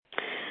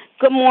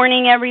Good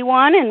morning,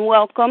 everyone, and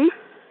welcome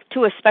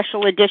to a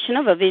special edition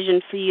of A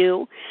Vision for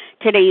You.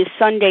 Today is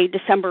Sunday,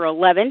 December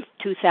 11th,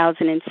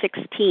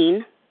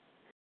 2016.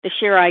 The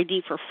share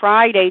ID for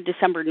Friday,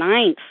 December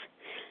 9th,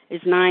 is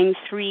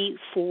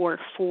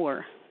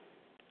 9344.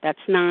 That's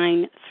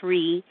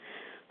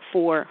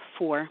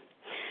 9344.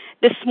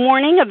 This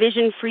morning, A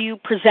Vision for You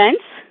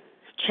presents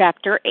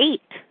Chapter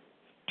 8,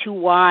 Two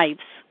Wives.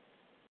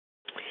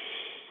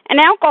 An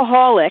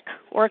alcoholic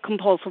or a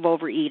compulsive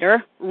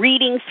overeater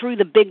reading through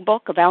the big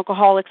book of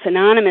Alcoholics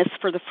Anonymous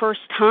for the first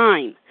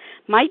time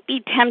might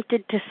be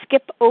tempted to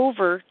skip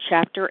over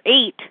Chapter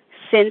 8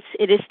 since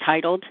it is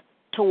titled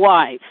Two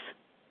Wives.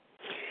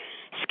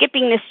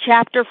 Skipping this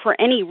chapter for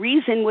any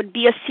reason would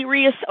be a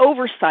serious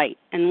oversight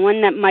and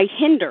one that might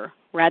hinder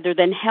rather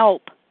than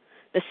help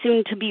the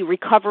soon-to-be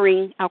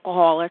recovering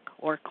alcoholic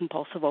or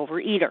compulsive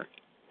overeater.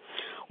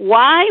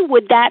 Why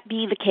would that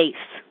be the case?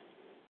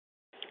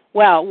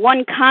 Well,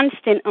 one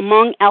constant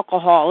among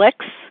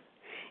alcoholics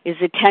is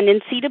a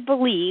tendency to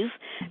believe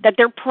that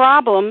their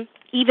problem,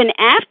 even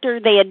after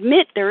they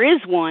admit there is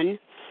one,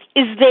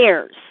 is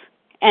theirs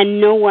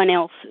and no one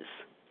else's.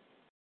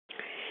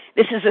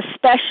 This is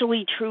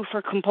especially true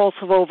for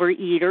compulsive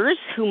overeaters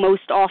who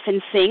most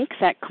often think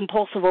that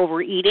compulsive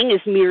overeating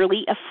is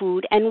merely a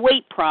food and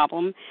weight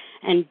problem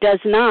and does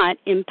not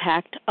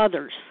impact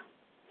others.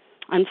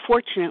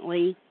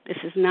 Unfortunately, this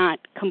is not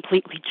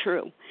completely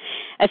true.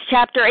 As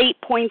Chapter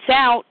 8 points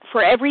out,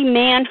 for every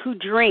man who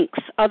drinks,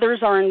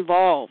 others are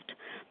involved.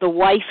 The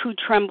wife who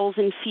trembles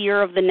in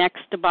fear of the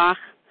next debauch,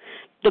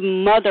 the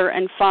mother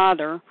and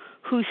father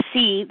who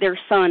see their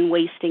son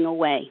wasting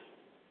away.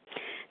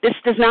 This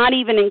does not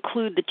even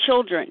include the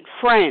children,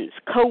 friends,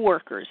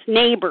 co-workers,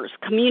 neighbors,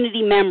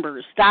 community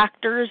members,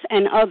 doctors,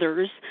 and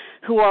others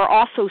who are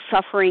also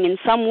suffering in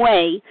some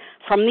way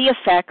from the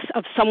effects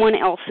of someone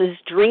else's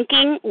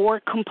drinking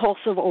or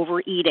compulsive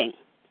overeating.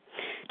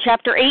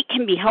 Chapter 8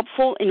 can be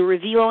helpful in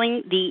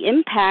revealing the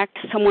impact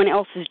someone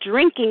else's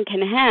drinking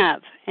can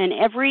have, and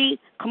every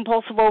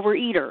compulsive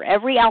overeater,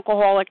 every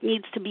alcoholic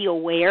needs to be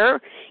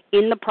aware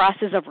in the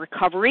process of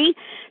recovery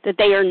that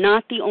they are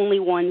not the only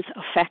ones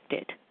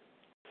affected.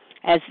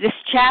 As this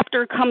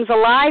chapter comes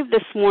alive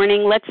this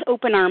morning, let's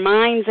open our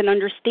minds and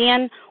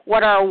understand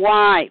what our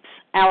wives,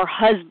 our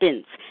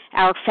husbands,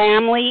 our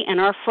family, and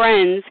our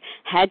friends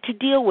had to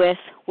deal with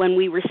when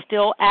we were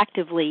still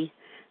actively,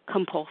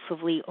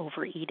 compulsively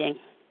overeating.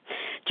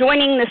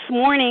 Joining this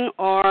morning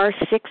are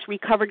 6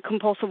 recovered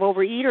compulsive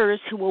overeaters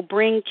who will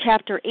bring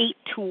Chapter 8,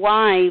 Two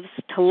Wives,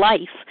 to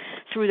life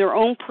through their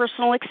own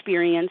personal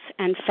experience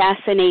and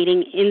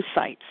fascinating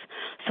insights.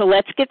 So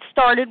let's get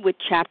started with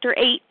Chapter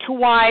 8, Two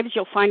Wives.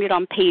 You'll find it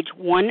on page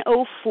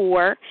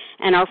 104.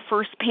 And our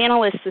first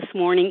panelist this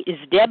morning is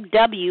Deb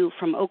W.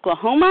 from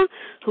Oklahoma,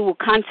 who will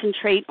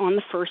concentrate on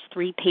the first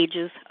 3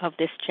 pages of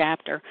this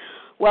chapter.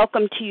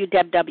 Welcome to you,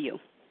 Deb W.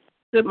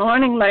 Good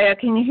morning, Leah.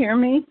 Can you hear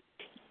me?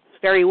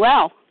 Very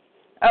well.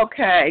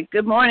 Okay.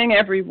 Good morning,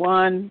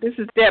 everyone. This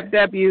is Deb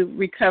W.,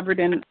 recovered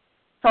in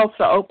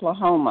Tulsa,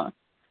 Oklahoma.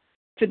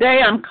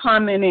 Today I'm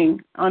commenting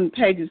on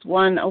pages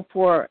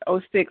 104,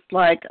 06,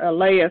 like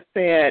Leah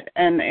said,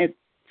 and it's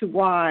two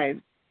wives.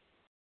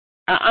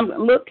 I'm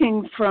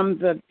looking from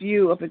the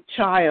view of a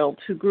child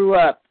who grew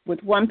up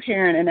with one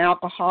parent an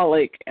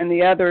alcoholic and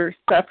the other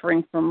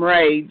suffering from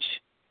rage,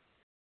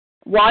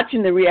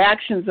 watching the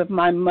reactions of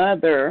my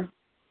mother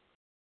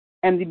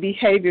and the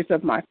behaviors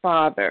of my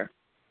father.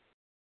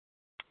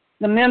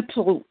 The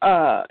mental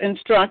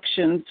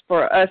instructions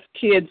for us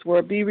kids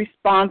were be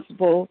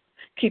responsible,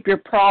 keep your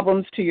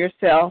problems to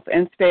yourself,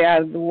 and stay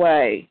out of the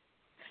way.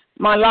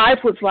 My life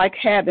was like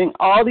having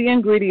all the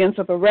ingredients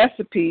of a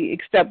recipe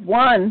except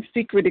one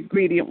secret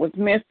ingredient was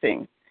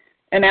missing,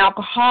 an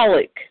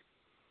alcoholic.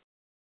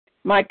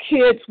 My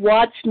kids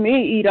watched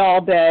me eat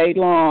all day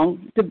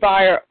long,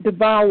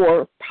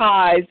 devour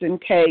pies and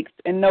cakes,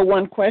 and no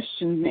one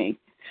questioned me.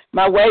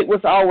 My weight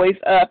was always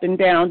up and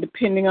down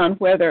depending on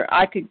whether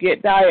I could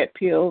get diet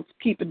pills,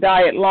 keep a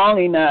diet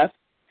long enough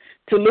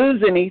to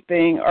lose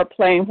anything, or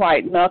playing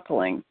white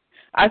knuckling.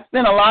 I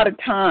spent a lot of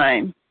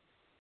time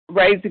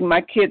raising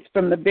my kids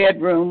from the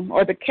bedroom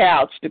or the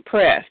couch,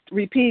 depressed,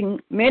 repeating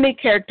many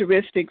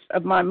characteristics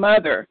of my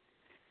mother.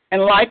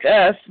 And like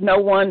us, no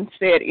one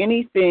said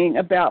anything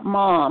about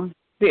Mom,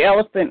 the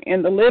elephant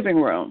in the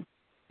living room.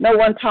 No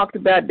one talked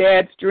about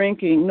Dad's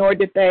drinking, nor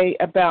did they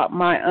about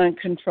my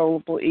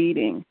uncontrollable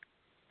eating.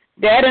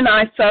 Dad and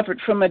I suffered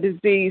from a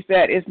disease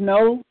that is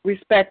no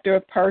respecter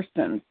of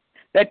persons,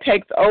 that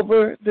takes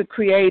over the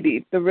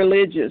creative, the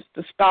religious,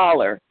 the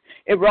scholar.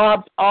 It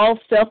robs all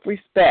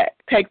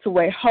self-respect, takes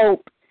away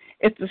hope.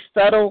 It's a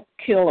subtle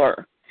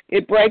killer.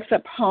 It breaks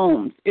up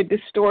homes. It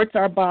distorts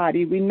our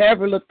body. We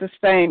never look the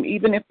same,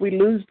 even if we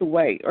lose the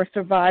weight or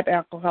survive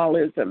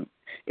alcoholism.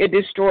 It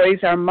destroys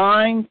our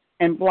minds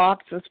and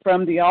blocks us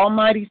from the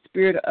almighty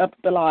spirit of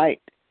the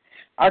light,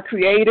 our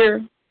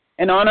Creator,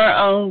 and on our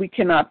own we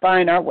cannot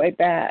find our way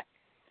back.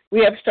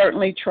 We have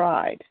certainly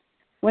tried.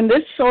 When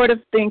this sort of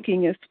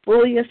thinking is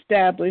fully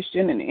established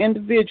in an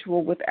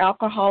individual with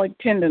alcoholic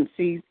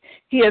tendencies,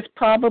 he has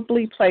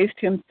probably placed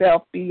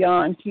himself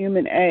beyond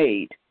human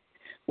aid.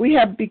 We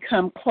have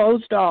become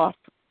closed off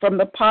from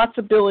the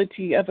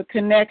possibility of a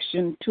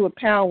connection to a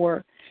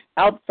power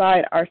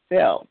outside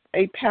ourselves,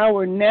 a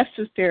power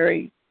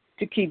necessary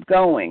to keep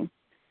going.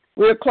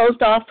 We are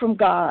closed off from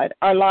God.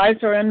 Our lives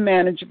are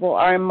unmanageable.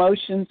 Our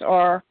emotions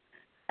are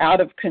out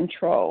of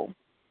control.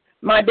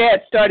 My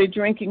dad started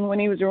drinking when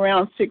he was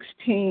around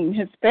 16.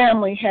 His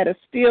family had a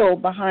still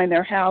behind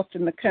their house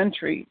in the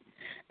country.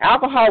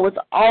 Alcohol was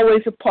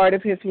always a part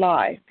of his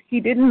life.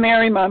 He didn't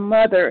marry my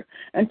mother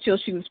until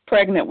she was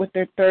pregnant with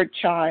their third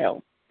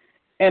child,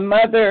 and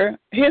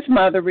his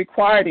mother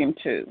required him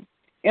to.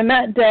 In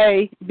that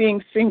day,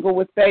 being single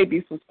with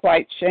babies was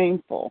quite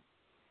shameful.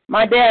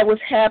 My dad was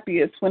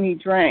happiest when he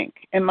drank,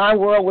 and my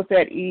world was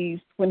at ease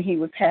when he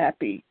was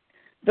happy.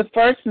 The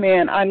first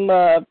man I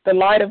loved, the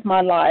light of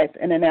my life,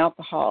 and an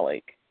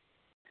alcoholic.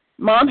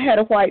 Mom had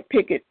a white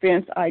picket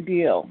fence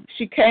ideal.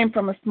 She came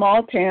from a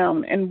small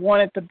town and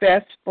wanted the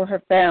best for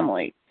her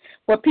family.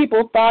 What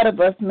people thought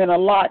of us meant a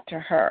lot to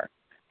her.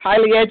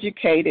 Highly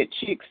educated,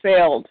 she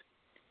excelled,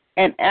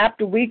 and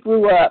after we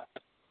grew up,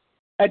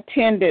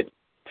 attended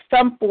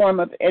some form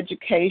of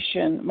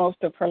education most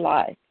of her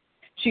life.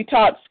 She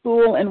taught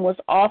school and was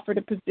offered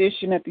a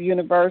position at the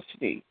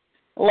university.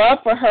 Love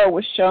for her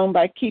was shown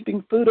by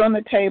keeping food on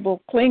the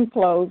table, clean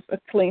clothes, a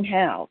clean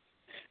house.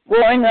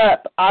 Growing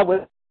up, I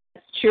was a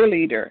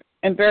cheerleader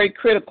and very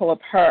critical of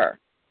her.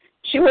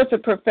 She was a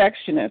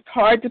perfectionist,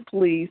 hard to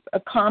please, a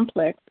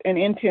complex and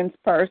intense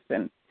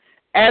person.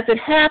 As it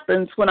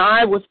happens, when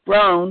I was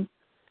grown,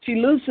 she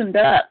loosened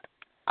up,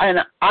 and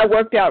I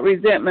worked out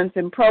resentments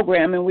in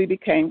program, and we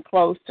became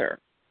closer.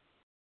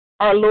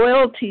 Our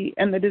loyalty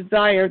and the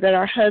desire that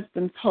our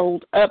husbands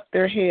hold up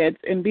their heads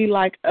and be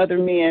like other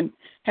men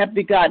have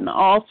begotten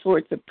all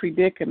sorts of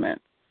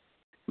predicaments.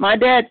 My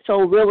dad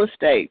sold real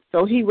estate,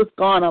 so he was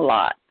gone a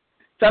lot,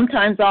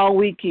 sometimes all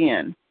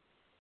weekend.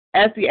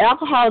 As the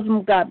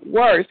alcoholism got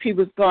worse, he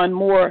was gone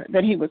more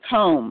than he was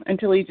home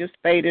until he just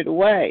faded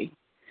away.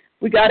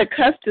 We got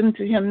accustomed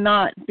to him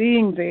not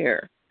being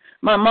there.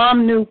 My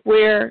mom knew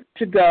where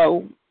to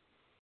go,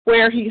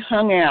 where he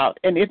hung out,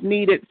 and if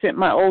needed, sent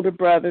my older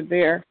brother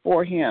there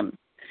for him.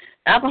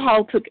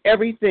 Alcohol took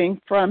everything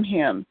from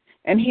him,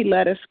 and he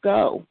let us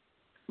go.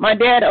 My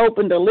dad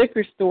opened a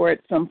liquor store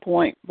at some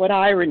point, what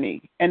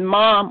irony, and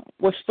Mom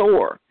was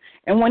sore.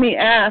 And when he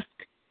asked,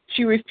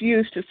 she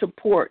refused to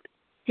support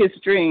his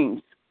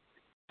dreams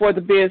for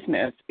the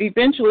business.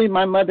 Eventually,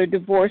 my mother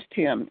divorced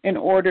him in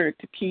order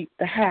to keep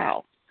the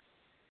house.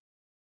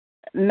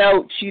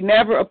 Note, she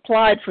never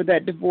applied for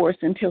that divorce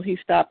until he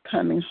stopped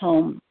coming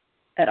home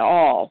at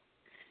all.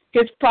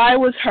 His pride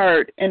was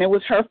hurt, and it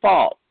was her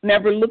fault,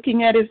 never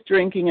looking at his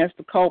drinking as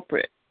the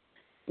culprit.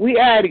 We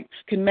addicts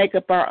can make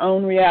up our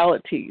own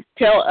realities,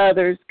 tell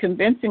others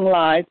convincing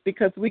lies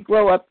because we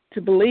grow up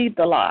to believe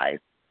the lies.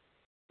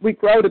 We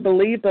grow to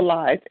believe the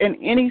lies, and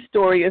any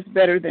story is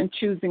better than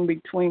choosing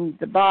between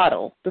the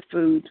bottle, the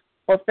food,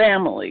 or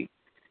family.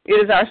 It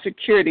is our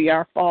security,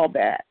 our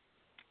fallback.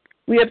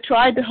 We have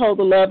tried to hold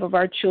the love of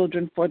our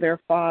children for their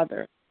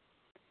father.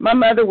 My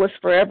mother was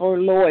forever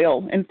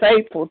loyal and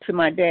faithful to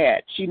my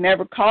dad. She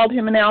never called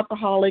him an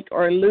alcoholic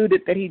or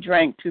alluded that he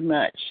drank too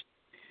much.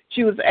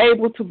 She was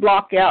able to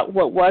block out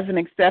what wasn't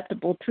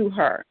acceptable to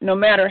her. No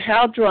matter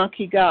how drunk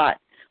he got,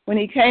 when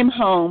he came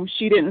home,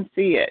 she didn't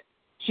see it.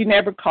 She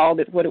never called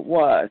it what it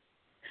was.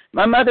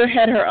 My mother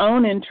had her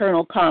own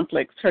internal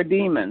conflicts, her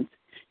demons.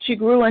 She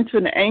grew into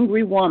an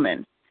angry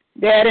woman.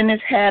 Dad, in his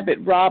habit,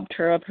 robbed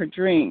her of her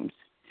dreams.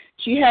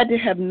 She had to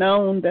have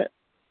known that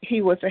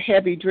he was a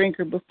heavy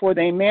drinker before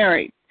they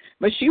married,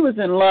 but she was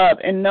in love,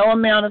 and no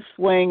amount of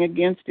swaying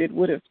against it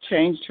would have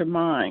changed her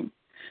mind.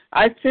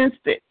 I sensed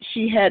that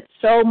she had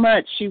so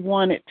much she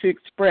wanted to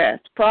express,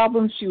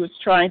 problems she was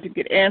trying to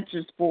get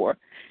answers for,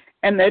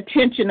 and the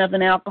attention of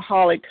an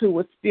alcoholic who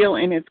was still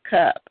in his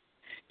cup.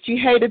 She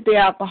hated the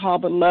alcohol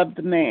but loved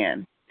the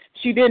man.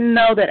 She didn't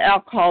know that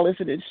alcohol is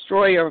a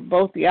destroyer of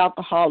both the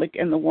alcoholic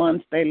and the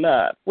ones they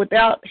love.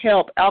 Without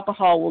help,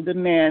 alcohol will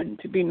demand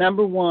to be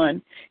number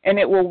one, and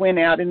it will win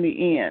out in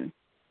the end.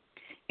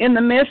 In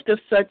the midst of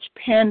such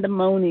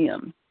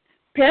pandemonium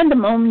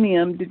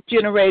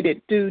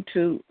degenerated due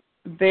to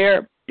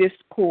their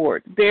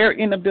discord, their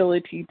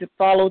inability to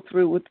follow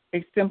through with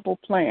a simple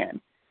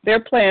plan. Their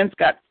plans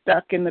got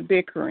stuck in the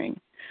bickering.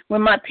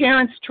 When my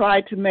parents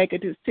tried to make a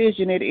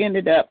decision, it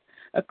ended up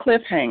a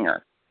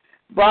cliffhanger,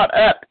 brought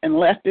up and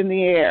left in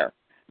the air.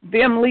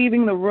 Them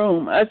leaving the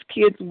room, us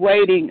kids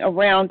waiting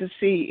around to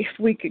see if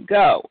we could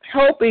go,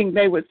 hoping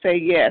they would say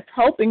yes,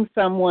 hoping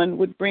someone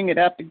would bring it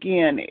up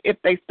again if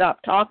they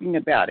stopped talking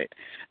about it,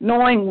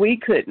 knowing we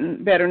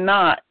couldn't, better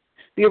not.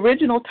 The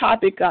original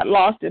topic got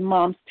lost in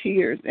Mom's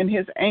tears and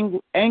his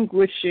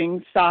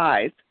anguishing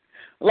sighs,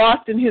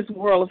 lost in his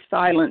whirl of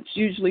silence,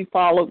 usually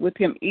followed with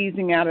him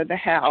easing out of the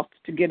house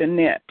to get a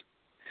nip.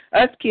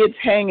 Us kids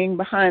hanging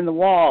behind the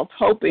walls,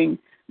 hoping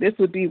this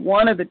would be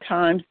one of the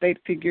times they'd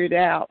figure it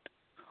out,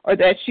 or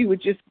that she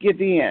would just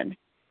give in,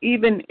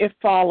 even if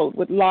followed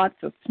with lots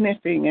of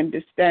sniffing and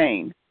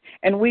disdain.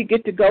 And we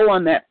get to go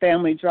on that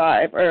family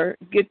drive or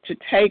get to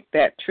take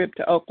that trip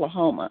to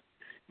Oklahoma.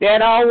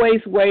 Dad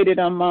always waited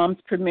on Mom's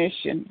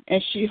permission,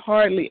 and she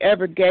hardly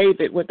ever gave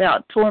it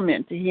without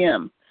torment to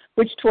him,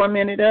 which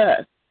tormented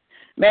us.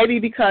 Maybe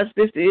because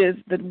this is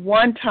the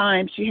one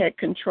time she had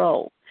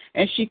control,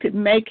 and she could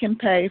make him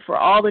pay for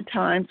all the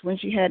times when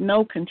she had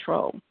no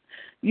control.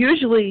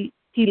 Usually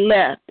he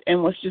left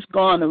and was just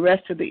gone the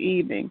rest of the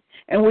evening,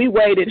 and we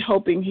waited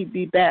hoping he'd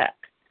be back.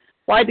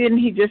 Why didn't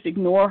he just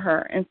ignore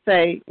her and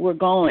say, "We're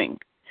going"?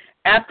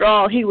 After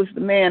all, he was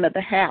the man of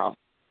the house.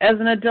 As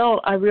an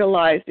adult, I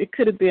realized it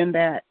could have been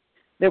that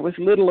there was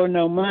little or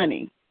no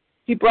money.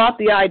 He brought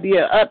the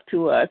idea up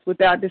to us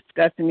without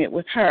discussing it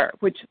with her,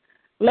 which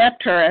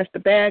left her as the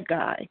bad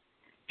guy.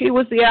 He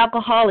was the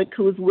alcoholic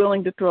who was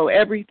willing to throw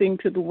everything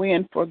to the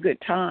wind for a good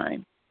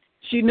time.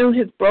 She knew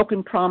his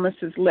broken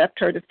promises left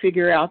her to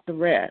figure out the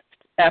rest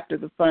after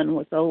the fun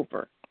was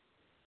over.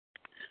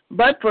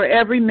 But for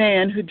every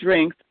man who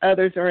drinks,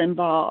 others are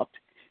involved.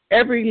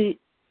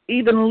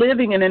 Even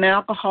living in an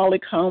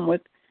alcoholic home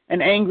with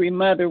an angry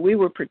mother, we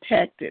were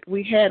protected.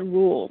 We had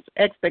rules.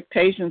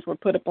 Expectations were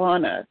put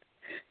upon us.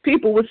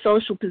 People with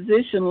social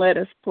position let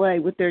us play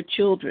with their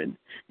children.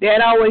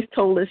 Dad always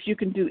told us you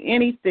can do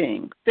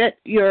anything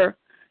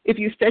if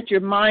you set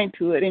your mind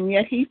to it, and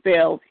yet he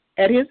failed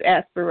at his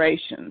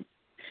aspirations.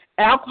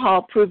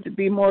 Alcohol proved to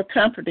be more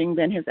comforting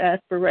than his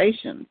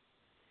aspirations.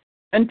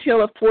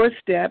 Until a fourth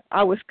step,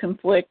 I was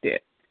conflicted.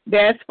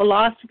 Dad's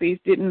philosophies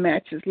didn't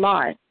match his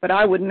life, but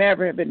I would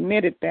never have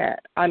admitted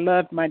that. I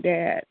loved my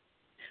dad.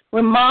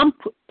 When Mom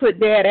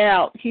put Dad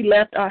out, he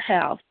left our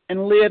house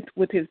and lived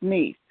with his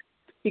niece.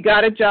 He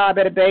got a job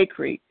at a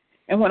bakery,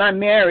 and when I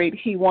married,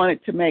 he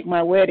wanted to make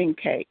my wedding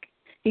cake.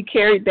 He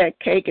carried that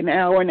cake on an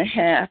hour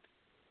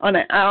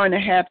and a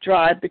half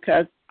drive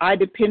because I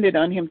depended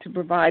on him to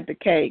provide the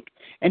cake,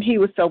 and he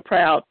was so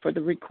proud for the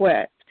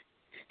request.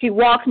 He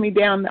walked me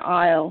down the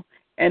aisle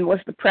and was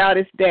the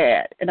proudest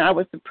dad, and I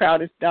was the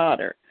proudest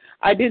daughter.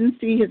 I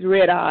didn't see his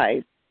red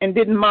eyes and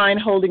didn't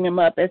mind holding him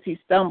up as he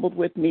stumbled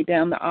with me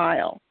down the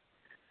aisle.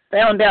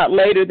 Found out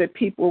later that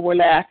people were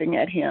laughing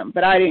at him,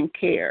 but I didn't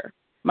care.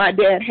 My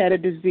dad had a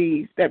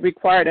disease that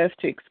required us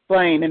to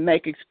explain and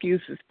make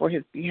excuses for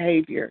his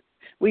behavior.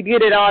 We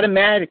did it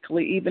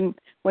automatically, even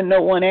when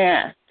no one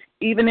asked,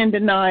 even in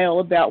denial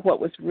about what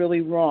was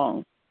really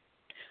wrong.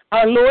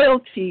 Our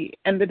loyalty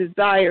and the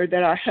desire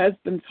that our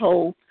husbands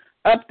hold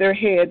up their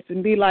heads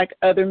and be like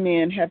other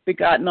men have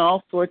begotten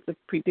all sorts of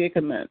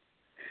predicaments.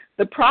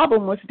 The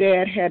problem was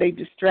Dad had a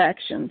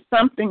distraction.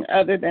 Something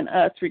other than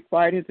us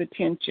required his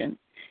attention.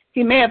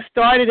 He may have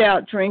started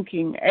out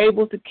drinking,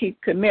 able to keep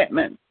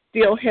commitment,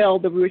 still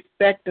held the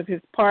respect of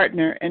his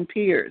partner and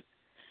peers.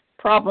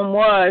 Problem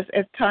was,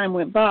 as time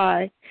went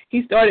by,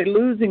 he started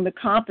losing the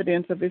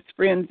confidence of his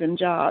friends and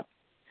jobs.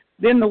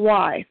 Then the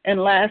wife,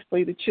 and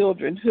lastly the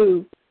children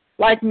who,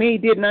 like me,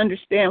 didn't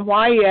understand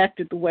why he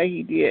acted the way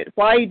he did,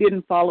 why he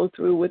didn't follow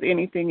through with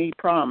anything he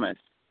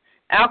promised.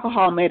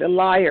 Alcohol made a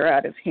liar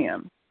out of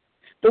him.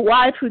 The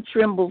wife who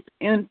trembled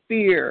in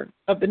fear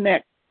of the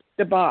next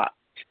debauch.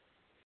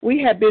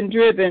 We had been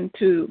driven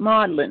to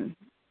maudlin,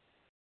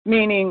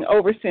 meaning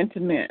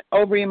over-sentiment,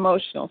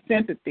 over-emotional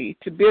sympathy,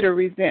 to bitter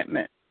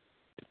resentment.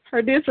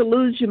 Her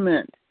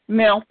disillusionment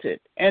melted,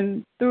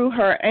 and through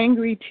her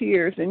angry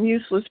tears and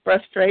useless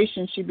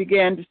frustration, she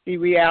began to see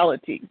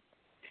reality.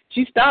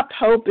 She stopped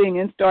hoping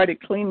and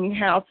started cleaning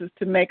houses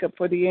to make up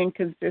for the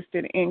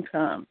inconsistent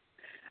income.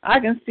 I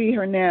can see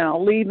her now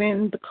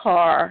leaving the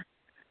car,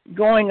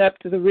 going up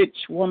to the rich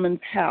woman's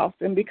house,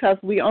 and because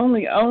we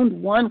only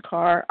owned one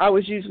car, I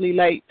was usually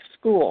late to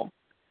school.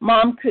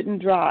 Mom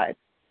couldn't drive.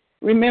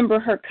 Remember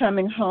her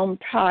coming home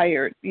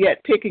tired,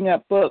 yet picking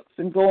up books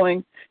and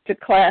going to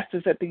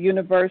classes at the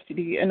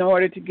university in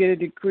order to get a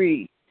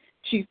degree.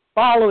 She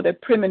followed a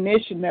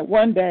premonition that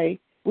one day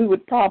we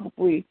would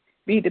probably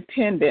be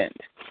dependent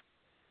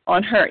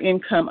on her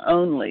income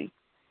only.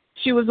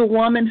 She was a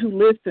woman who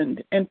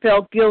listened and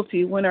felt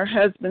guilty when her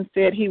husband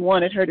said he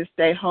wanted her to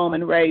stay home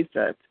and raise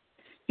us.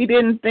 He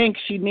didn't think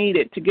she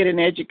needed to get an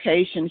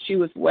education. She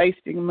was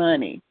wasting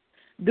money.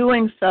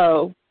 Doing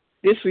so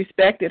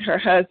disrespected her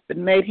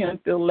husband, made him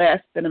feel less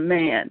than a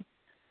man.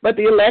 But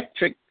the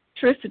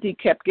electricity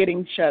kept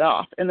getting shut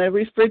off, and the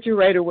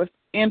refrigerator was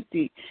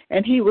empty,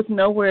 and he was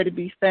nowhere to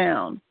be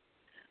found.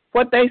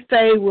 What they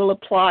say will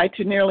apply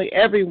to nearly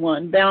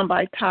everyone bound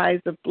by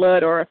ties of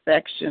blood or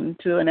affection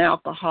to an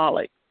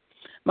alcoholic.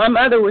 My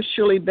mother was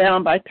surely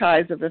bound by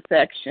ties of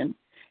affection,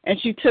 and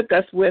she took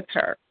us with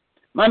her.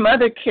 My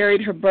mother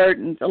carried her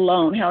burdens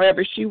alone.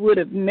 However, she would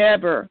have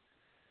never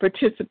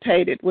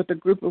participated with a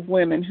group of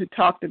women who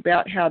talked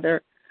about how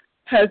their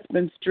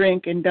husbands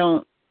drink and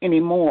don't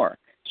anymore.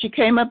 She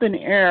came up in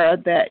an era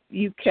that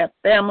you kept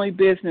family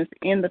business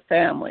in the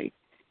family.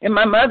 In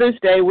my mother's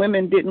day,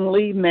 women didn't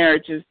leave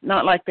marriages,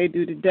 not like they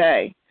do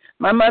today.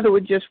 My mother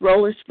would just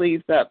roll her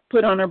sleeves up,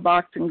 put on her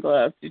boxing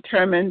gloves,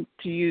 determined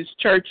to use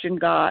church and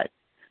God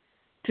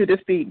to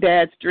defeat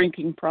Dad's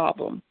drinking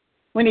problem.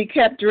 When he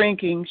kept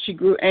drinking, she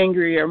grew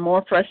angrier,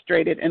 more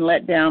frustrated, and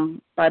let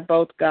down by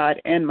both God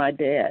and my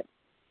dad.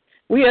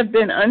 We have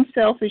been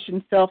unselfish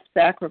and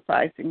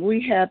self-sacrificing.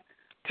 We have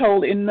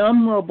told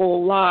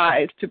innumerable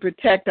lies to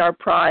protect our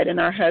pride and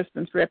our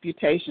husband's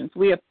reputations.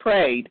 We have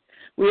prayed.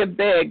 We have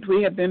begged.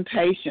 We have been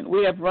patient.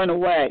 We have run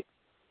away.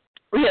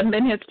 We have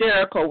been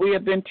hysterical. We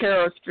have been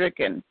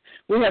terror-stricken.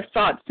 We have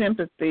sought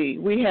sympathy.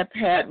 We have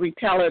had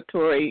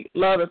retaliatory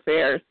love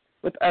affairs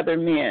with other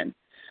men.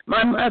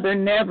 My mother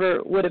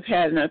never would have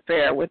had an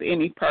affair with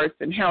any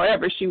person.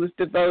 However, she was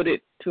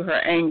devoted to her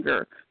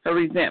anger, her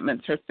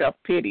resentments, her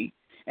self-pity,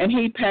 and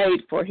he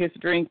paid for his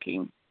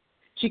drinking.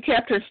 She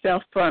kept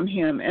herself from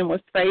him and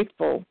was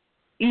faithful,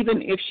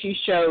 even if she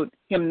showed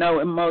him no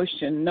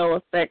emotion, no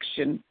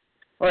affection,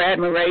 or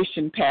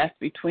admiration passed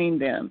between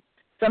them.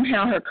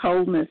 Somehow her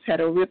coldness had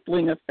a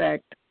rippling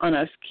effect on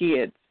us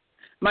kids.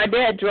 My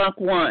dad got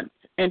drunk once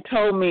and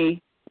told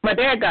me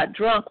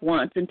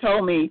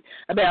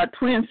about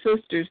twin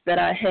sisters that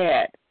I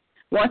had.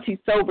 Once he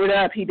sobered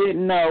up, he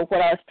didn't know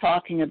what I was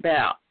talking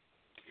about.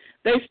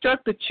 They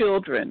struck the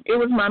children. It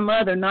was my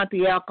mother, not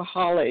the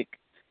alcoholic.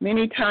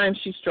 Many times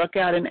she struck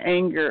out in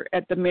anger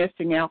at the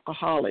missing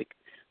alcoholic,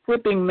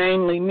 whipping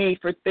mainly me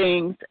for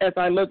things, as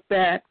I look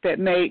back, that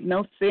made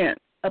no sense.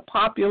 A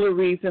popular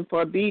reason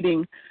for a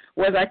beating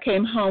was I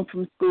came home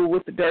from school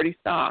with the dirty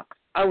socks.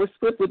 I was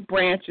whipped with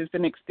branches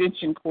and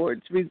extension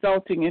cords,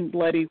 resulting in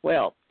bloody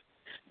welts.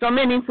 So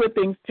many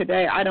whippings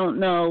today, I don't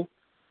know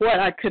what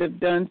I could have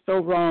done so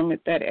wrong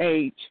at that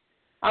age.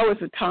 I was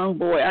a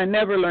tomboy. I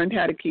never learned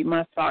how to keep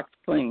my socks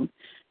clean,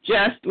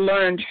 just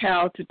learned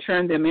how to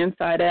turn them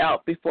inside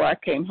out before I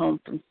came home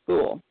from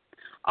school.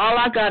 All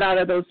I got out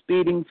of those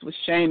beatings was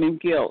shame and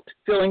guilt,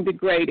 feeling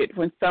degraded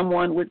when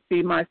someone would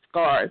see my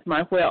scars,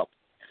 my whelps.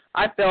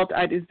 I felt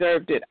I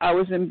deserved it. I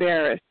was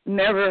embarrassed,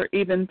 never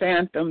even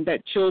fathomed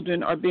that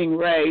children are being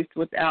raised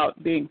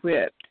without being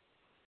whipped.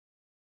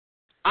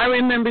 I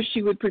remember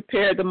she would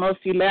prepare the most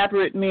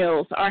elaborate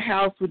meals. Our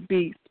house would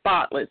be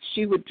spotless.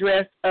 She would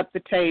dress up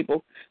the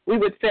table. We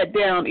would set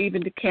down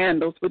even to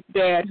candles with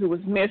Dad, who was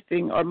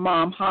missing, or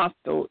Mom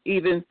hostile,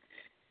 even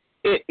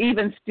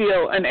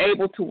still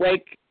unable to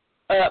wake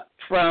up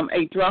from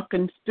a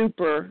drunken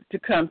stupor to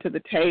come to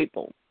the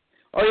table.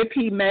 Or if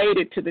he made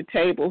it to the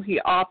table, he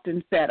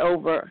often sat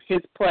over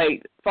his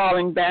plate,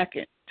 falling back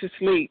to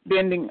sleep,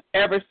 bending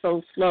ever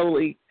so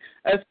slowly.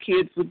 Us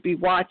kids would be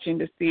watching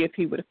to see if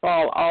he would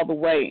fall all the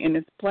way in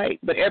his plate.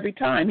 But every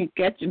time he'd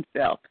catch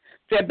himself,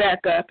 sit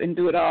back up, and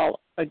do it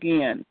all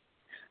again.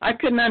 I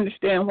couldn't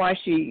understand why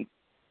she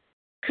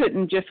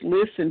couldn't just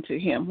listen to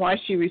him, why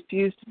she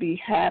refused to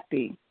be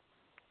happy.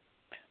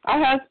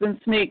 Our husband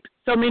sneaked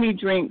so many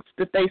drinks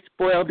that they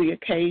spoiled the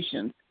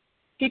occasions.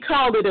 He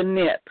called it a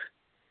nip.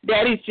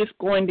 Daddy's just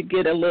going to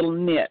get a little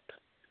nip.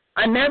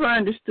 I never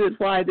understood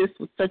why this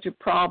was such a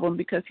problem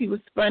because he was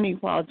funny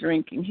while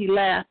drinking. He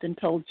laughed and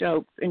told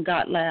jokes and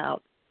got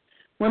loud.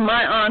 When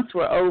my aunts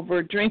were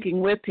over drinking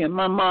with him,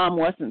 my mom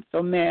wasn't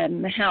so mad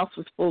and the house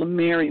was full of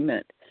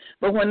merriment.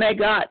 But when they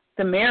got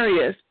the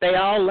merriest, they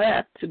all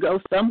left to go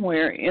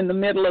somewhere in the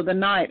middle of the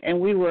night, and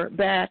we were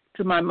back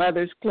to my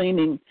mother's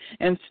cleaning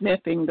and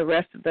sniffing the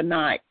rest of the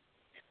night.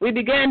 We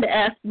began to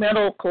ask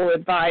medical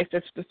advice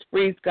as the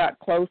sprees got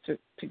closer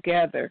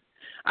together.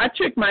 I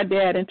tricked my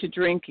dad into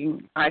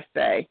drinking, I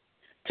say.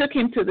 Took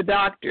him to the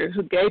doctor,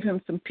 who gave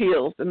him some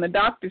pills, and the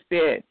doctor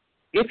said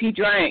if he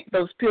drank,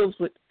 those pills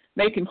would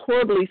make him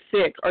horribly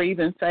sick or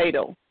even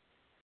fatal.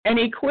 And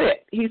he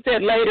quit. He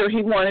said later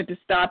he wanted to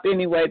stop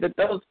anyway, but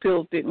those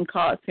pills didn't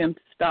cause him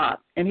to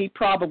stop, and he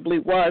probably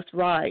was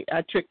right.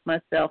 I tricked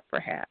myself,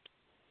 perhaps.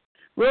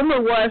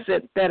 Rumor was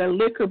it that a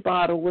liquor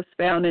bottle was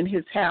found in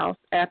his house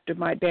after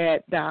my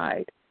dad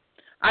died.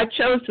 I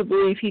chose to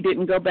believe he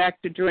didn't go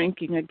back to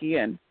drinking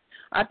again.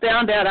 I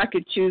found out I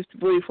could choose to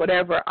believe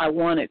whatever I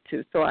wanted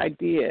to, so I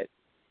did.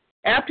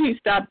 After he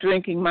stopped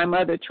drinking, my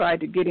mother tried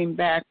to get him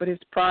back, but his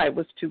pride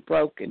was too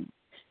broken.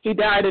 He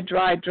died a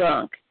dry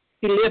drunk.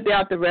 He lived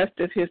out the rest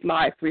of his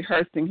life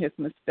rehearsing his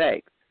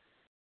mistakes,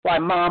 why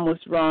Mom was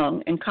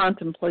wrong, and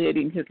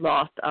contemplating his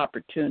lost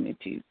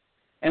opportunities.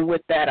 And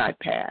with that, I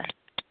pass.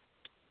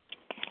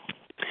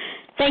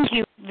 Thank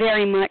you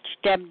very much,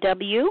 Deb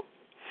W.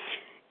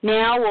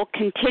 Now we'll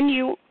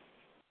continue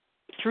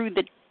through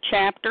the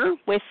chapter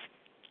with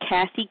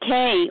Kathy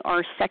K.,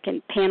 our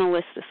second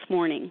panelist this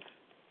morning.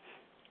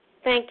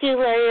 Thank you,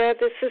 Leah.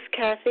 This is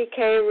Kathy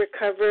K.,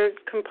 recovered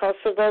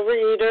compulsive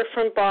overeater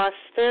from Boston,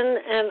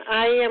 and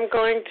I am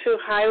going to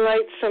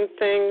highlight some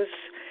things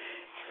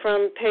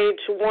from page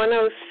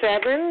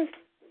 107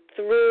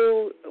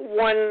 through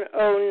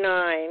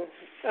 109.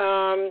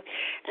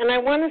 And I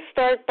want to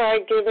start by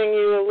giving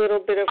you a little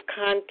bit of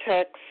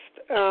context.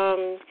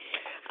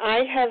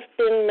 I have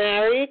been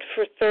married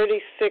for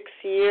 36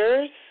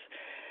 years.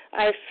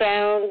 I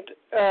found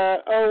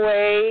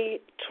OA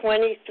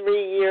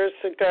 23 years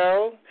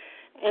ago,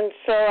 and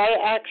so I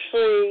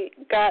actually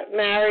got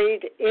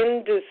married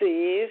in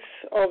disease,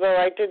 although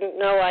I didn't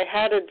know I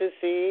had a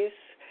disease.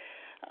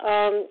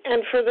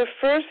 And for the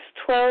first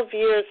 12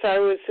 years I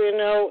was in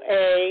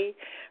OA,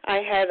 I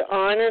had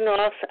on and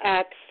off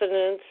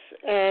abstinence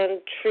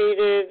and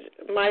treated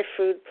my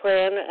food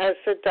plan as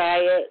a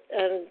diet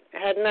and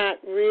had not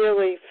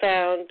really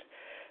found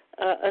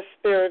a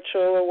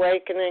spiritual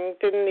awakening,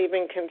 didn't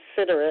even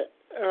consider it.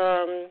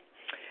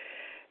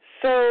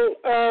 So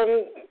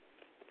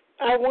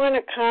I want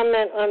to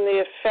comment on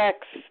the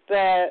effects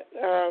that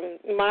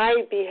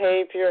my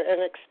behavior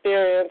and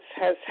experience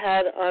has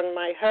had on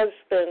my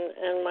husband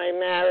and my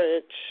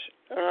marriage.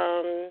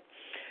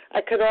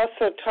 I could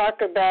also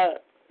talk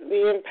about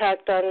the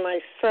impact on my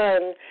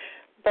son,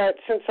 but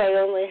since I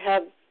only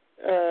have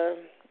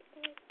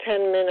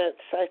 10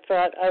 minutes, I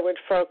thought I would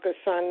focus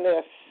on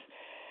this.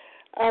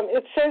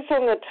 It says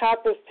on the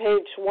top of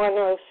page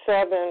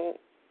 107,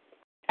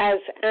 as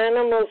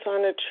animals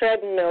on a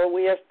treadmill,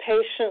 we have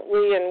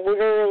patiently and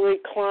wearily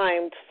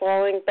climbed,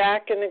 falling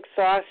back in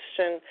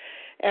exhaustion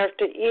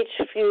after each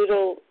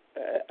futile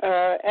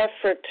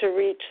effort to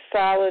reach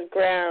solid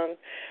ground.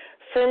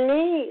 For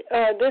me,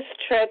 this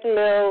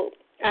treadmill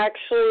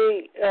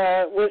actually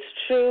was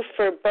true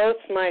for both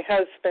my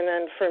husband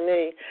and for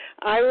me.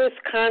 I was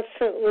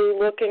constantly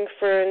looking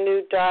for a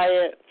new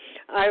diet.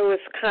 I was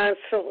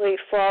constantly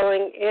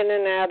falling in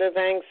and out of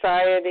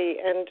anxiety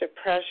and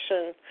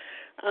depression.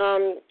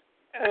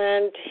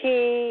 And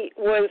he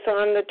was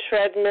on the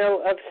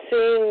treadmill of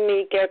seeing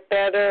me get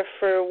better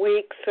for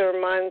weeks or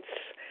months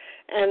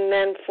and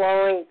then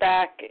falling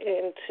back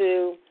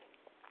into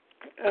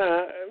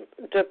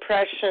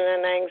depression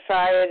and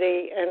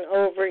anxiety and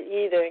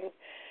overeating.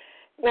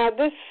 Now,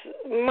 this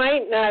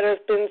might not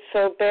have been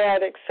so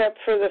bad except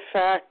for the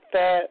fact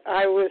that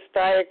I was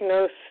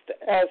diagnosed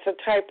as a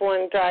type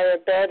 1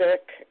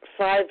 diabetic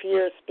 5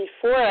 years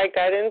before I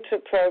got into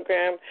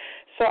program.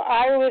 So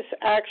I was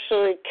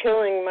actually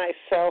killing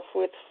myself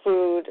with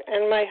food,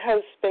 and my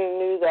husband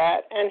knew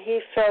that, and he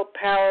felt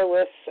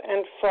powerless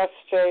and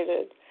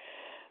frustrated.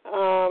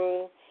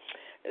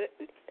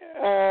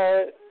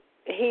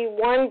 He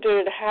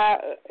wondered how,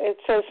 it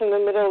says in the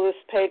middle of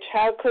this page,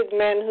 how could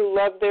men who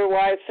love their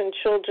wives and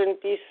children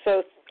be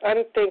so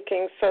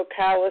unthinking, so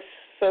callous,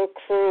 so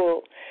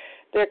cruel?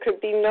 There could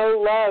be no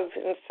love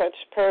in such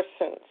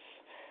persons.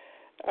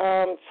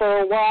 For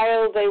a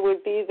while, they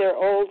would be their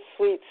old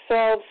sweet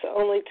selves,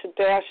 only to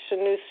dash a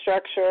new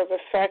structure of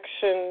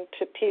affection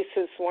to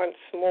pieces once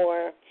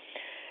more.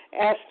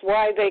 Asked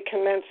why they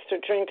commenced to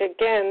drink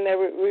again, they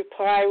would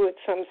reply with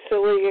some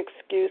silly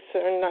excuse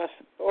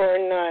or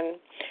none.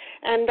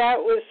 And that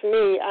was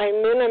me. I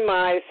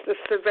minimized the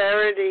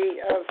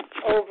severity of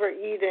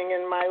overeating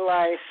in my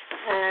life,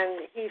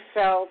 and he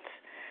felt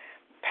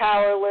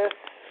powerless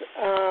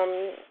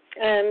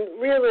and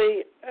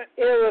really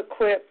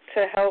ill-equipped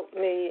to help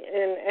me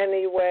in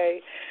any way.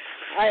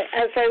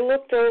 As I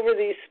looked over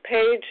these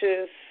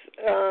pages,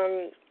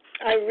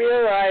 I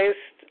realized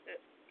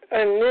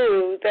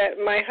anew that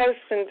my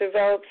husband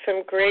developed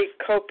some great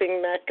coping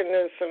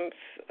mechanisms.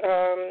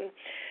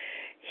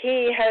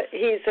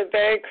 He's a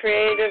very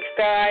creative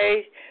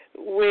guy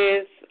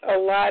with a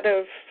lot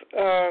of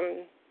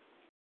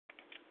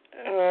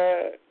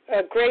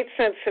a great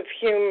sense of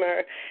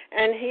humor,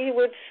 and he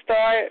would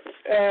start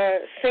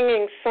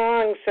singing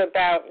songs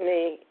about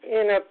me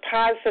in a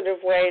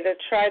positive way to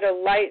try to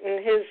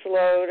lighten his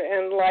load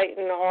and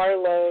lighten our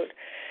load.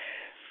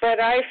 But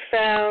I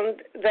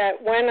found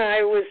that when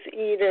I was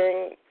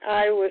eating,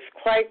 I was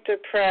quite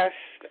depressed,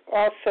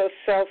 also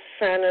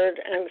self-centered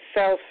and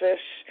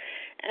selfish.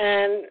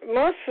 And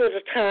most of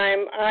the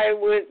time, I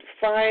would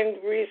find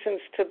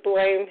reasons to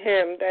blame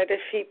him, that if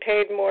he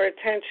paid more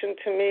attention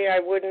to me, I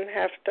wouldn't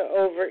have to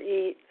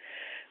overeat.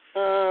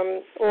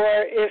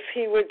 Or if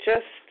he would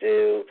just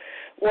do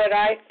what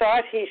I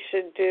thought he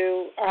should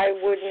do, I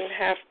wouldn't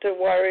have to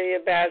worry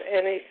about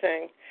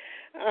anything.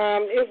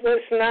 It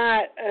was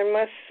not, I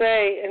must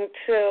say,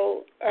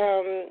 until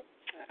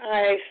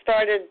I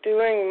started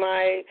doing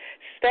my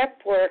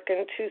step work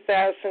in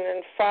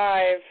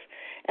 2005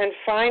 and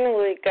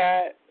finally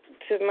got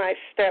to my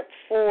step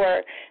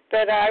 4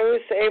 that I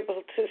was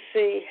able to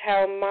see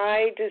how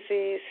my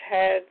disease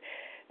had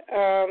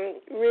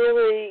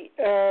really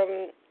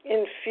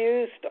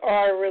infused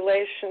our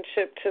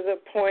relationship to the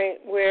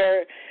point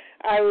where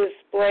I was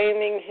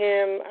blaming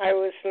him, I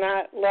was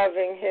not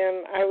loving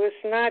him, I was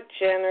not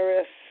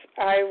generous,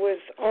 I was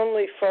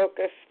only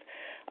focused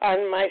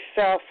on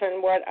myself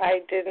and what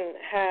I didn't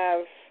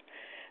have.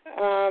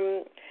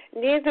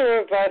 Neither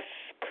of us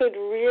could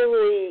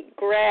really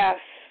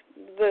grasp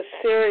the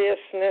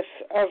seriousness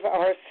of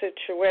our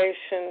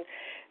situation,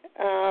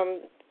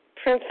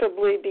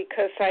 principally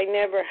because I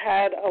never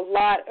had a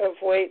lot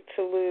of weight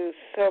to lose,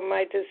 so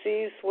my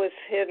disease was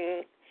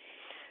hidden.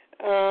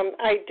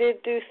 I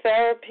did do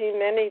therapy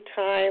many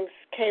times,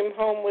 came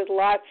home with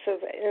lots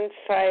of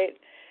insight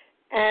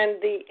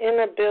and the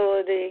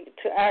inability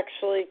to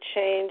actually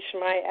change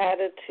my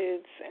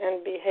attitudes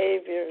and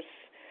behaviors.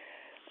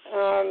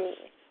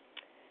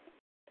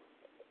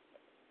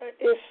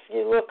 if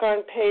you look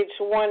on page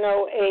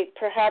 108,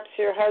 perhaps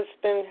your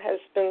husband has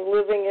been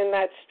living in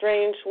that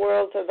strange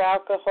world of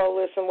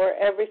alcoholism where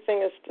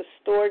everything is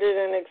distorted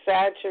and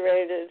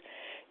exaggerated.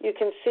 You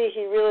can see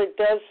he really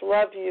does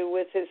love you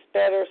with his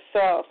better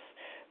self,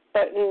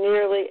 but in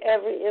nearly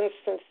every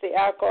instance the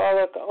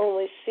alcoholic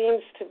only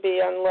seems to be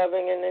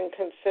unloving and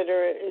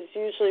inconsiderate. It's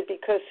usually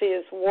because he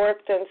is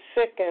warped and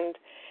sickened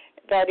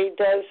that he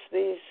does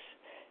these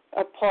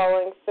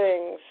appalling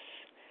things.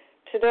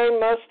 Today,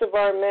 most of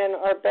our men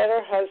are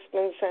better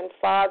husbands and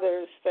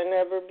fathers than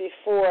ever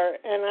before,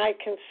 and I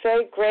can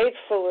say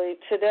gratefully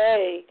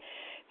today,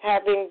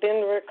 having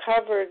been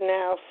recovered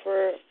now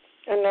for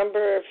a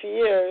number of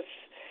years,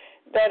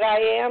 that I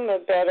am a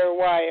better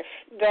wife,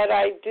 that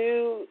I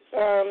do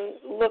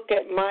look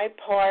at my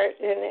part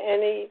in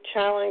any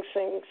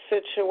challenging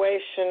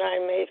situation I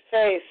may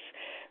face,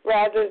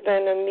 rather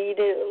than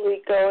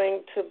immediately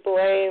going to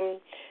blame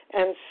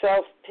and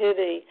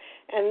self-pity.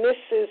 And this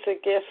is a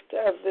gift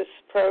of this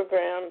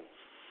program.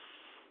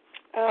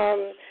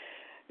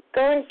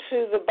 Going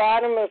to the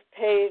bottom of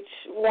page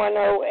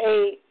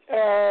 108,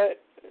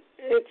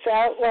 it's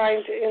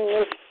outlined in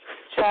this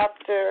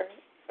chapter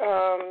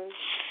 4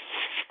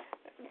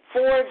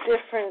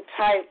 different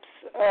types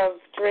of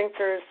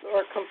drinkers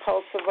or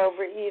compulsive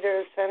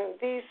overeaters, and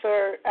these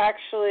are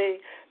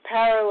actually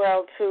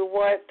parallel to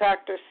what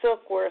Dr.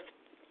 Silkworth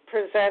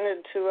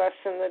presented to us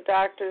in the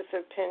doctor's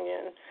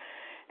opinion.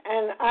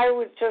 And I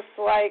would just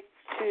like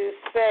to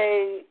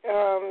say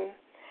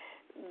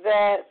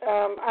that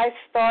I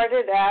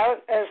started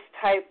out as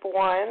type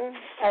 1,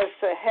 as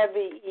a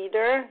heavy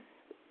eater.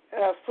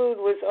 Food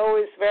was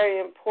always very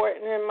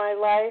important in my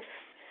life,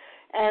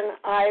 and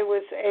I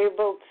was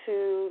able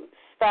to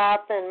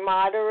stop and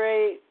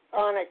moderate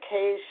on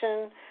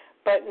occasion,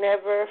 but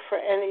never for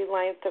any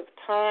length of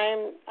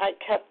time. I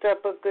kept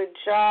up a good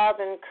job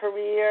and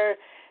career,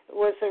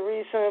 was a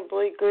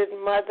reasonably good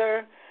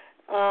mother,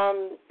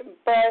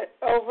 but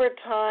over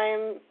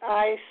time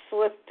I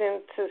slipped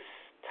into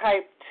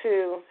type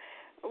 2,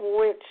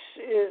 which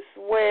is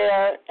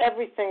where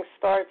everything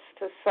starts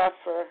to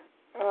suffer.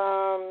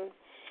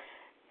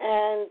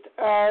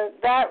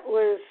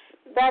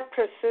 That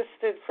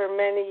persisted for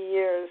many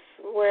years,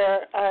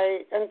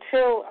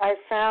 until I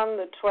found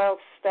the 12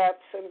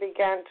 steps and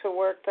began to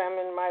work them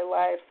in my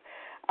life.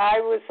 I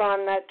was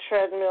on that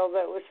treadmill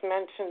that was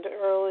mentioned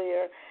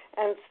earlier,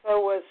 and so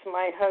was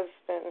my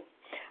husband.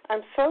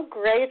 I'm so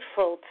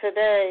grateful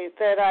today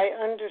that I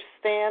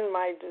understand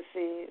my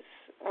disease,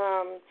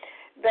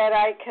 that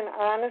I can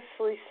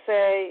honestly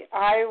say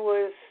I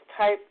was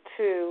type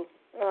 2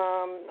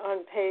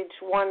 on page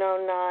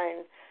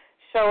 109,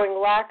 showing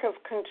lack of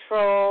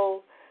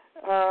control,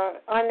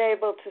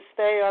 unable to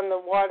stay on the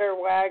water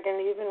wagon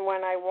even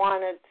when I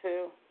wanted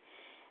to.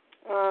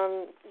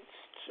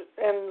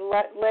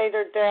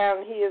 Later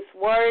down, he is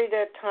worried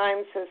at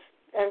times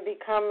and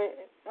become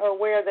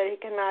aware that he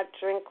cannot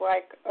drink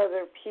like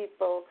other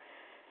people.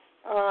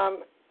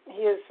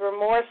 He is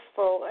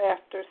remorseful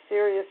after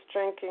serious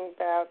drinking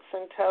bouts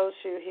and tells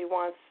you he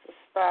wants to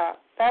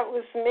stop. That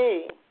was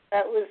me.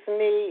 That was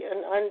me,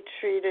 an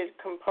untreated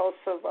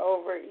compulsive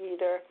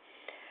overeater.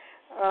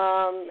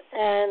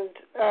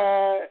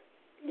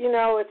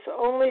 It's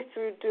only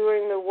through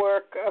doing the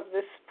work of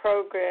this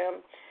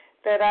program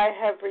that I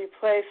have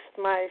replaced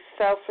my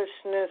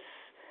selfishness,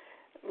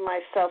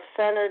 my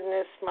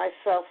self-centeredness, my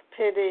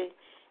self-pity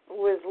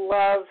with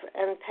love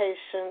and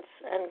patience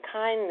and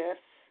kindness.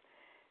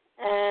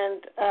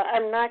 And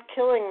I'm not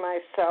killing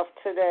myself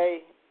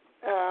today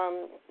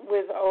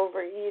with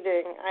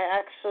overeating. I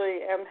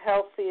actually am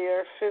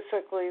healthier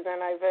physically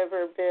than I've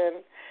ever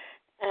been.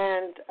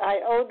 And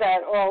I owe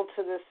that all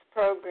to this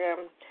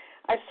program.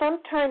 I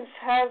sometimes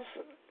have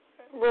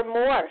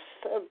remorse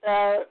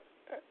about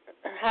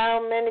how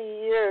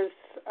many years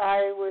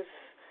I was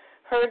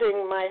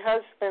hurting my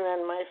husband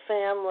and my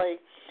family,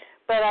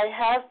 but I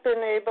have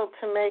been able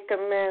to make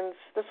amends.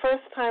 The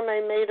first time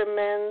I made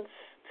amends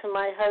to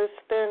my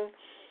husband,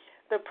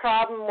 the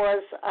problem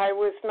was I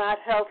was not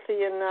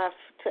healthy enough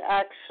to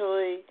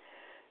actually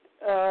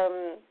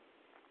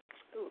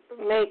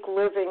make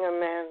living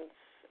amends.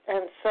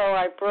 And so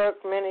I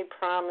broke many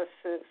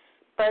promises.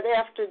 But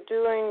after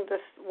doing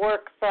this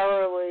work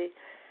thoroughly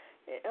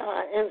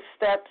in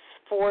steps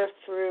 4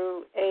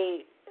 through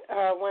 8,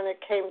 when it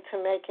came to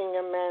making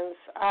amends,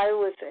 I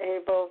was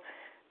able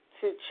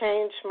to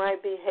change my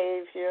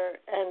behavior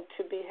and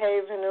to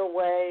behave in a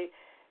way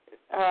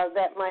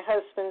that my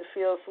husband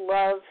feels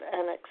loved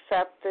and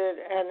accepted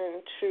and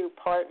in true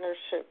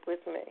partnership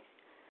with me.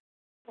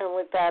 And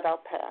with that,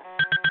 I'll pass.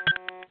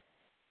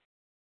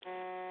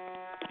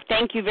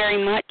 Thank you very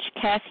much,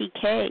 Kathy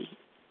K.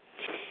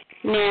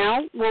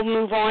 Now we'll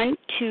move on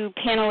to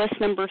panelist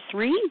number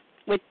 3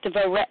 with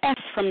Deborah S.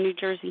 from New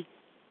Jersey.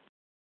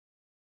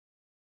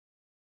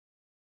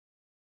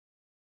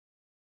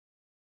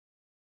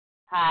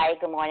 Hi,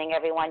 good morning,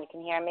 everyone. You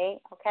can hear me,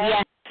 okay?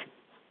 Yes.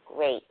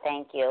 Great,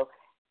 thank you.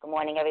 Good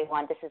morning,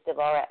 everyone. This is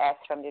Deborah S.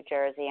 from New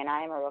Jersey, and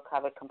I am a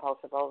recovered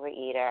compulsive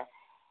overeater.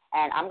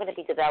 And I'm going to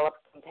be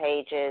developing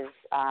pages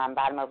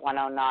bottom of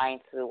 109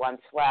 through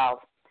 112,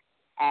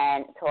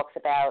 and it talks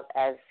about,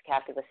 as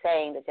Kathy was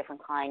saying, the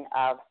different kind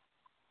of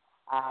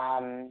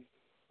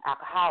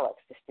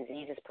alcoholics. This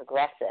disease is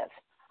progressive.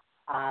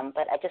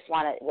 But I just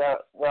want to,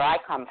 where I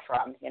come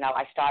from,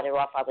 I started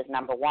off, I was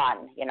number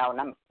one,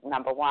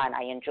 number one.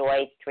 I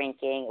enjoyed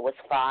drinking. It was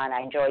fun.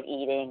 I enjoyed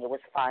eating. It was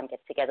fun.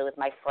 Get together with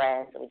my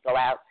friends. We'd go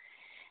out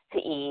to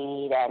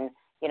eat, and,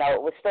 it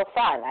was still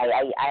fun.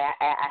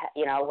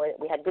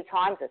 We had good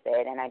times with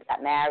it, and I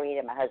got married,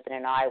 and my husband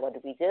and I, what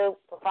did we do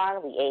for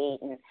fun? We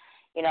ate, and,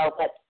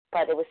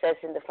 but it was says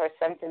in the first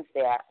sentence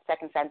there,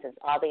 second sentence,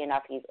 oddly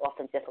enough, he's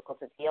often difficult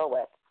to deal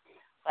with.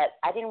 But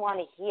I didn't want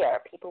to hear.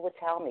 People would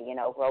tell me,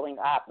 growing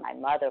up, my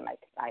mother,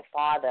 my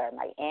father,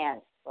 my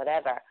aunts,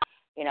 whatever,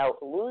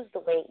 lose the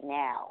weight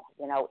now.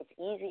 It's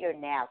easier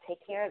now.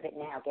 Take care of it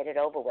now. Get it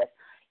over with.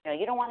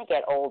 You don't want to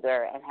get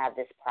older and have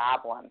this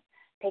problem.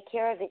 Take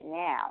care of it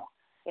now.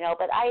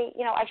 But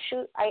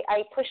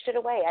I pushed it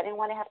away. I didn't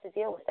want to have to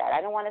deal with that.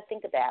 I didn't want to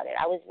think about it.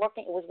 It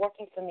was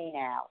working for me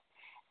now.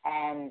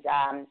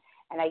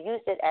 And I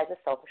used it as a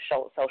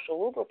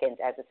social lubricant,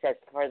 as it says.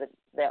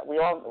 We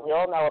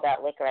all know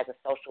about liquor as a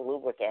social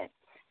lubricant.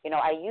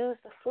 I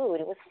used the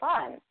food. It was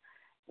fun.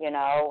 It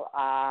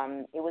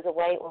was a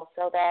way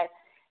also that,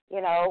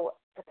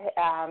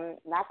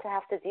 not to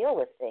have to deal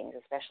with things,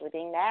 especially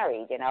being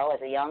married.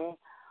 As a young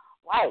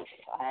wife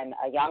and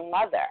a young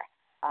mother,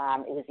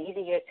 it was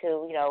easier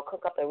to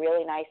cook up a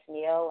really nice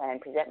meal and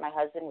present my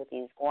husband with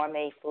these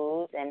gourmet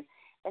foods, and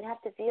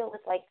have to deal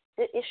with like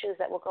the issues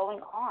that were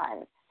going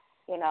on.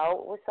 It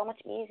was so much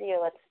easier.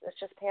 Let's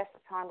just pass the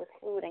time with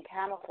food and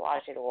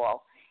camouflage it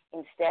all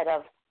instead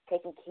of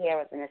taking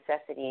care of the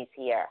necessities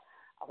here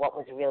of what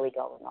was really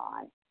going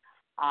on.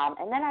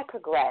 And then I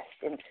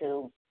progressed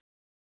into,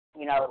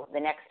 the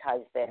next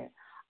husband,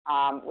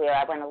 where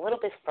I went a little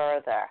bit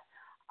further.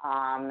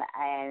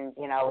 And,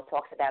 it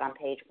talks about on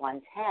page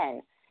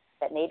 110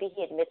 that maybe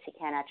he admits he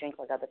cannot drink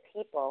like other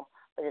people,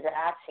 but does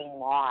not see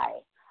why.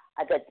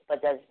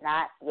 But does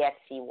not yet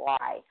see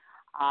why.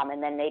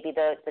 And then maybe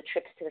the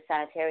trips to the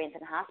sanitariums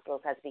and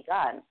hospitals has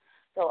begun.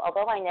 So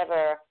although I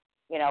never,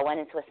 went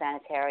into a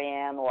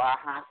sanitarium or a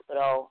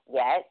hospital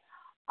yet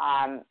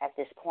at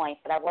this point,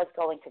 but I was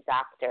going to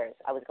doctors.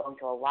 I was going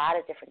to a lot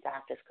of different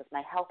doctors because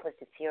my health was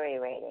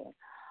deteriorating.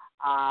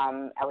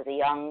 I was a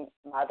young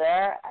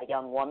mother, a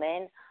young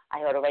woman. I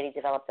had already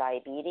developed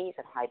diabetes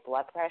and high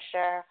blood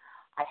pressure.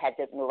 I had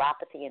the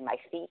neuropathy in my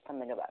feet from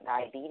the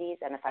diabetes.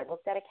 And if I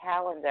looked at a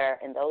calendar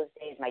in those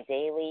days, my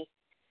daily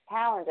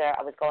calendar,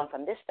 I was going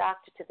from this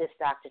doctor to this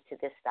doctor to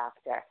this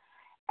doctor.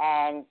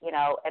 And,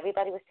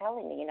 everybody was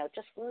telling me,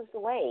 just lose the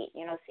weight,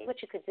 see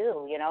what you could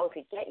do. If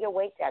you get your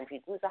weight down, if you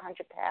lose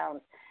 100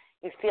 pounds,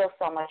 you'd feel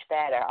so much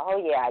better. Oh,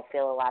 yeah, I'd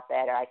feel a lot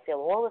better. I'd feel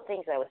all the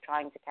things I was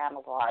trying to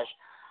camouflage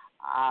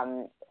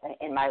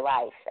in my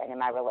life and in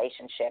my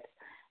relationships.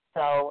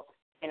 So,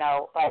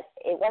 but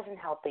it wasn't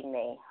helping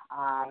me.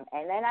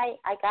 And then I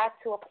got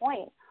to a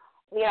point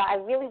where I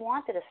really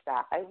wanted to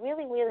stop. I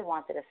really, really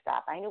wanted to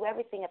stop. I knew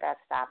everything about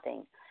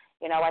stopping.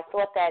 I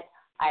thought that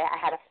I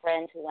had a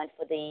friend who went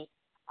for the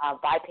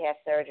bypass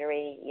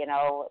surgery, and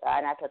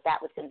I thought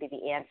that was going to be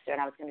the answer,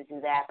 and I was going to do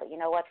that. But you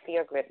know what?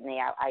 Fear gripped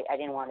me. I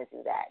didn't want to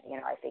do that.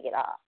 I figured,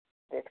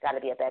 there's got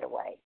to be a better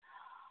way.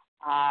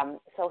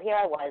 So here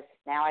I was.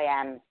 Now I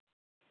am,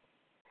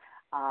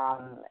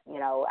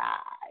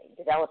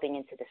 developing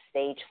into the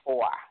stage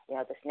 4.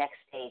 This next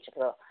stage of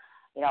the,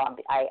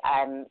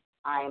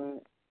 I'm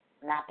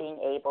not being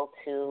able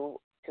to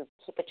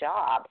keep a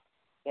job.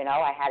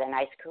 I had a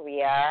nice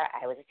career.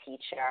 I was a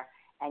teacher,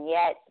 and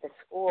yet the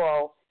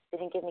school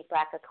didn't give me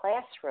back a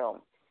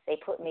classroom. They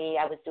put me,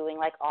 I was doing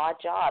like odd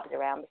jobs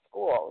around the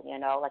school,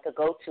 like a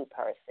go-to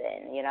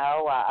person,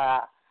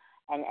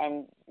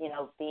 and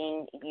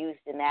being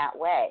used in that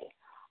way.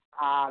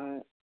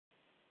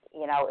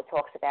 It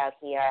talks about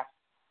here,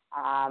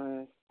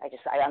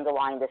 I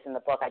underlined this in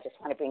the book. I just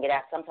want to bring it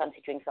out. Sometimes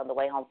he drinks on the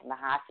way home from the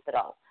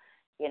hospital.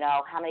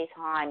 How many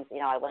times,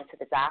 I went to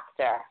the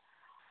doctor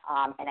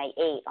and I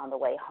ate on the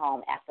way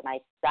home after my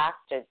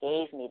doctor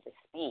gave me the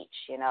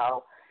speech,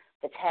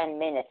 the 10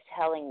 minutes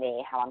telling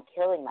me how I'm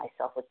killing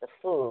myself with the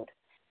food.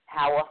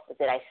 How often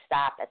did I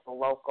stop at the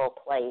local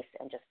place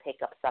and just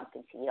pick up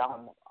something to eat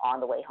on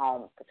the way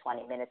home for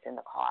 20 minutes in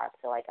the car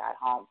until I got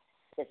home?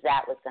 Because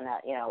that was going to,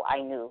 I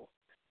knew,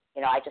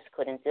 I just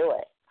couldn't do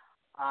it.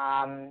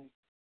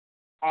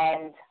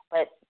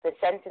 But the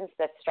sentence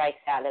that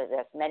strikes out of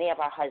this, many of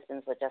our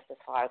husbands were just as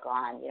far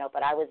gone,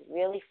 but I was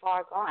really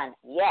far gone.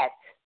 Yet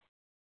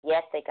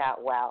they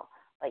got well.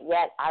 But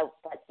yet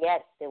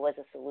there was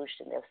a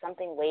solution. There was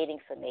something waiting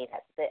for me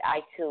that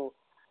I too,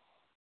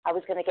 I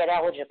was going to get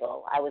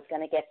eligible. I was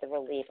going to get the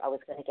relief. I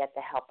was going to get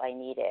the help I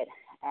needed.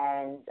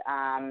 And,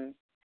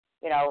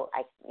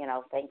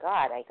 thank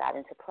God I got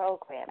into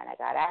program and I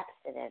got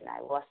abstinent and I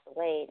lost the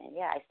weight. And,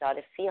 I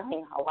started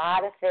feeling a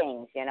lot of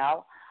things, and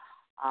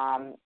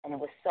it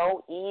was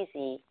so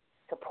easy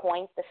to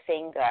point the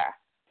finger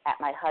at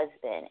my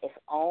husband, if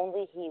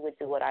only he would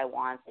do what I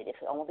wanted,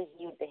 if only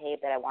he would behave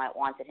that I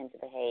wanted him to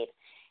behave,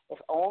 if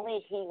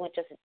only he would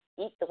just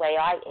eat the way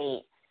I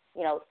ate,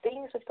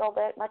 things would go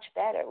much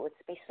better. It would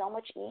be so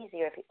much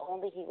easier if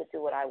only he would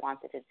do what I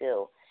wanted to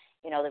do.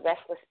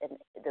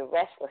 The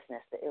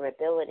restlessness, the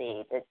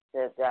irritability,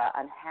 the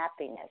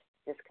unhappiness,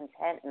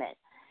 discontentment,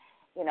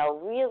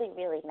 really,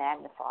 really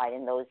magnified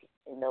in those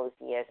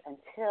years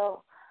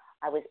until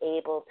I was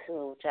able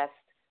to just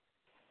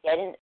get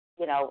in,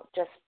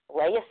 just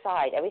lay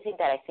aside everything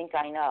that I think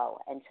I know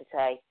and to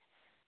say,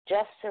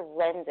 just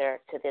surrender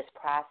to this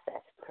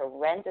process,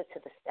 surrender to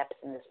the steps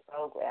in this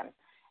program,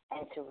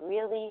 and to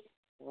really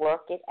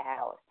work it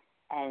out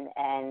and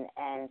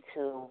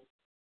to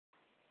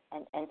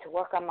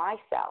work on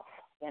myself.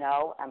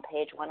 On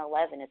page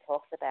 111 it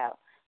talks about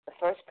the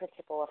first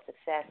principle of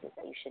success is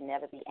that you should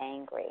never be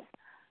angry.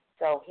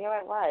 So here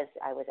I was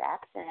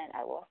abstinent,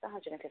 I lost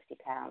 150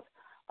 pounds,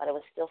 but I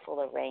was still full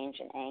of rage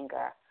and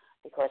anger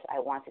because I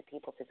wanted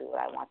people to do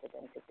what I wanted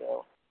them to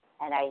do.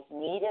 And I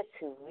needed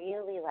to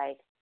really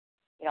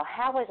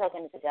how was I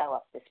going to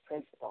develop this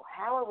principle?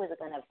 How was I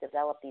going to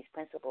develop these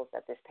principles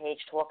that this page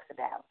talks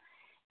about,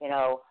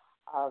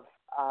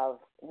 of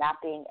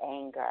not being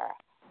anger,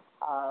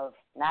 of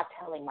not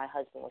telling my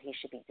husband what he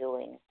should be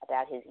doing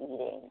about his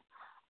eating,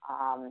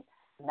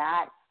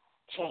 not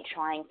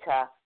trying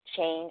to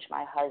change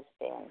my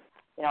husband.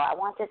 I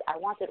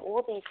wanted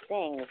all these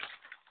things.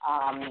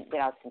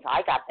 Since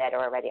I got better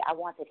already, I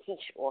wanted he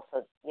should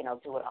also,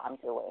 do what I'm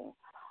doing.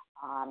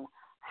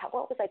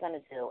 What was I going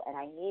to do? And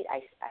I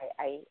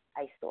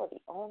saw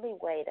the only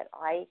way that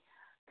I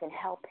can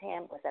help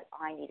him was that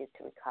I needed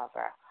to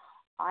recover.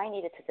 I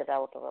needed to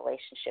develop a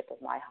relationship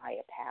with my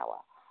higher power.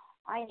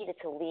 I needed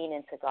to lean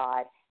into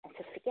God and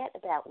to forget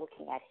about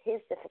looking at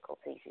his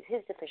difficulties, his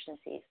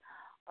deficiencies,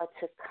 but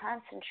to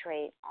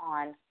concentrate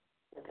on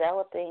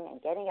developing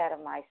and getting out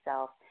of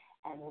myself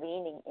and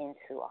leaning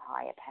into a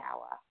higher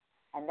power.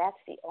 And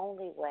that's the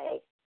only way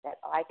that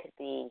I could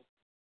be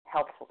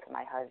helpful to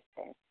my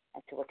husband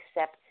and to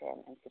accept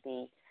him and to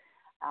be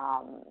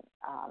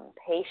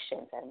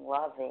patient and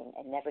loving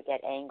and never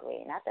get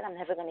angry. Not that I'm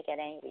never going to get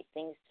angry.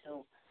 Things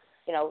do,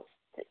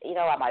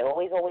 am I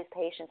always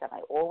patient? Am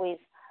I always,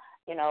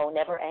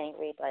 never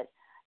angry? But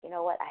you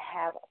know what? I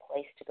have a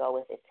place to go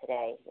with it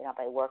today,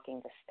 by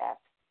working the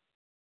steps.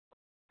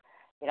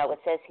 It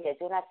says here,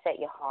 do not set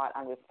your heart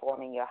on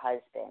reforming your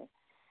husband.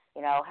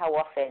 How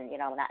often,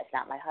 it's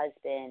not my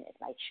husband, it's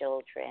my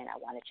children. I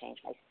want to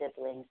change my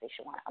siblings.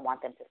 I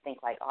want them to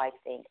think like I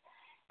think.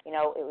 It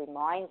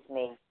reminds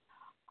me,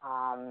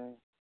 on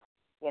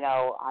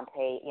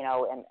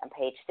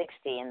page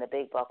 60 in the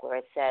big book where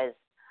it says,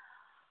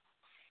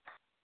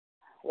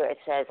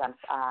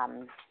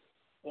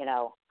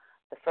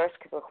 the first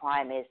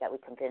requirement is that we're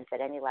convinced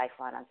that any life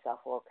run on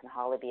self-will can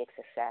hardly be a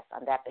success.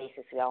 On that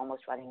basis, we are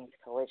almost running into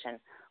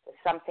collision with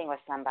something or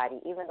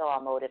somebody, even though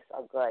our motives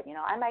are good.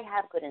 I might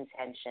have good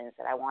intentions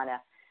that I want to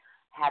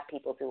have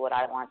people do what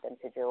I want them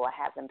to do or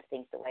have them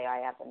think the way I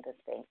have them to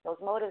think.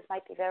 Those motives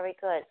might be very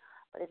good,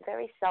 but it's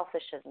very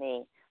selfish of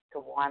me to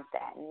want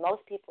that. And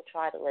most people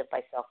try to live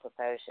by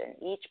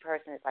self-perversion. Each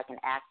person is like an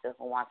actor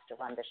who wants to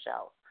run the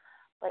show.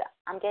 But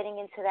I'm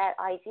getting into that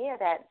idea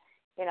that,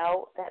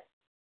 that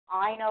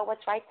I know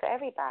what's right for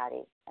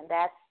everybody, and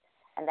that's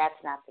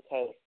not the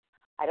case.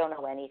 I don't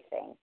know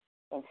anything.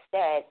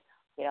 Instead,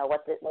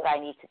 what I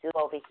need to do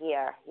over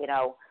here,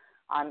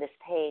 on this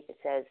page, it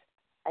says,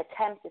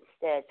 attempt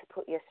instead to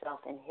put yourself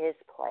in his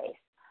place.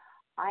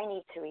 I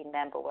need to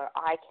remember where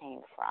I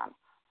came from.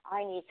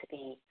 I need to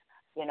be,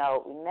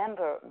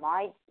 remember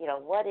my,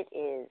 what it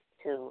is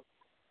to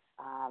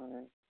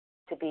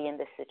be in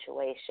this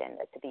situation,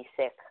 to be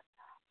sick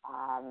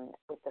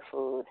with the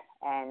food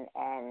and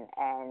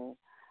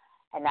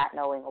not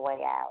knowing a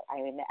way out. I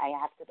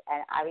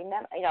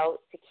remember,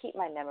 to keep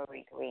my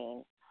memory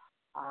green.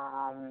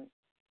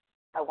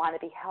 I want to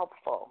be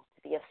helpful,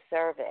 to be of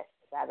service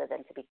rather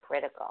than to be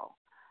critical.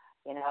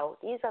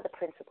 These are the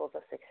principles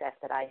of success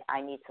that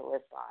I need to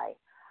live by.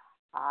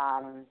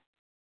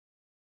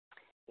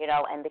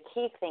 And the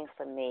key thing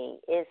for me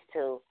is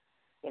to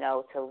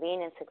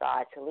lean into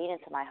God, to lean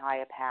into my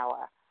higher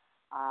power.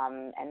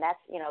 And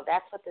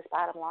that's what this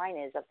bottom line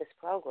is of this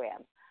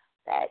program.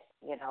 That,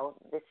 when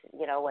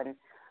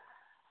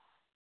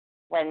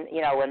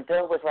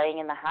Bill was laying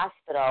in the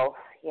hospital,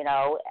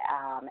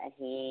 and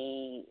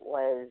he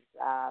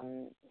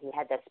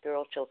had that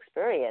spiritual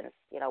experience,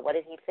 what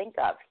did he think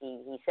of?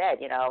 He said,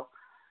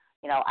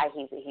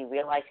 he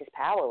realized his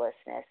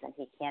powerlessness and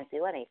he can't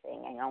do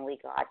anything and only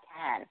God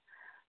can.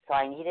 So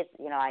I need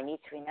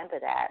to remember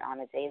that on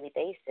a daily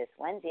basis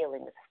when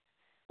dealing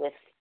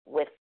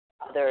with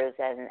others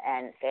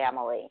and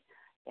family,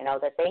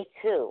 that they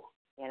too,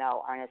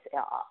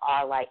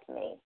 are like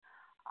me,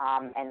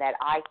 and that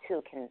I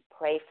too can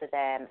pray for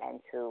them and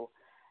to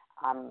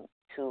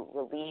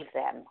relieve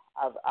them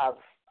of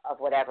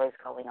whatever is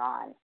going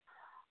on.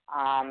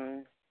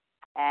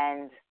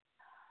 And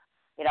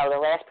the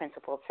last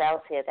principle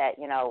tells here that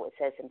it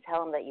says, and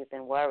tell them that you've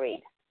been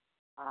worried.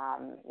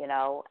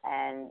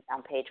 and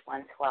on page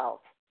 112,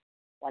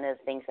 one of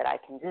the things that I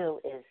can do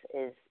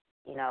is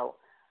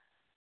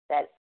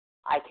that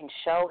I can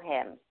show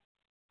him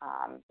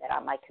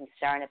that my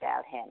concern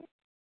about him,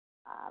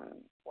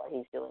 what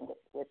he's doing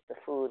with the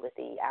food, with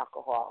the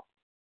alcohol,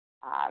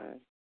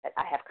 that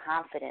I have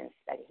confidence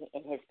that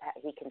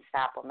he can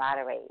stop or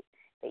moderate.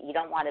 That you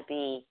don't want to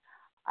be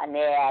a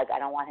nag. I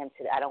don't want him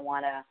to. I don't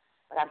want to.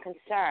 But I'm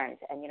concerned,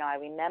 and I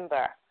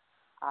remember,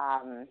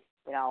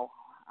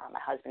 my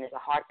husband is a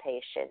heart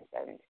patient,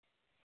 and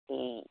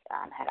he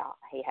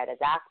had a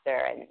doctor,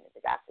 and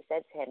the doctor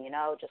said to him,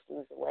 just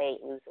lose the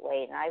weight,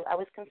 and I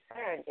was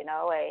concerned,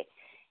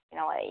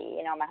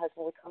 my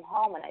husband would come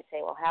home, and I'd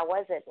say, well, how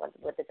was it? What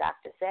did the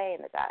doctor say?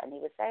 And he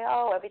would say,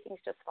 oh,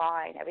 everything's just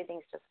fine.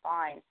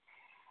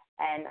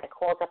 And I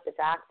called up the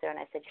doctor, and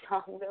I said,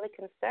 I'm really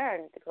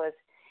concerned because,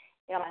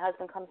 my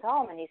husband comes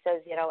home, and he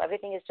says,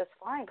 everything is just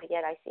fine, but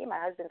yet I see my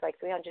husband's like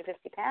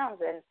 350 pounds,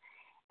 and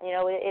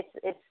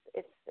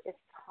it's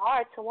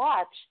hard to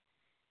watch.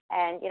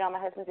 And, my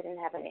husband the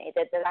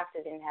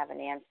doctor didn't have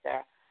an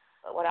answer.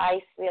 But what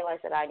I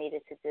realized that I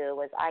needed to do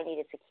was I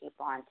needed to keep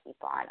on.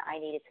 I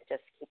needed to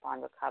just keep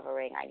on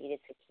recovering. I needed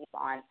to keep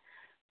on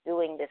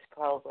doing this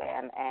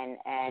program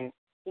and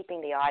keeping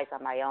the eyes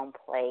on my own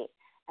plate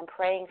and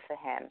praying for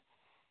him.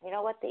 You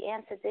know what? The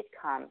answer did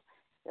come.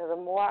 The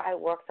more I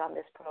worked on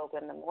this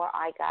program, the more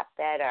I got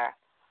better.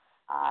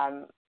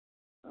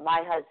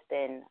 My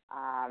husband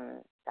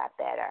got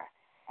better,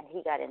 and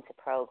he got into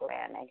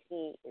program, and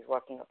he is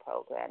working a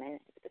program. And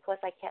it's because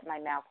I kept my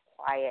mouth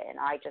quiet, and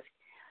I just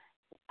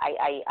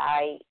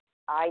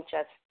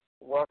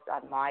worked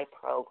on my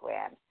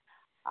program.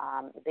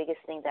 The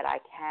biggest thing that I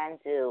can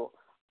do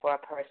for a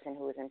person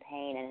who is in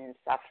pain and in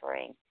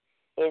suffering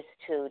is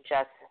to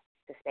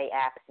stay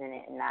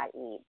abstinent and not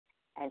eat,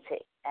 and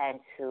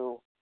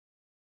to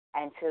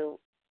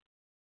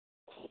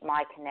keep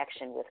my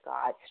connection with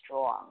God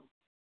strong.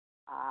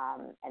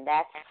 And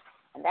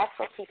that's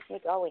what keeps me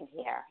going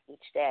here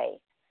each day,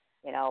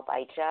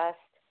 by just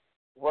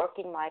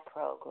working my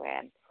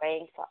program,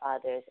 praying for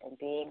others, and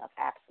being of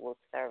absolute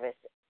service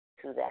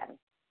to them.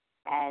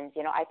 And,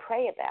 I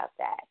pray about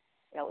that.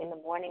 In the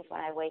mornings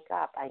when I wake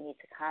up, I need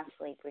to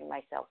constantly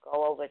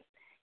go over,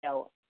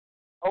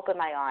 open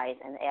my eyes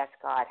and ask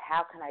God,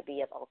 how can I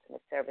be of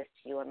ultimate service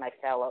to you and my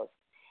fellows?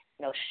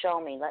 Show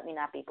me, let me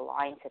not be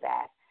blind to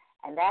that.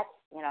 And that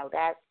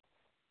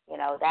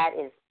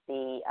is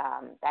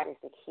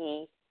the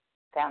key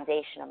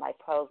foundation of my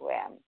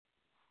program.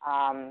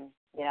 And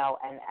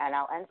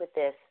I'll end with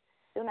this.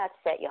 Do not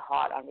set your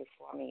heart on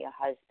reforming your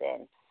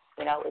husband.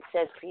 It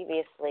says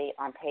previously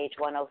on page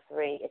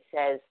 103, it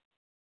says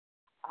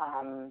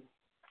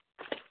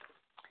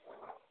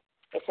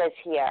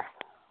here,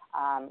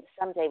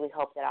 someday we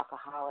hope that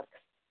Alcoholics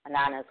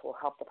Anonymous will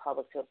help the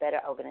public to a better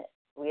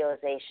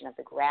realization of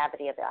the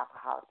gravity of the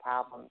alcoholic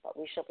problem, but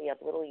we shall be of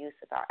little use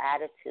if our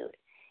attitude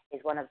is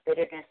one of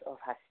bitterness or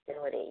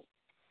hostility.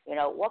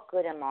 What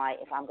good am I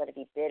if I'm going to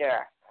be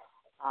bitter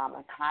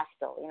and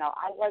hostile?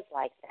 I was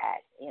like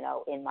that,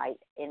 in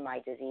my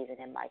disease and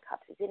in my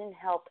cups. It didn't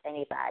help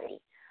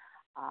anybody.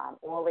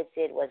 All it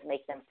did was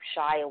make them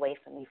shy away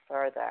from me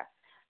further.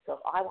 So if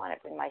I want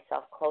to bring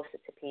myself closer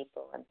to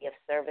people and be of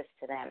service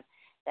to them,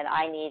 then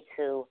I need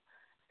to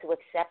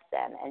accept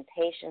them. And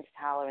patience,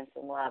 tolerance,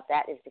 and love,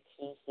 that is the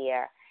key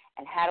here.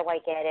 And how do I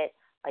get it?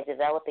 By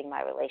developing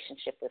my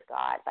relationship with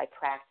God, by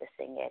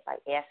practicing it, by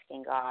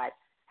asking God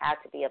how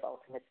to be of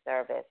ultimate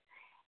service,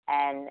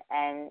 and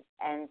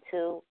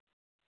to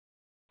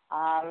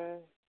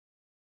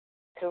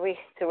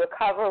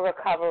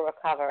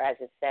recover, as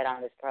it's said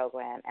on this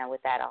program. And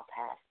with that, I'll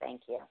pass.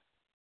 Thank you.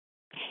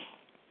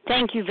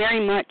 Thank you very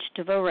much,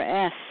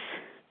 Devora S.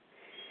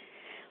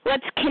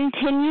 Let's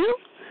continue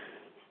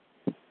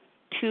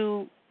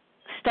to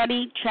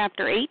study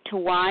Chapter 8 to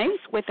Wives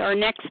with our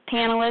next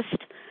panelist,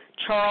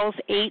 Charles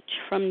H.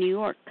 from New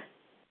York.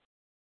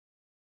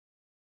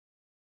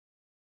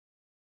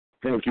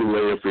 Thank you,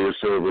 Leah, for your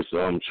service.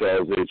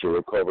 Charles H., a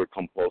recovered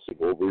compulsive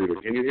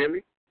overeater. Can you hear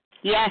me?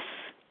 Yes,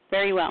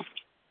 very well.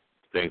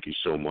 Thank you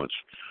so much.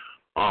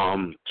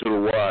 To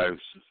the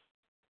wives,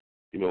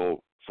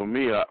 for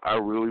me, I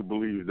really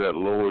believe that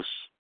Lois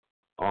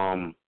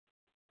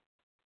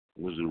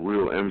was a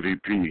real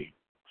MVP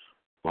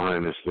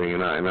behind this thing,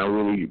 and I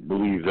really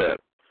believe that,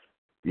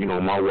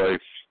 my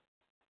wife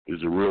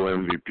is a real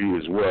MVP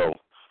as well.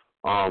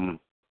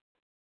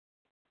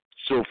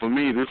 So for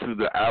me, this is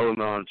the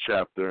Al-Anon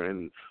chapter,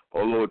 and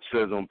although it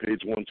says on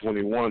page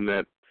 121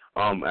 that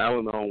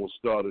Al-Anon was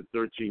started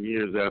 13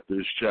 years after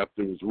this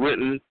chapter was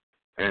written,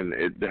 and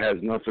it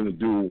has nothing to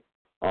do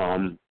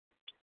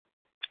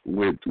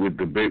with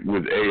debate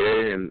with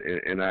AA,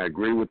 and I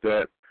agree with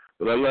that.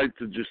 But I'd like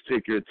to just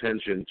take your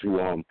attention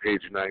to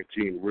page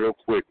 19 real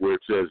quick, where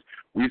it says,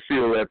 we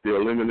feel that the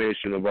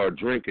elimination of our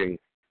drinking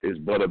is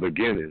but a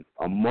beginning.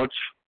 A much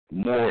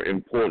more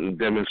important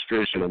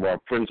demonstration of our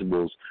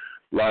principles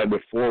lie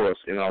before us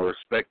in our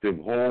respective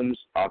homes,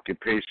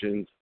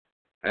 occupations,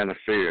 and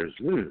affairs.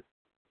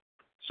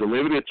 So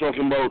maybe they're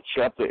talking about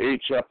chapter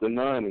 8, chapter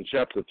 9, and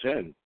chapter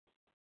 10.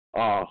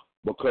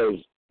 Because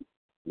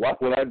why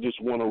would I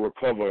just want to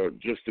recover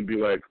just to be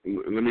like,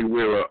 let me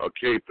wear a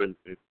cape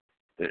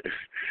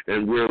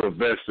and wear a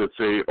vest that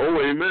say,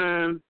 oh,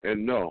 amen?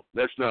 And no,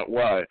 that's not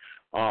why.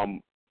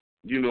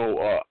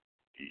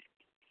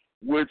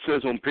 Where it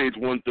says on page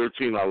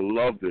 113, I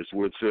love this,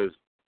 where it says,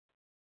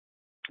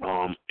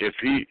 if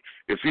he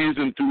is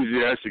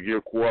enthusiastic,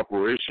 your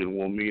cooperation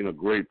will mean a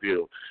great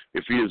deal.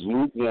 If he is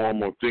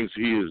lukewarm or thinks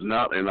he is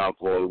not an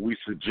alcoholic, we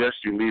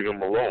suggest you leave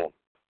him alone.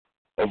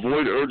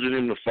 Avoid urging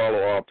him to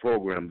follow our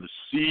program. The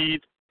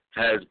seed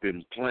has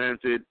been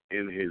planted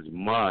in his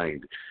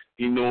mind.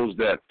 He knows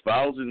that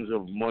thousands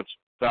of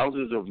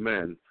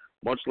men,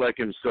 much like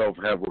himself,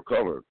 have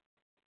recovered.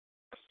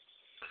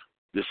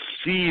 The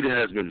seed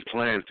has been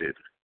planted.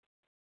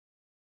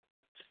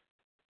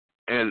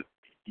 And,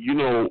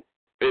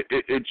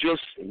 it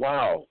just,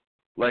 wow.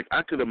 Like,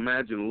 I could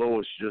imagine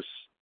Lois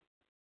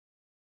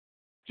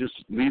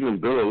just leaving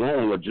Bill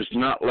alone, or just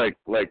not like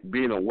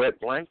being a wet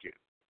blanket.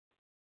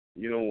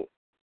 In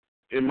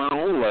my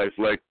own life,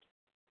 like,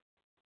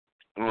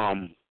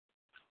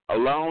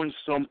 allowing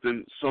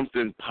something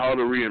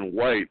powdery and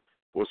white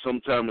or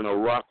sometime in a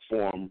rock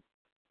form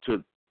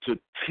to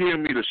tear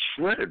me to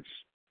shreds,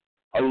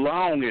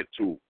 allowing it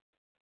to.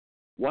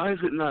 Why is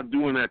it not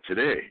doing that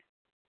today?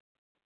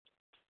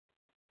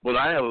 But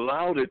I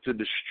allowed it to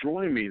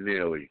destroy me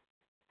nearly.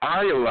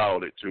 I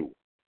allowed it to.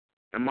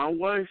 And my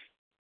wife,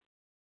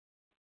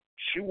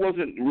 she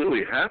wasn't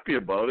really happy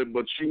about it,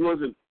 but she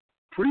wasn't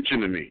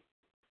preaching to me.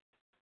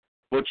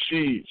 But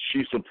she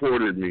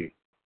supported me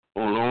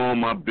on all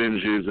my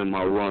binges and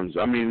my runs.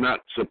 I mean,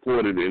 not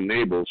supported,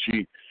 enabled.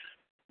 She,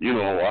 I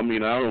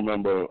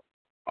remember,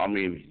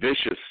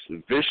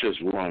 vicious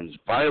runs,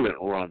 violent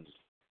runs,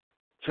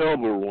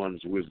 terrible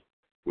runs with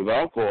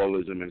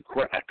alcoholism and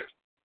crack.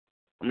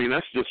 I mean,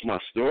 that's just my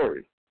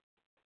story.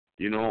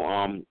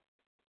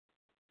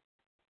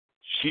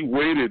 She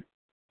waited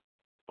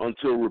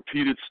until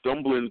repeated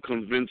stumbling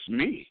convinced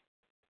me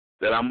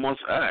that I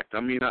must act. I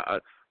mean, I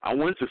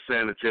went to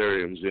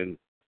sanitariums and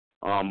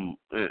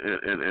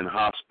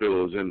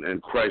hospitals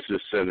and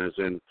crisis centers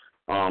and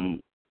I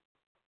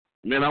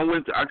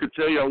could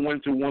tell you I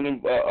went to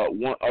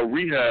a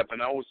rehab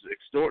and I was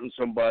extorting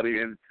somebody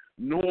and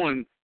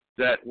knowing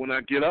that when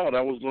I get out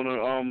I was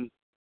gonna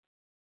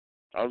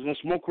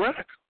smoke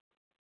crack.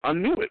 I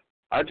knew it.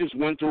 I just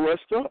went to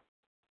rest up.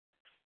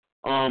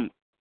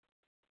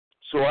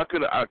 So I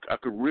could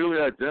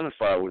really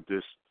identify with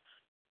this.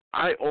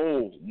 I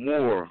owe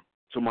more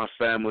to my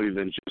family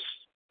than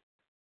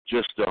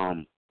just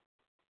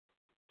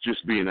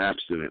being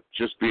abstinent,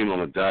 just being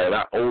on a diet.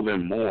 I owe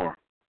them more.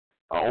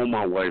 I owe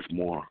my wife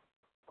more.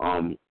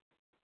 I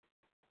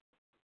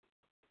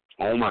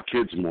owe my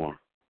kids more.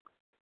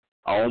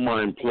 I owe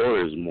my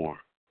employers more.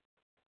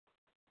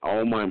 I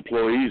owe my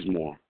employees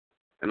more.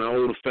 And I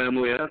owe the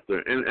family after.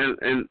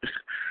 And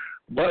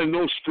by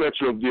no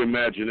stretch of the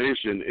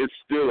imagination, it's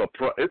still a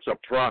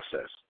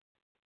process.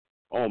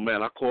 Oh,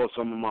 man, I call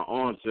some of my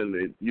aunts,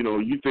 and,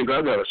 you think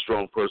I got a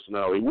strong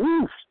personality.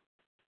 Woof!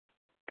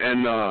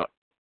 And,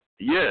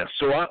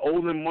 so I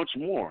owe them much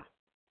more.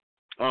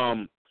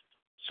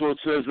 So it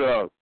says,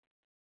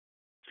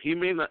 he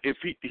may not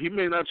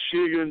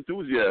share your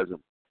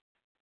enthusiasm,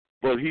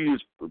 but he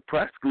is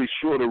practically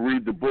sure to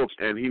read the books,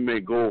 and he may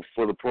go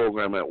for the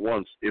program at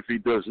once. If he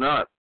does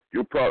not,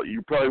 you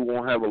probably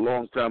won't have a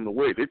long time to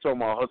wait. They're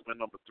talking about husband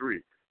number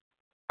 3.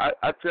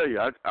 I tell you,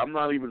 I'm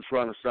not even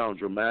trying to sound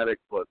dramatic,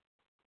 but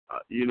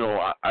I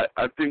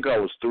think I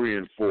was 3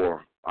 and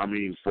 4. I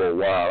mean, for a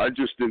while, I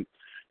just didn't.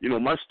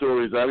 My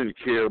stories, I didn't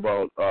care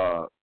about.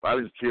 I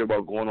didn't care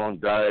about going on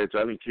diets.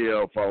 I didn't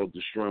care if I was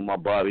destroying my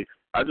body.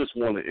 I just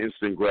wanted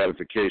instant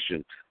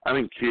gratification. I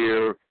didn't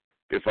care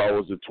if I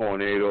was a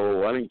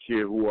tornado. I didn't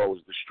care who I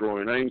was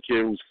destroying. I didn't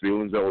care whose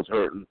feelings I was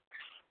hurting.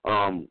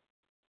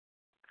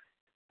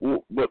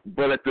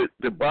 But at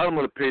the bottom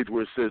of the page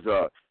where it says,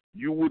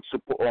 you would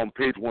on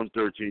page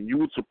 113, you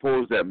would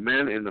suppose that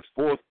men in the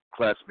 4th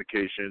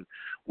classification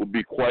would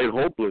be quite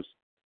hopeless,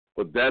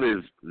 but that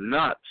is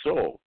not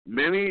so.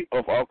 Many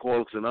of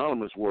Alcoholics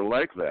Anonymous were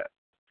like that.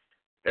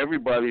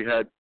 Everybody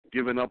had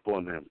given up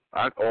on them.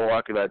 I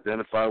could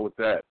identify with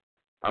that.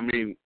 I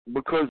mean,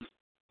 because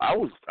I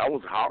was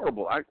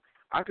horrible. I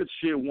could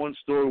share one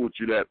story with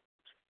you that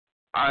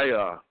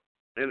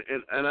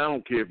and I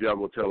don't care if y'all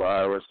go tell the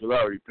IRS because I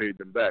already paid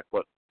them back,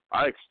 but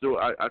I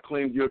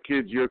claimed your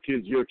kids,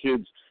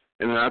 and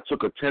then I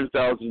took a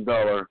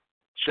 $10,000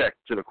 check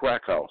to the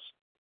crack house,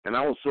 and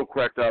I was so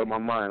cracked out of my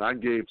mind. I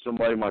gave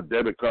somebody my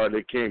debit card.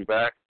 They came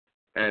back,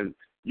 and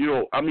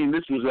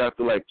this was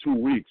after like 2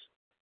 weeks.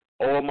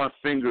 All my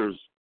fingers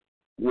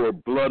were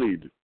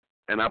bloodied,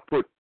 and I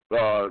put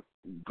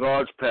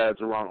gauze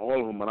pads around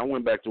all of them, and I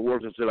went back to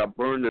work and said I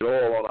burned it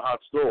all on a hot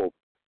stove.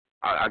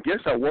 I guess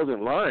I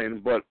wasn't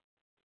lying, but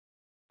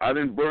I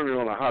didn't burn it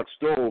on a hot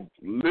stove,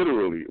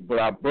 literally, but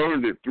I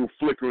burned it through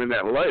flickering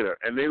that lighter,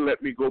 and they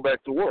let me go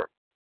back to work.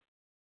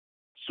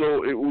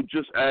 So it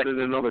just added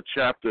another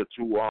chapter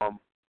to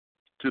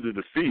to the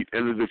defeat,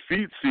 and the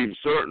defeat seems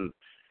certain.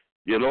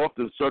 Yet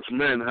often such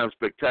men have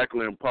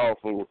spectacular and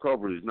powerful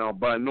recoveries. Now,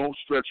 by no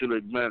stretch of the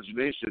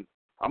imagination,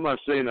 I'm not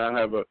saying I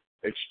have an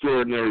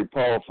extraordinary,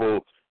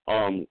 powerful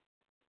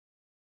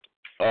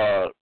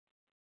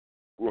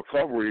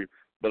recovery,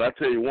 but I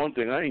tell you one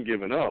thing, I ain't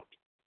giving up.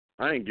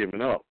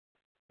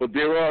 But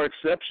there are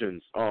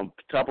exceptions.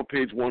 Top of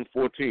page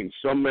 114.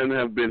 Some men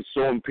have been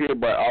so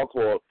impaired by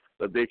alcohol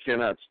that they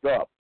cannot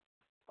stop.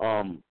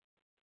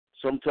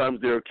 Sometimes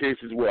there are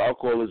cases where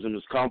alcoholism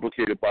is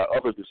complicated by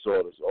other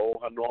disorders. Oh,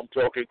 I know I'm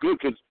talking good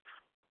because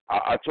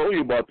I told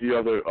you about the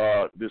other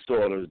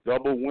disorders,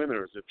 double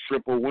winners and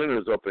triple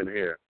winners up in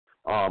here.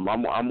 I'm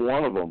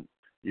one of them.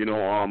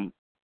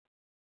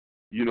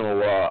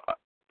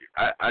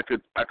 I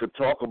could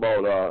talk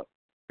about.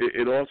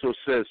 It also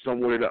says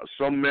somewhere that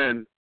some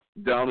men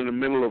down in the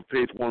middle of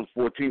page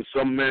 114,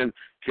 some men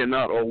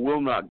cannot or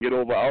will not get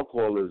over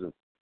alcoholism.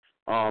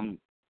 My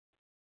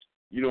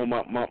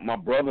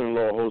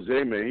brother-in-law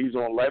Jose, man, he's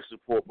on life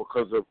support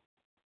because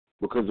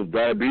of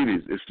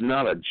diabetes. It's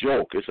not a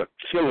joke. It's a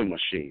killing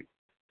machine.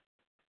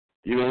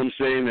 You know what I'm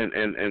saying?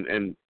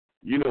 And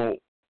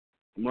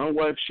my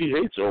wife, she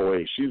hates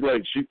OA. She's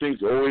like, she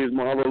thinks OA is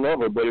my other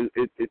lover, but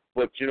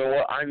but you know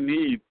what? I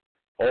need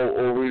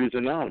Overeaters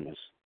Anonymous.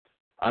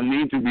 I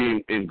need to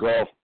be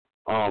engulfed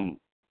on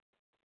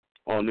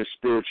this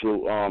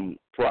spiritual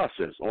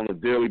process on a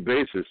daily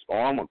basis. Oh,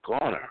 I'm a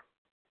goner.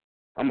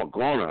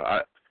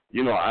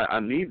 I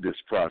need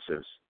this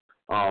process.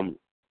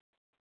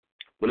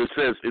 But it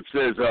says,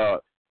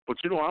 but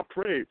I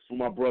prayed for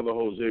my brother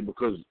Jose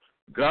because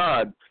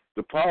God,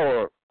 the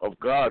power of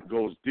God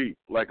goes deep.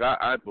 Like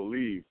I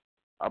believe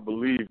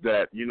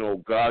that,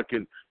 God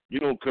can,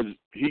 because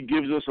he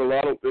gives us a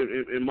lot of,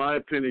 in my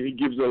opinion, he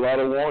gives a lot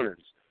of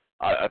warnings.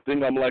 I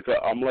think I'm like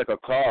a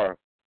car,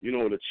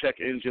 the check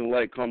engine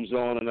light comes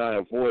on and I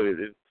avoid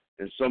it,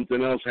 and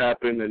something else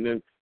happened, and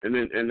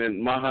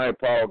then my higher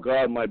power,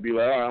 God, might be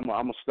like, all right, I'm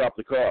gonna stop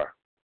the car.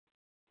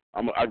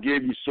 I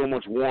gave you so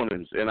much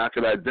warnings, and I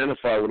could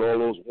identify with all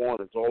those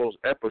warnings, all those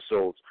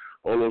episodes,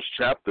 all those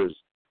chapters.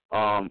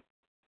 But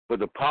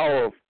the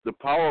power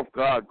of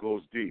God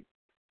goes deep.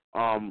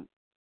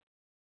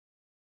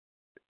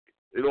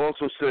 It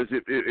also says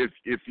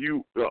if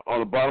you on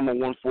the bottom of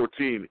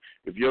 114,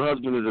 if your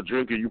husband is a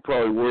drinker, you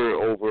probably worry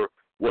over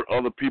what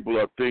other people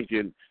are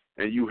thinking,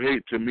 and you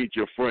hate to meet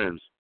your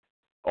friends.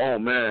 Oh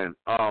man,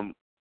 all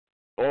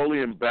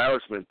the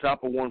embarrassment.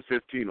 Top of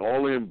 115,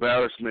 all the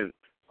embarrassment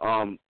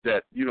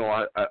that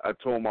I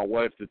told my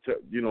wife to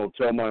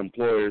tell my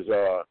employers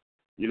I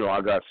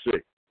got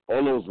sick.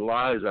 All those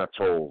lies I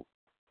told.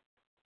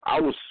 I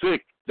was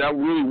sick. That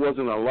really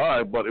wasn't a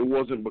lie, but it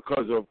wasn't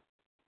because of.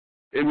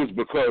 It was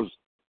because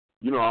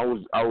I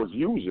was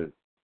using.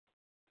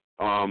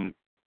 I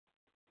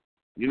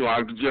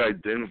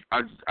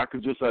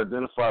could just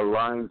identify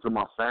lying to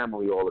my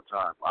family all the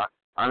time.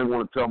 I didn't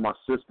want to tell my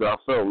sister. I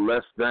felt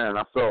less than.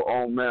 I felt,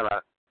 oh man,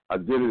 I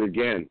did it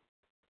again.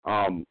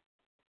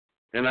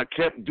 And I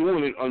kept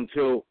doing it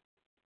until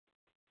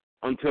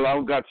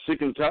I got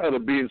sick and tired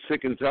of being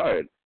sick and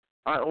tired.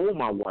 I owe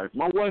my wife.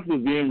 My wife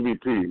was the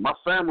MVP. My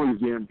family's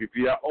the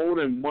MVP. I owe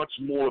them much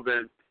more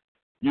than,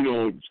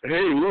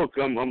 hey, look,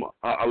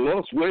 I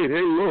lost weight.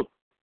 Hey, look.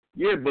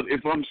 Yeah, but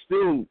if I'm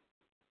still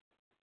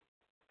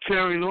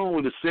carrying on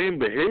with the same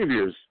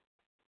behaviors,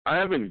 I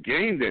haven't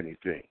gained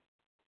anything.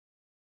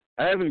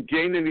 I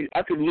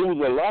could lose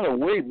a lot of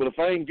weight, but if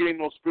I ain't gained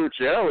no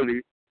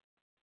spirituality,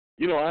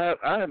 I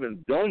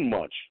haven't done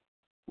much,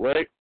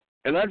 right?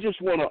 And I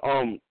just want to,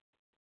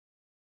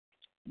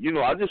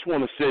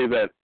 say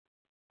that,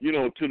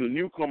 to the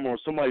newcomer or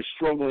somebody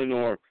struggling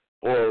or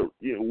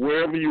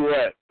wherever you're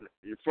at,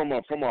 from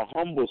a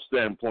humble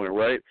standpoint,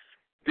 right?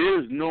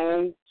 There's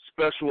no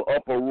special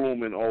upper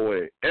room in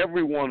OA.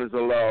 Everyone is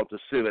allowed to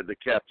sit at the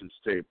captain's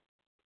table.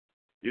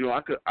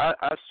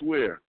 I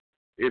swear,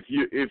 if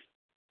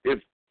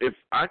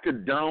I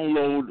could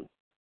download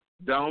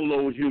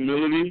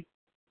humility,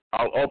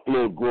 I'll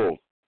upload growth.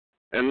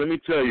 And let me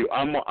tell you,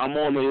 I'm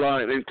on the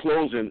line. In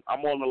closing,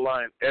 I'm on the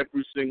line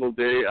every single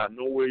day. I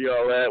know where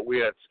y'all at. We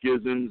had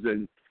schisms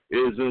and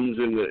isms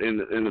in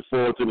the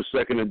forward to the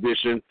second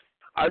edition.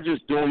 I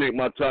just donate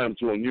my time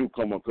to a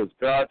newcomer because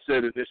God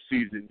said in this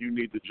season you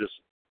need to just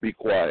be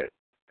quiet.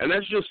 And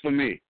that's just for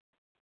me.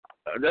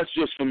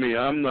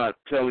 I'm not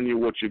telling you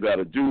what you got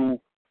to do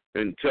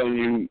and telling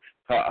you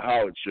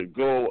how it should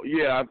go.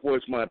 Yeah, I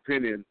voice my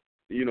opinion,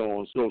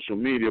 on social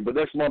media, but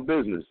that's my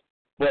business.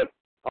 But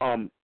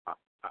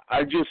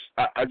I just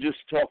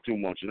talk too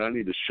much, and I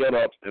need to shut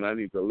up, and I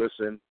need to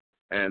listen.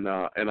 And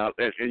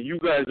you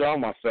guys are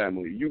my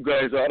family. You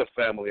guys are the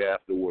family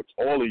afterwards.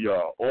 All of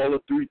y'all, all the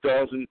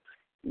 3,000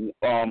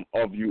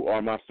 of you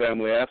are my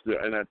family after,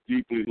 and I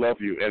deeply love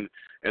you.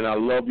 And I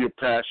love your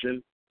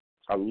passion.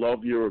 I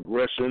love your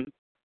aggression.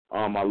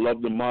 I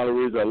love the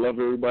moderators. I love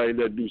everybody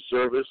that do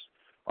service.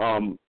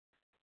 And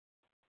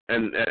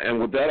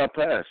with that, I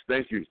pass.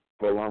 Thank you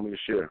for allowing me to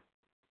share.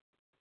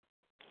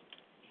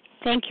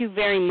 Thank you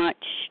very much,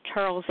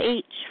 Charles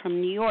H. from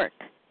New York.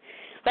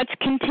 Let's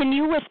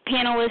continue with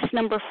panelist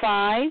number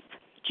 5,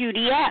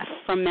 Judy F.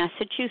 from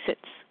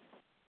Massachusetts.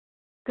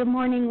 Good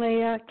morning,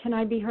 Leah. Can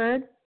I be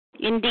heard?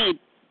 Indeed.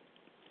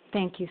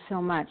 Thank you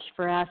so much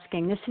for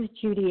asking. This is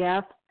Judy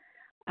F.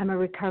 I'm a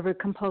recovered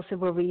compulsive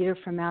overeater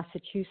from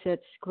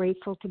Massachusetts.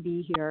 Grateful to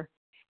be here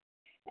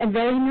and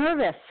very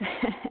nervous.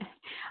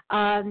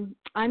 I'm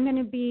going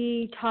to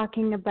be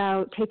talking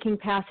about taking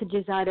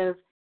passages out of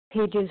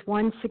pages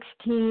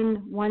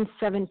 116,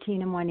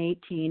 117, and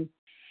 118.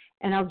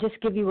 And I'll just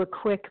give you a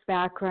quick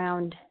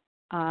background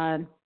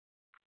so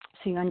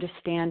you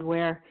understand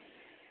where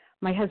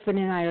my husband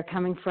and I are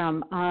coming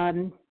from.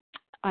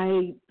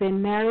 I've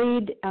been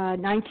married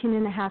 19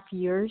 and a half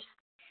years,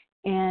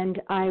 and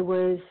I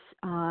was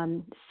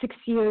 6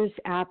 years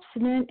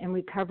abstinent and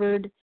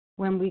recovered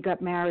when we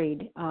got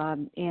married.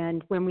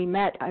 And when we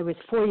met, I was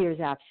 4 years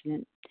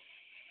abstinent.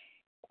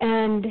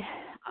 And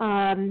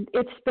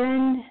it's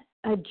been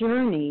a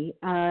journey,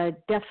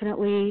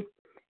 definitely.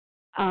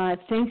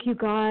 Thank you,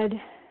 God,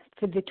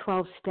 for the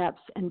 12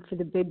 steps and for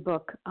the big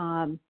book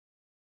on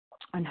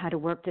how to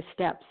work the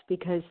steps,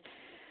 because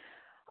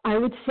I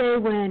would say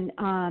when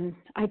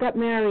I got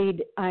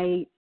married,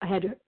 I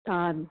had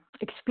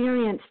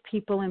experienced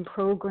people in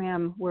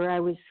program where I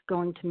was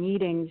going to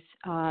meetings.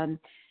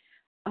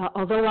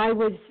 Although I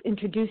was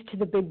introduced to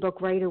the big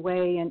book right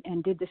away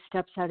and did the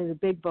steps out of the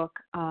big book,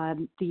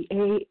 the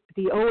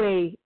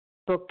OA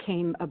book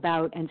came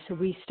about, and so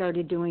we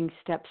started doing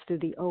steps through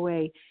the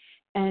OA.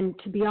 And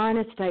to be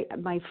honest,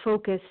 my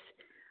focus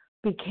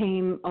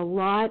became a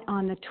lot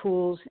on the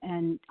tools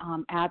and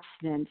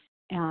abstinence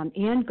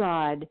and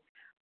God,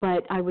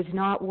 but I was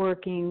not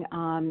working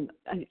a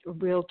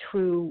real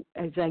true,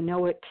 as I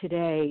know it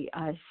today,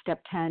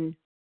 step 10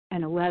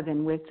 and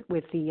 11 with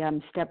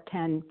the step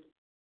 10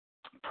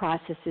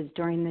 processes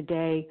during the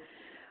day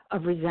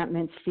of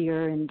resentment,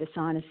 fear, and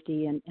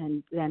dishonesty,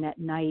 and then at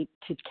night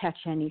to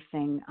catch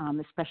anything,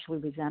 especially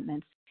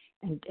resentments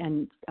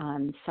and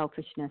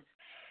selfishness.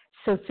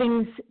 So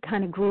things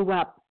kind of grew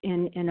up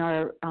in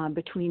our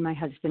between my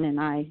husband and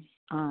I,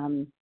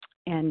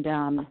 and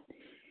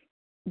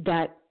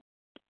that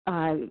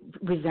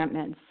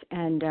resentments,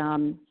 and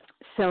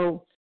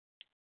so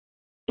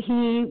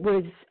he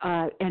was,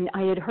 and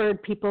I had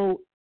heard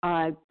people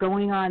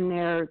going on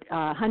their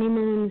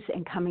honeymoons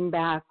and coming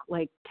back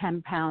like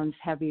 10 pounds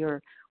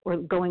heavier, or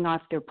going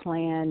off their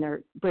plan,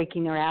 or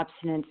breaking their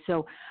abstinence.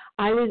 So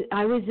I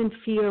was in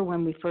fear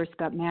when we first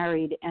got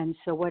married, and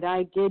so what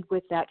I did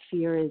with that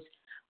fear is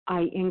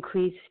I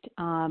increased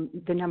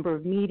the number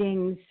of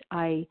meetings.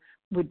 I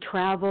would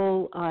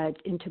travel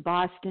into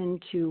Boston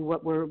to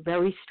what were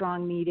very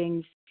strong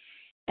meetings.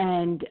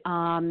 And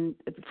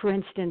for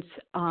instance,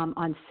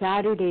 on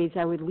Saturdays,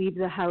 I would leave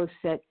the house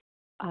at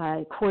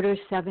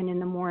 6:45 in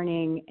the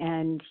morning,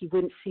 and he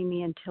wouldn't see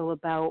me until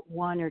about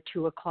 1 or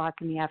 2 o'clock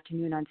in the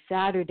afternoon on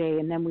Saturday,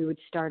 and then we would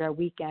start our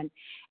weekend.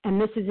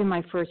 And this is in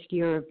my first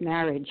year of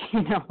marriage,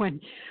 when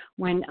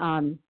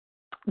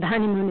the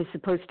honeymoon is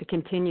supposed to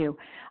continue.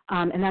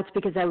 And that's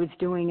because I was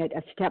doing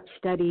a step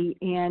study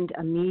and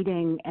a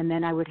meeting, and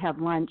then I would have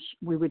lunch,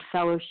 we would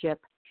fellowship,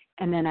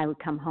 and then I would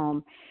come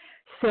home.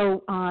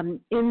 So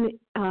when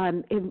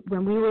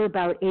we were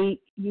about 7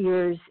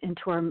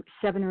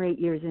 or 8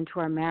 years into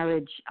our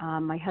marriage,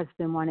 my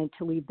husband wanted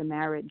to leave the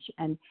marriage,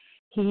 and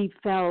he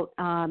felt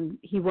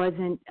he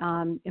wasn't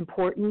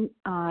important,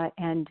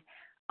 and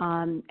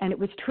it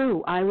was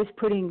true. I was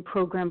putting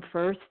program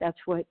first.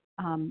 That's what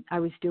I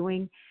was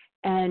doing,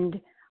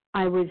 and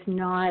I was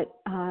not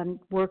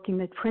working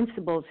the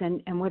principles.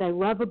 And what I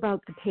love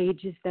about the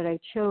pages that I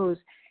chose,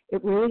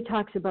 it really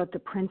talks about the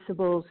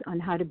principles on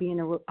how to be in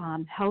a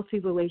healthy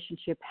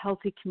relationship,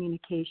 healthy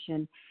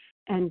communication,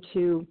 and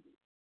to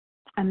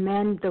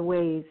amend the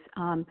ways.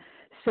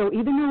 So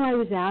even though I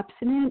was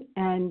abstinent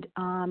and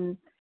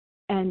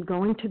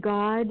going to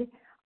God,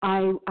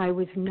 I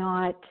was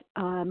not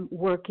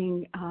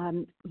working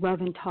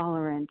love and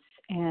tolerance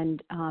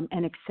and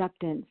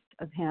acceptance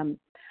of Him.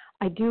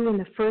 I do in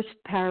the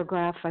first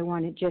paragraph, I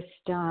want to just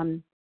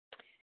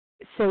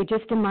say,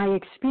 just in my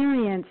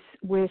experience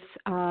with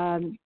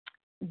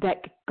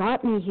that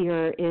got me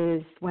here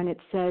is when it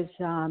says,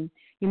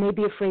 you may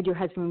be afraid your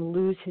husband will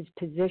lose his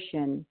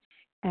position.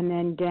 And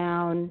then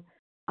down,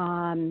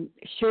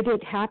 should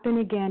it happen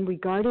again,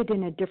 regard it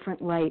in a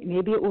different light.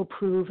 Maybe it will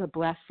prove a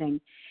blessing.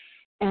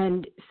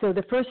 And so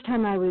the first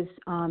time I was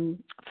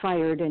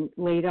fired and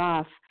laid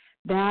off,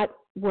 that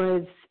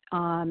was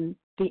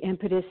the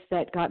impetus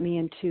that got me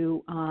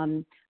into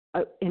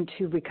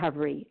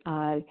recovery.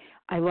 I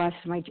lost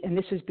and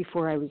this was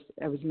before I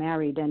was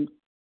married, and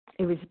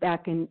it was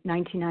back in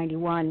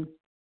 1991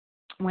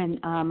 when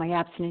my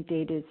abstinent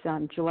date is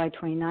July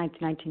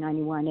 29th,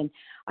 1991, and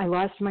I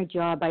lost my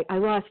job. I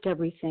lost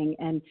everything,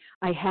 and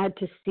I had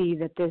to see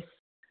that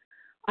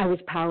I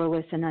was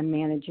powerless and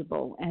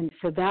unmanageable. And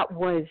so that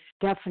was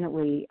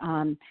definitely,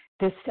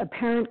 this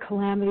apparent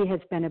calamity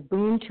has been a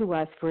boon to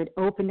us, for it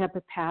opened up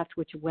a path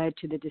which led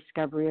to the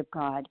discovery of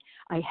God.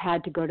 I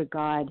had to go to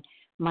God.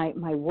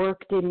 My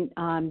work didn't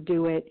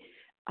do it.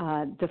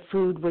 the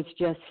food was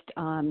just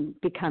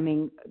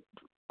becoming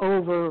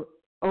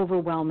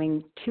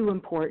overwhelming, too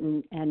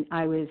important, and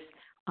I was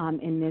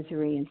in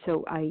misery. And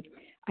so I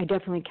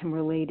definitely can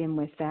relate in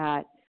with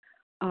that.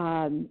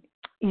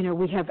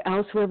 We have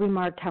elsewhere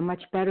remarked how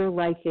much better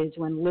life is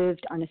when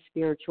lived on a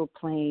spiritual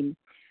plane.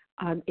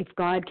 If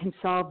God can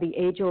solve the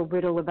age-old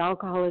riddle of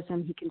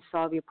alcoholism, he can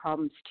solve your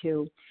problems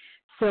too.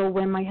 So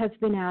when my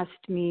husband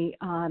asked me,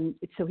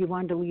 so he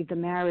wanted to leave the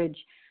marriage,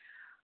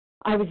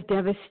 I was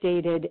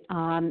devastated,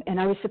 and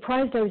I was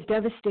surprised I was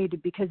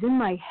devastated because in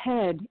my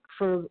head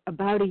for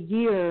about a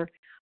year,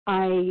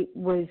 I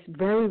was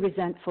very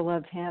resentful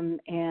of him,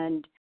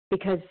 and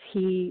because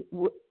he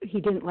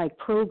didn't like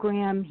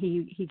program,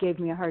 he gave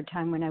me a hard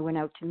time when I went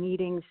out to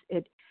meetings.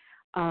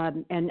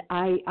 And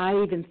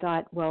I even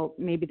thought, well,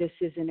 maybe this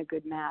isn't a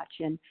good match.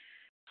 And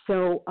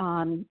so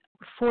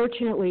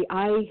fortunately,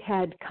 I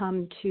had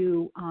come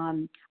to,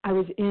 I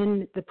was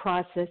in the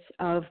process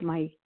of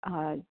my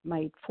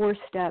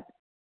 4-step,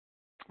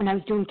 and I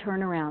was doing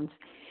turnarounds,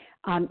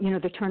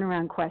 the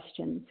turnaround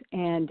questions,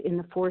 and in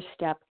the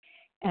 4-step.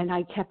 And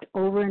I kept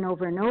over and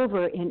over and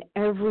over in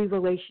every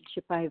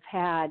relationship I've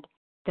had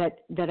that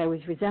I was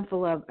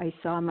resentful of, I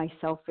saw my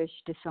selfish,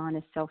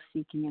 dishonest,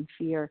 self-seeking, and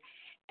fear.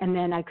 And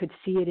then I could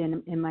see it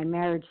in my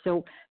marriage.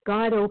 So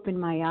God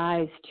opened my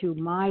eyes to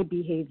my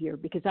behavior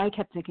because I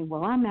kept thinking,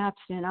 well, I'm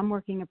abstinent, I'm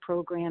working a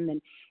program,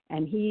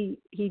 and he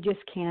just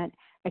can't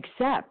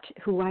accept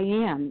who I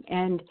am.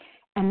 And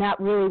that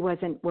really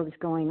wasn't what was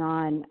going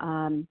on.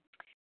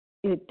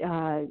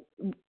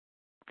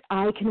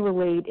 I can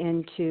relate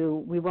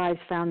into, we wives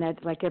found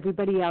that like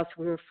everybody else,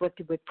 we were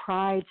afflicted with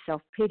pride,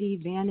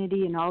 self-pity,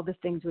 vanity, and all the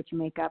things which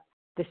make up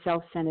the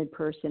self-centered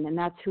person. And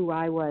that's who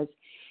I was.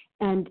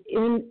 And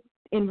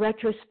in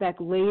retrospect,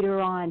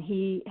 later on,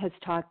 he has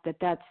talked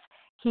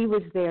he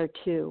was there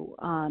too.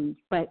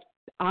 But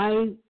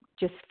I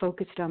just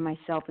focused on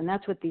myself, and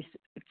that's what these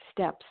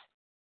steps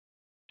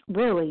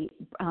really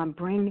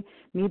bring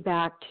me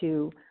back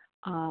to.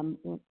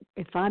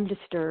 If I'm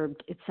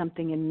disturbed, it's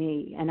something in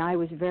me, and I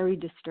was very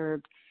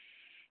disturbed.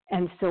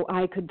 And so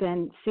I could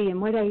then see, and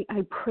what I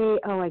pray,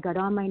 I got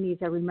on my knees.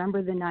 I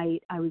remember the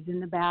night I was in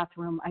the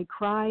bathroom. I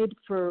cried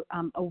for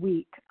a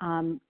week.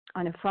 On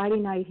a Friday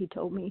night, he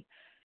told me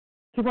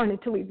he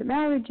wanted to leave the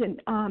marriage,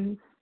 and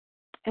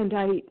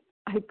I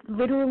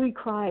literally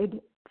cried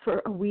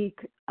for a week,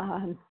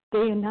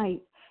 day and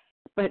night.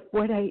 But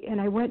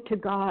I went to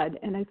God,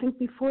 and I think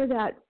before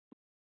that,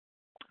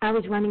 I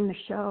was running the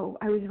show.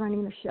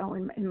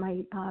 In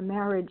my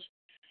marriage,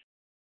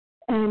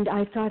 and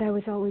I thought I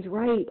was always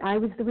right. I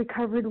was the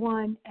recovered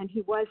one, and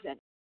he wasn't,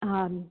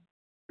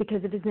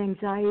 because of his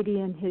anxiety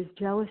and his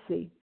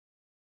jealousy.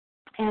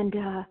 And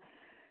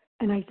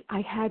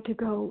I had to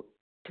go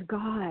to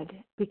God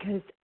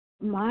because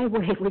my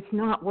way was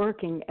not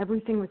working.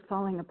 Everything was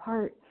falling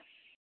apart.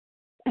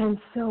 And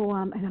so,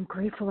 and I'm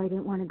grateful I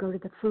didn't want to go to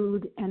the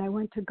food. And I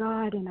went to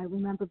God, and I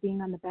remember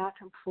being on the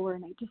bathroom floor,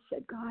 and I just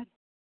said, God,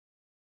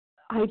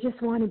 I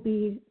just want to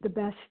be the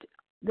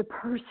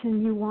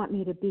person you want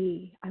me to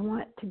be. I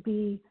want to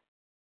be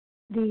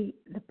the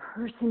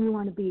person you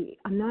want to be.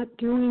 I'm not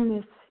doing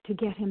this to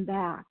get him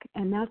back.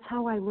 And that's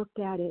how I looked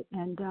at it.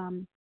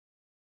 And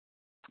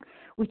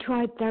we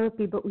tried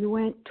therapy, but we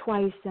went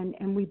twice,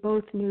 and we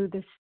both knew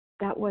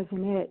that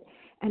wasn't it.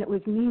 And it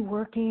was me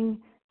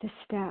working the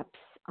steps.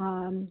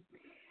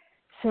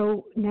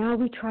 So now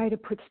we try to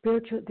put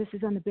this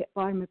is on the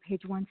bottom of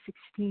page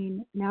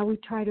 116. Now we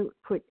try to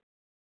put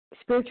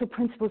spiritual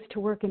principles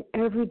to work in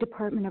every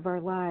department of our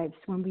lives.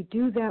 When we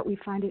do that, we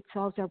find it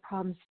solves our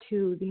problems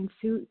too. The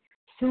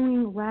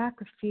ensuing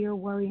lack of fear,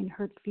 worry, and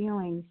hurt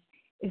feelings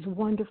is a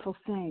wonderful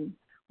thing.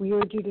 We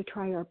urge you to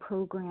try our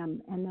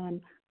program, and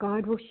then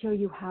God will show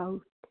you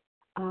how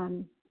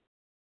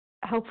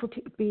helpful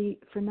to be,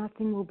 for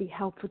nothing will be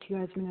helpful to your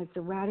husband as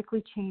the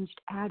radically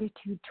changed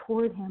attitude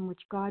toward him,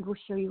 which God will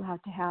show you how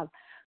to have.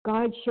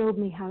 God showed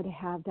me how to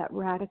have that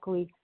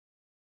radically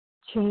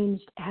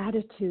changed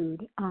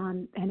attitude,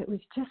 and it was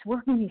just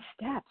working these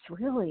steps,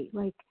 really.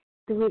 Like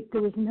there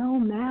was no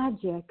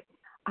magic.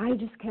 I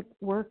just kept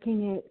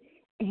working it,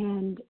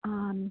 and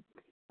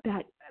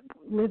that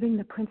living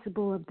the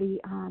principle of the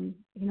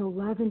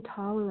love and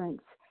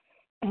tolerance,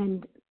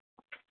 and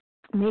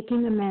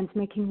making amends,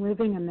 making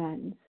living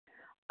amends.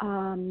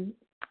 And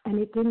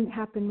it didn't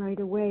happen right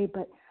away,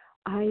 but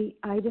I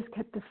just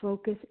kept the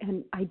focus,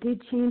 and I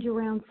did change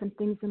around some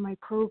things in my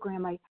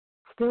program.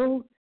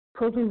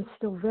 Program is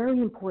still very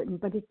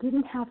important, but it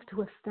didn't have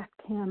to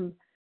affect him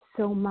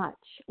so much.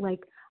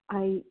 Like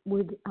I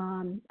would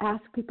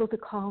ask people to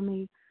call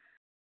me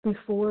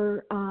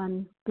before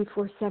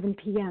 7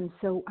 p.m.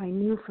 So I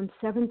knew from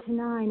 7 to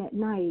 9 at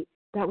night,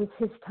 that was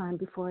his time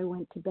before I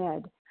went to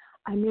bed.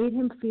 I made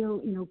him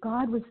feel,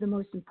 God was the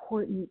most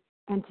important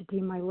entity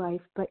in my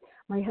life, but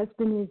my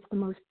husband is the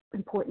most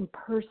important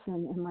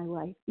person in my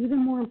life, even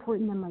more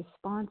important than my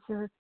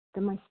sponsor,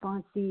 than my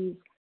sponsees,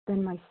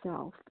 than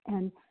myself.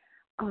 And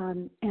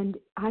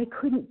I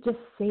couldn't just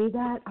say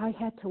that. I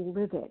had to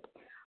live it.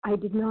 I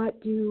did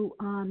not do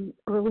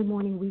early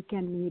morning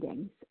weekend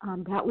meetings.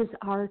 That was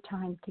our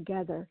time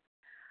together.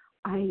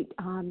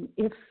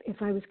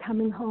 If I was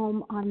coming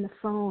home on the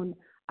phone,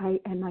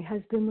 and my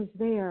husband was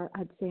there,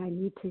 I'd say I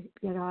need to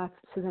get off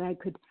so that I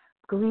could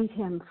greet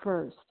him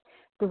first.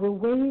 There were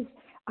ways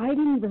I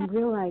didn't even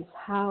realize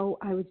how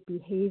I was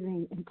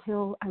behaving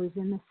until I was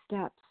in the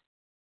steps,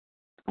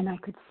 and I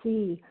could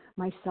see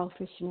my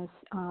selfishness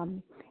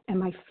and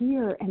my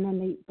fear, and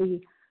then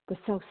the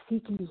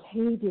self-seeking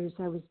behaviors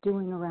I was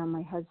doing around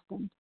my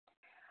husband.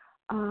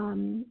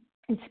 In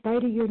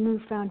spite of your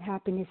newfound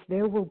happiness,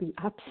 there will be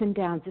ups and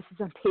downs. This is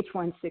on page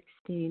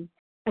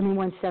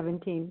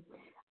 117,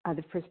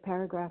 the first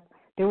paragraph.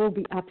 There will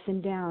be ups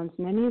and downs.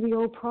 Many of the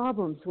old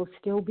problems will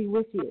still be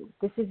with you.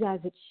 This is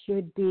as it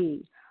should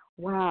be.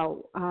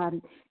 Wow.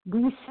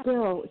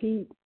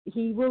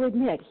 He will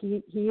admit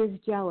he is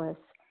jealous.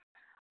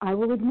 I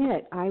will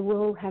admit I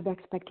will have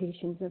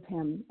expectations of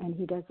him, and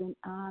he doesn't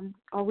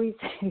always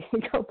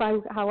go by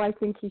how I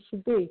think he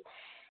should be.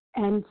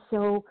 And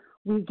so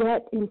we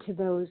get into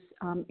those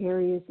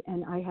areas,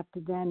 and I have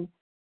to then,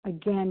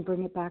 again,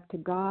 bring it back to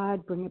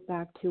God, bring it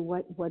back to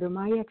what are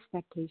my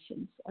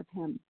expectations of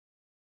him.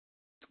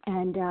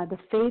 And the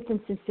faith and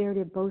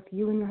sincerity of both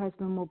you and your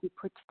husband will be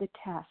put to the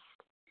test.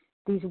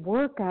 These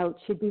workouts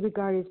should be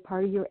regarded as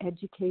part of your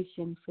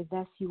education, for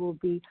thus you will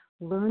be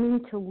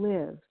learning to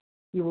live.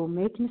 You will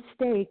make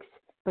mistakes,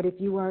 but if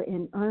you are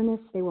in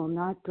earnest, they will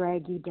not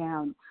drag you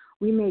down.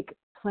 We make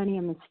plenty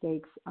of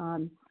mistakes.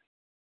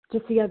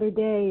 Just the other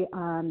day,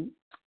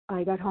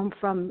 I got home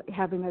from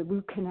having a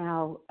root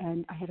canal,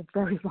 and I had a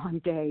very long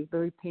day,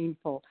 very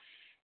painful.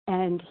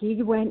 And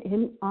he went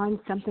in on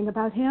something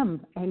about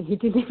him, and he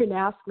didn't even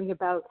ask me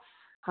about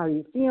how are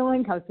you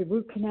feeling, how's the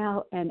root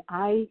canal, and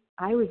I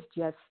was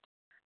just,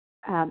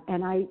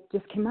 and I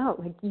just came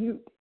out like,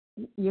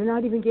 you're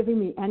not even giving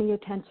me any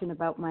attention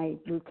about my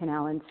root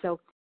canal. And so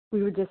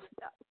we were just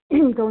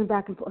going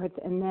back and forth.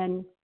 And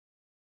then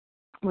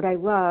what I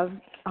love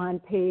on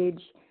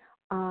page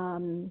at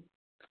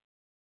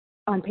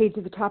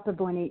the top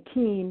of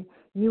 118,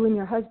 you and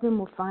your husband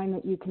will find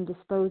that you can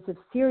dispose of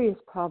serious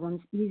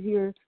problems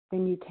easier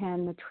than you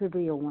can the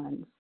trivial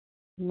ones.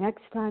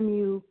 Next time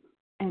you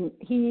and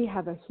he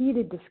have a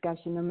heated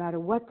discussion, no matter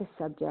what the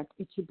subject,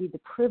 it should be the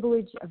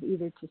privilege of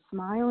either to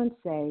smile and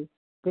say,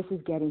 this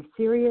is getting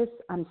serious,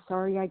 I'm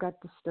sorry I got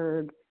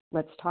disturbed,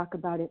 let's talk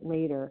about it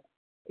later.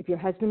 If your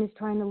husband is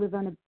trying to live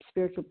on a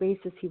spiritual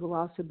basis, he will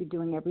also be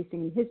doing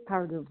everything in his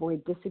power to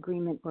avoid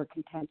disagreement or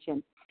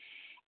contention.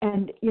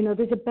 And,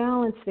 there's a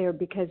balance there,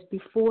 because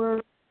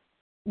before,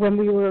 when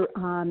we were,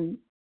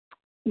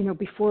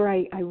 before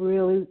I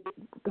really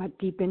got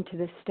deep into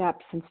the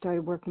steps and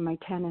started working my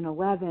 10 and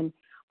 11,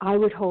 I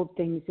would hold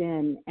things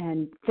in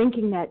and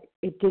thinking that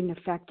it didn't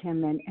affect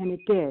him, and it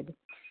did.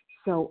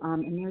 So,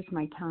 and there's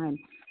my time.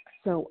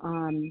 So,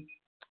 and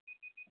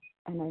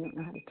I don't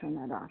know how to turn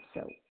that off,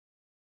 so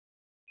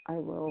I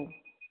will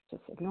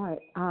just ignore it.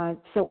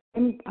 So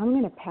I'm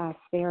going to pass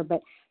there,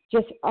 but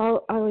just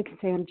all I can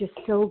say, I'm just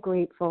so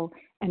grateful,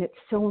 and it's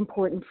so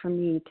important for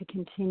me to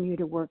continue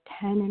to work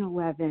 10 and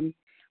 11,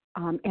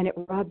 and it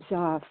rubs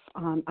off.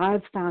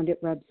 I've found it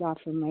rubs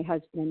off on my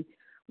husband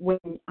when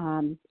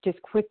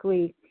just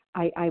quickly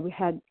I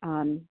had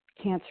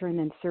cancer and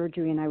then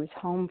surgery, and I was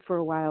home for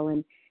a while,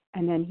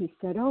 and then he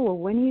said, oh, well,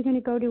 when are you going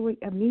to go to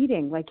a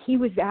meeting? Like, he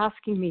was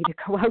asking me to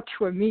go out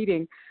to a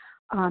meeting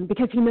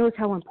because he knows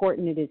how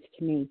important it is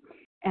to me.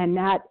 And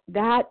that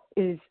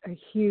is a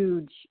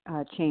huge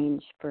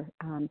change for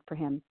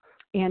him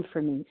and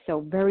for me. So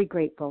very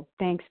grateful.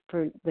 Thanks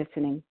for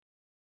listening.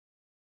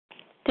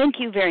 Thank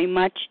you very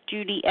much,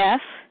 Judy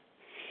F.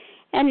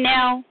 And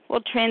now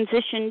we'll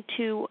transition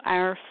to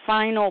our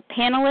final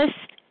panelist,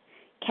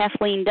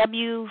 Kathleen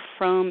W.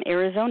 from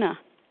Arizona.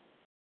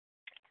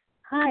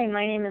 Hi,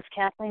 my name is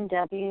Kathleen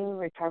W.,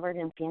 recovered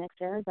in Phoenix,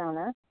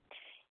 Arizona,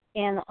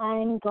 and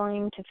I'm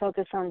going to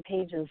focus on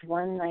pages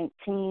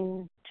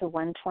 119 to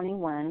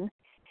 121.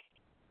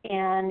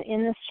 And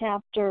in this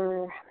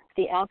chapter,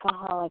 the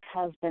alcoholic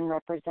husband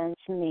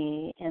represents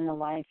me, and the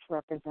wife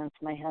represents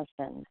my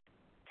husband.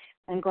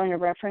 I'm going to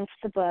reference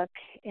the book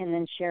and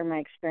then share my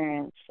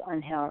experience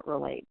on how it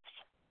relates.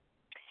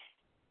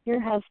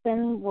 Your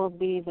husband will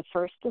be the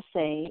first to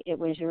say it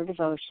was your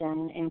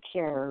devotion and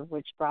care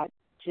which brought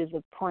him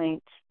to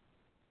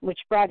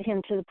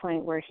the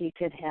point where he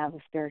could have a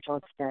spiritual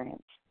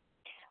experience.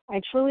 I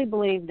truly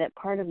believe that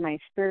part of my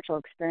spiritual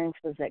experience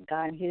was that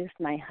God used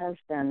my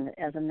husband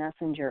as a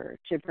messenger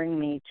to bring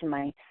me to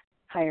my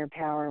higher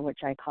power,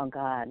 which I call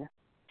God.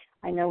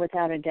 I know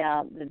without a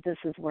doubt that this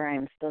is where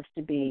I'm supposed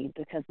to be,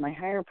 because my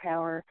higher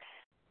power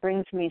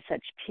brings me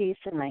such peace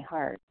in my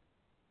heart.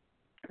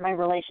 My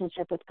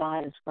relationship with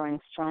God is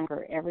growing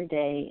stronger every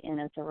day, and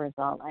as a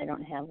result, I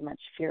don't have much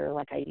fear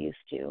like I used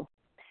to.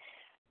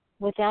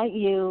 Without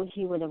you,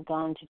 he would have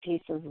gone to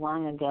pieces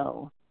long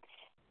ago.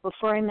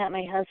 Before I met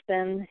my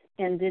husband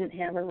and didn't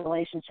have a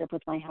relationship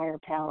with my higher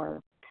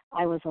power,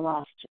 I was a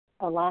lost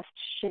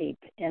sheep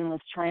and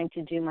was trying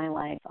to do my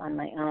life on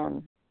my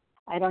own.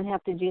 I don't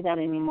have to do that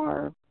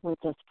anymore with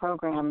this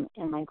program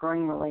and my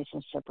growing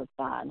relationship with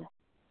God.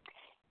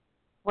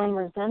 When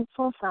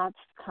resentful thoughts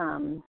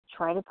come,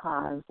 try to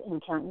pause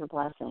and count your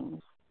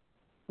blessings.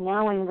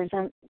 Now when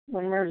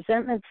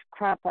resentments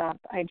crop up,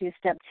 I do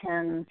step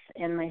 10s,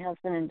 and my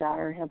husband and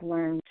daughter have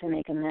learned to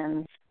make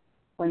amends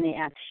when they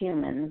act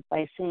human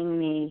by seeing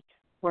me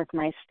work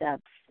my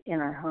steps in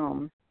our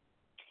home.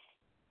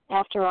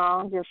 After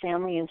all, your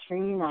family is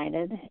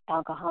reunited,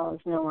 alcohol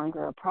is no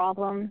longer a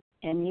problem,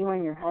 and you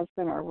and your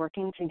husband are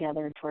working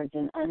together towards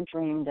an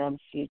undreamed of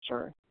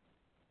future.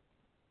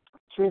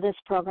 Through this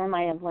program,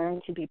 I have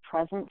learned to be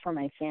present for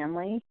my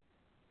family.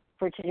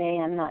 For today,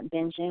 I'm not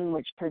binging,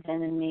 which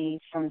prevented me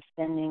from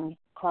spending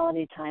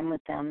quality time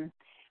with them.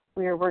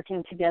 We are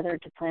working together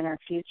to plan our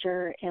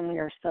future, and we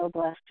are so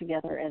blessed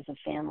together as a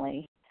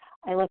family.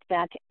 I look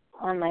back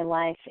on my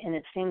life, and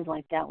it seems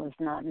like that was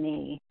not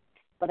me.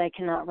 But I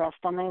cannot rest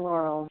on my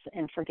laurels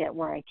and forget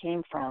where I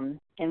came from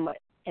and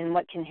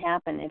what can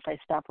happen if I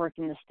stop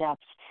working the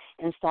steps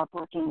and stop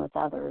working with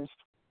others.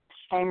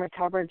 I am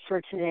recovered for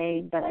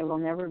today, but I will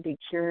never be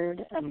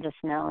cured of this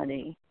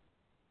malady.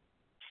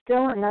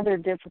 Still, another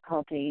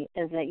difficulty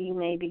is that you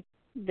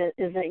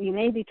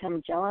may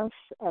become jealous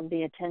of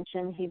the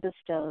attention he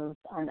bestows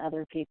on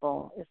other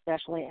people,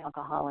 especially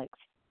alcoholics.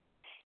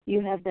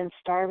 You have been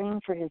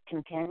starving for his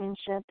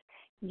companionship,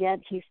 yet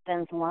he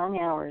spends long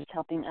hours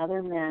helping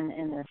other men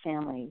and their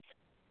families.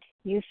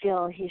 You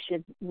feel he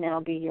should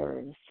now be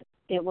yours.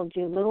 It will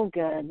do little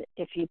good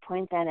if you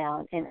point that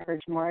out and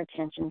urge more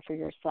attention for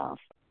yourself.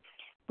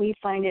 We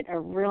find it a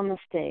real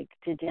mistake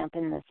to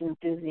dampen this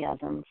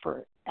enthusiasm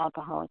for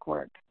alcoholic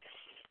work.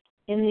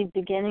 In the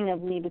beginning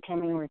of me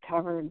becoming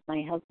recovered,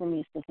 my husband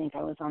used to think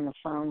I was on the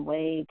phone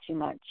way too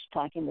much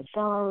talking to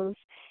fellows,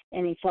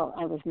 and he felt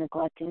I was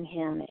neglecting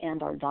him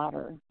and our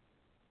daughter.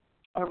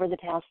 Over the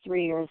past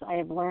 3 years, I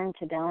have learned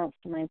to balance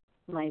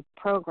my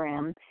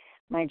program,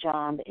 my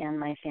job, and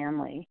my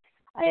family.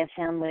 I have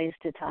found ways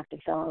to talk to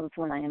fellows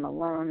when I am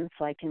alone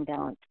so I can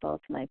balance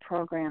both my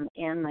program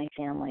and my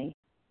family.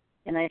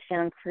 And I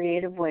found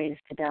creative ways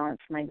to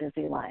balance my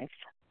busy life.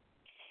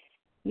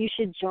 You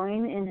should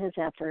join in his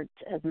efforts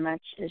as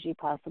much as you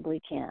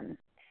possibly can.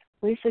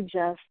 We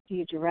suggest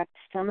you direct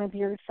some of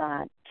your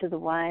thought to the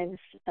wives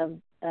of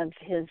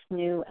his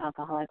new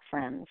alcoholic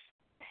friends.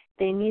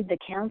 They need the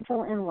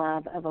counsel and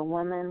love of a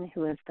woman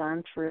who has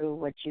gone through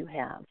what you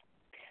have.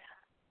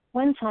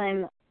 One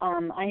time,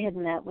 I had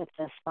met with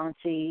the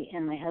sponsee,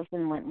 and my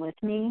husband went with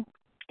me,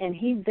 and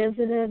he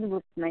visited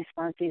with my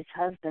sponsee's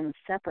husband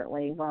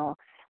separately while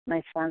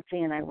my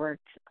sponsee and I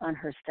worked on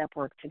her step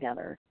work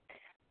together.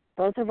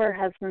 Both of our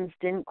husbands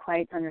didn't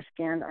quite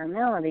understand our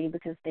malady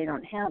because they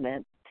don't have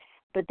it,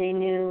 but they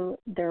knew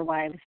their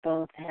wives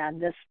both had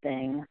this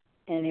thing,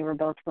 and they were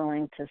both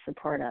willing to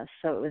support us,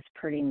 so it was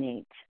pretty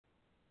neat.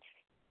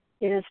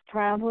 It is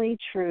probably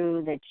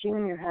true that you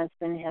and your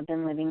husband have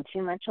been living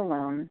too much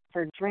alone,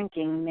 for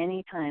drinking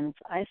many times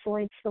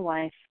isolates the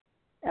wife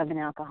of an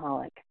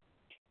alcoholic.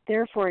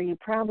 Therefore, you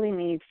probably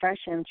need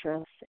fresh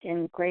interests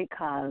in great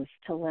cause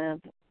to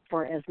live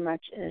for as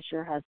much as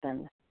your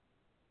husband.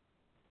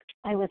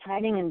 I was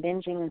hiding and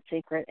binging in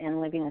secret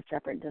and living a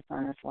separate,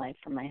 dishonest life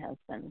from my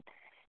husband.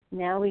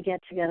 Now we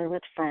get together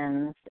with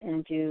friends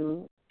and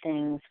do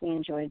things we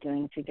enjoy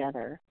doing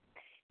together.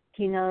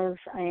 He knows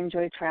I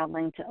enjoy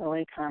traveling to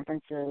OA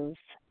conferences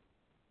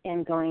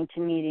and going to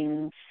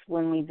meetings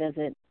when we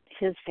visit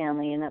his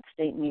family in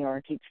upstate New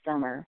York each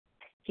summer.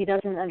 He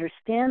doesn't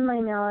understand my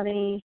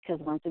malady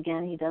because, once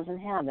again, he doesn't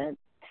have it,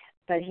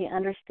 but he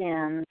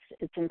understands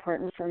it's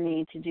important for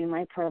me to do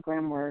my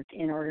program work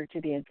in order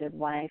to be a good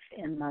wife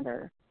and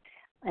mother.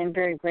 I'm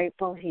very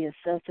grateful he is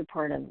so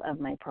supportive of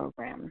my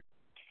program.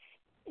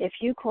 If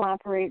you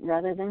cooperate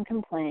rather than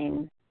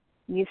complain,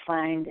 you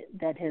find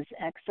that his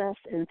excess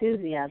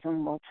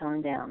enthusiasm will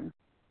tone down.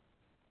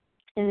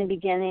 In the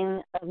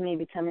beginning of me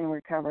becoming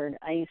recovered,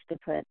 I used to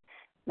put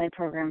my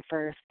program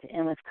first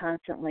and was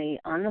constantly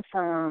on the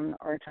phone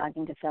or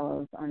talking to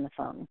fellows on the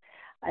phone.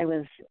 I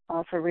was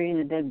also reading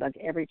the big book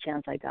every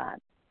chance I got.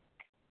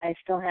 I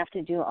still have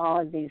to do all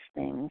of these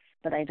things,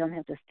 but I don't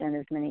have to spend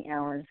as many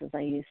hours as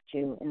I used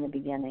to in the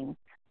beginning.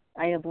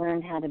 I have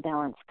learned how to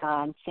balance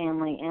God,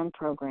 family, and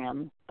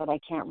program, but I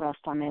can't rest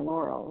on my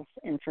laurels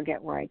and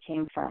forget where I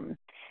came from.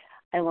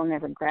 I will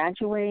never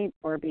graduate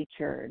or be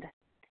cured.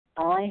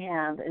 All I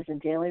have is a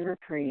daily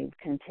reprieve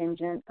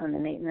contingent on the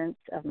maintenance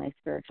of my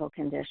spiritual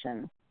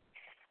condition.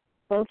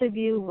 Both of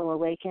you will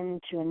awaken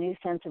to a new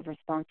sense of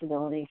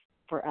responsibility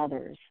for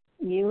others.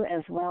 You,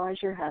 as well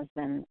as your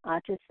husband,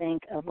 ought to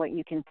think of what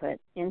you can put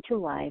into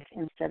life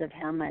instead of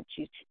how much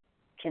you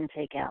can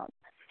take out.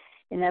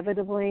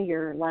 Inevitably,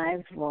 your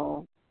lives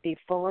will be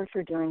fuller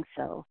for doing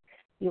so.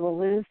 You will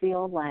lose the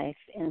old life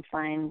and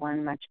find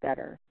one much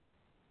better.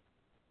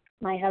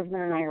 My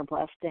husband and I are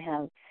blessed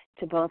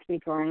to both be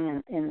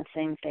growing in the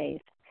same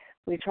faith.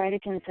 We try to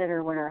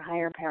consider what our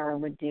higher power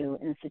would do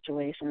in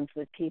situations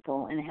with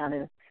people and how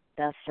to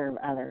best serve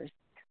others.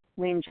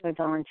 We enjoy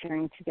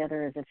volunteering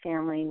together as a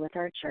family with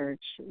our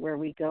church, where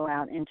we go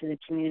out into the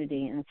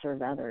community and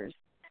serve others.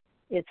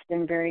 It's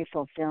been very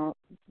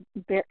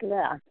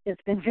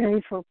It's been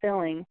very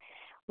fulfilling.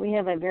 We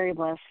have a very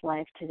blessed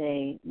life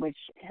today, which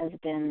has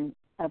been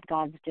of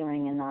God's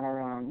doing and not our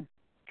own.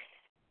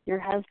 Your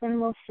husband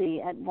will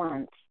see at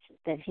once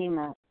that he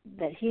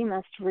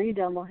must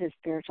redouble his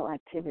spiritual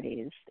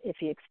activities if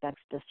he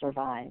expects to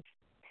survive.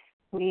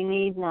 We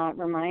need not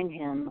remind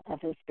him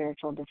of his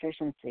spiritual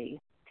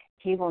deficiency.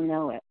 He will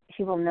know it.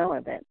 He will know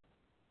of it.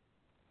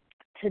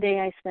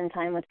 Today I spend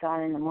time with God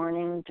in the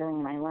morning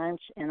during my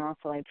lunch, and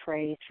also I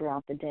pray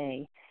throughout the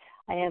day.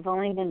 I have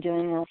only been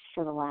doing this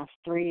for the last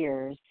 3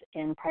 years,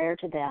 and prior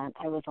to that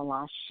I was a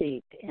lost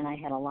sheep, and I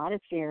had a lot of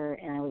fear,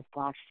 and I was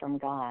blocked from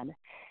God.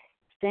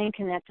 Staying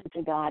connected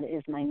to God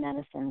is my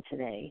medicine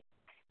today.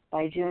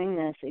 By doing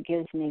this, it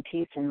gives me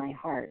peace in my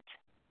heart.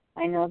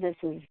 I know this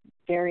is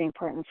very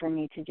important for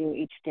me to do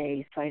each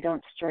day so I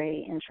don't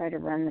stray and try to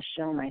run the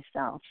show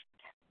myself.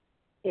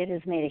 It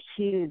has made a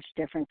huge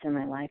difference in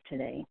my life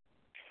today.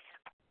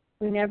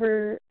 We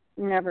never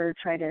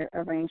try to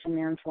arrange a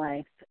man's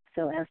life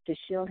so as to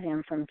shield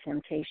him from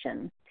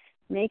temptation.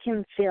 Make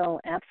him feel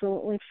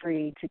absolutely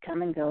free to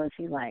come and go as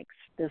he likes.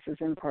 This is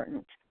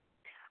important.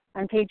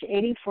 On page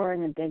 84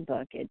 in the Big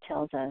Book, it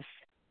tells us,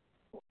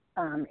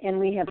 and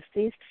we have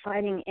ceased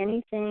fighting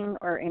anything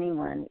or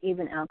anyone,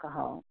 even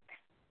alcohol.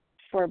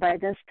 For by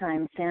this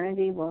time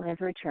sanity will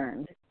have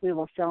returned. We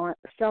will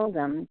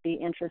seldom be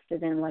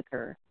interested in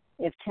liquor.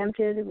 If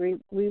tempted,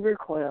 we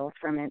recoil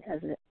from it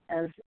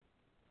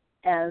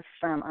as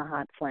from a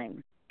hot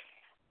flame.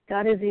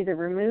 God has either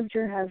removed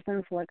your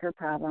husband's liquor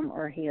problem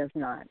or he has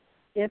not.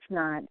 If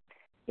not,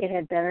 it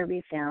had better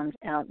be found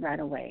out right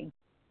away.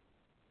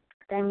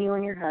 Then you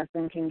and your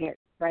husband can get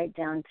right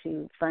down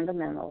to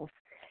fundamentals.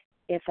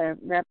 If a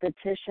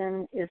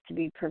repetition is to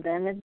be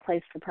prevented,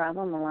 place the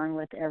problem along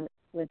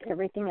with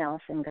everything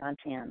else in God's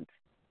hands.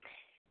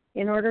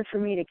 In order for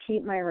me to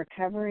keep my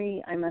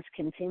recovery, I must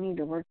continue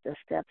to work the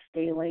steps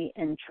daily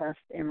and trust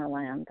and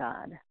rely on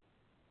God.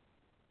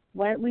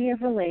 What we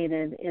have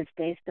related is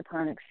based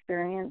upon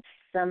experience.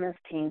 Some is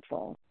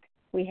painful.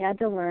 We had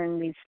to learn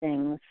these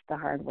things the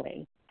hard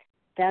way.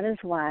 That is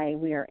why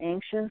we are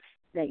anxious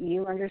that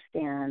you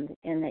understand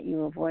and that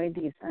you avoid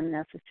these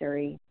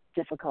unnecessary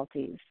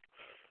difficulties.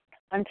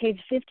 On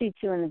page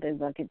 52 in the Big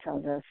Book, it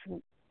tells us,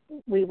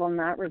 we will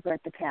not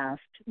regret the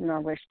past nor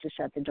wish to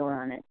shut the door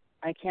on it.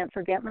 I can't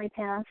forget my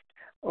past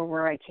or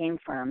where I came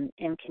from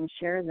and can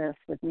share this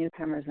with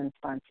newcomers and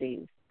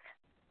sponsees.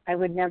 I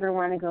would never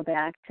want to go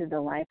back to the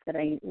life that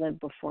I lived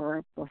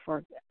before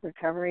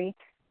recovery,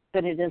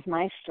 but it is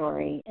my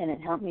story, and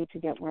it helped me to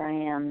get where I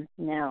am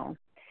now.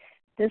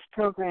 This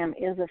program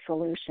is a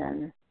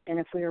solution, and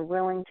if we are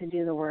willing to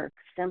do the work,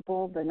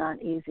 simple but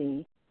not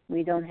easy,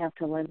 we don't have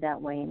to live that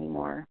way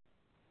anymore.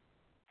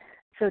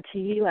 So to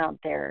you out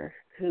there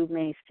who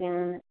may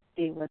soon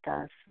be with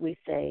us, we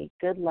say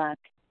good luck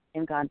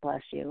and God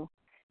bless you.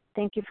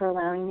 Thank you for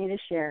allowing me to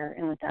share,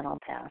 and with that I'll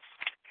pass.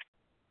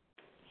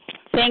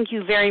 Thank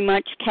you very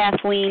much,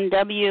 Kathleen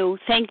W.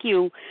 Thank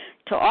you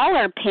to all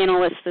our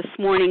panelists this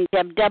morning,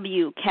 Deb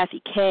W.,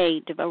 Kathy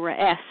K., Deborah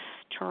S.,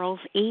 Charles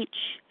H.,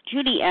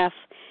 Judy F.,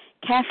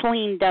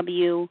 Kathleen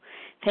W.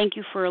 Thank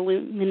you for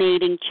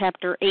illuminating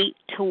Chapter 8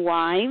 to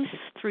wives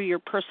through your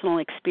personal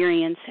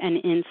experience and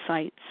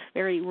insights.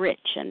 Very rich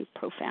and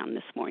profound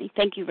this morning.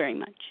 Thank you very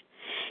much.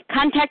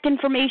 Contact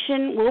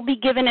information will be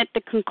given at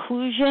the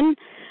conclusion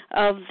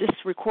of this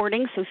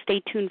recording, so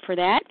stay tuned for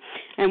that.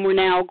 And we're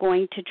now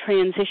going to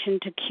transition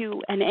to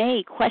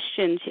Q&A,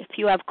 questions. If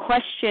you have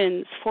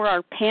questions for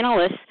our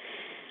panelists,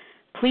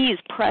 please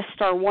press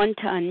 *1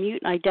 to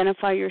unmute.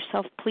 Identify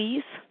yourself,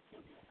 please.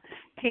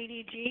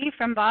 Katie G.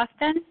 from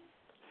Boston.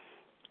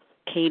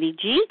 Katie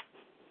G.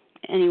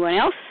 Anyone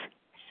else?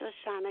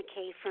 Shoshana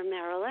K. from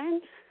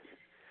Maryland.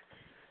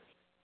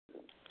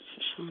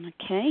 Shoshana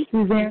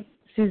K.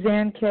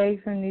 Suzanne K.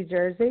 from New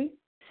Jersey.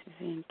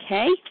 Suzanne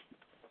K.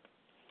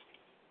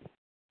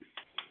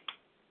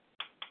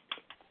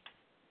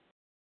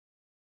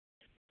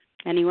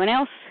 Anyone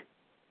else?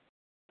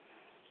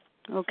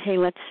 Okay,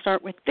 let's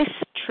start with this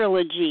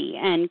trilogy.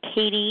 And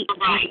Katie,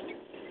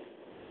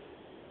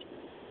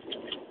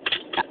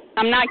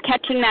 I'm not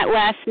catching that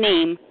last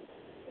name.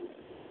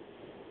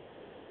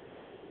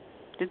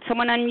 Did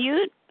someone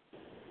unmute?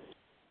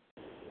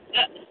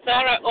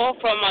 Sarah O.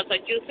 from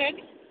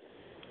Massachusetts.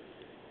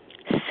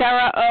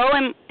 Sarah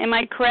O., am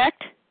I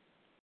correct?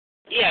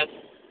 Yes.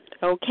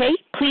 Okay,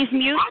 please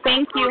mute.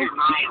 Thank you.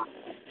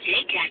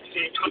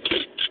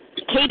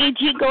 Katie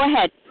G., go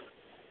ahead.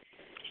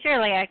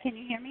 Sure, Leah. Can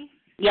you hear me?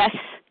 Yes.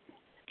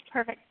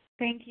 Perfect.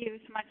 Thank you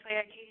so much,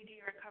 Leah. Katie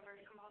G.,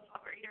 recovered compulsive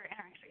overeater,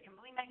 anorexic and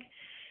bulimic,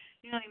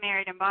 newly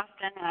married in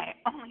Boston. And I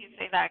only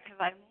say that because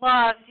I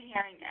loved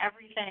hearing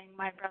everything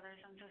my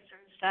brothers and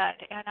sisters said.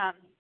 And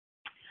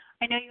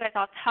I know you guys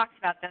all talked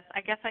about this.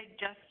 I guess I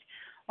just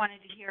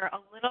wanted to hear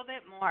a little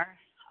bit more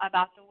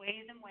about the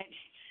ways in which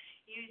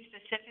you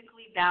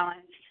specifically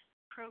balanced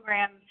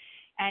program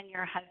and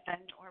your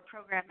husband or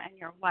program and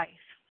your wife.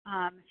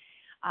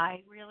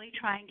 I really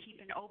try and keep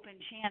an open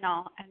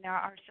channel, and there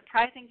are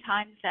surprising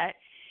times that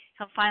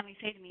he'll finally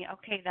say to me,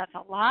 okay, that's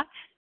a lot,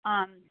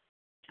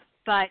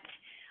 but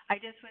I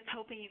just was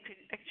hoping you could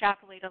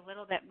extrapolate a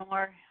little bit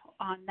more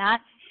on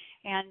that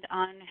and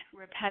on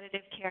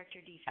repetitive character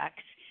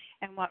defects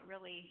and what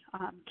really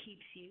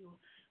keeps you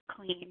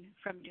clean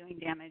from doing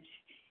damage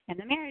in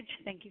the marriage.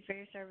 Thank you for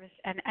your service.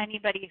 And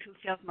anybody who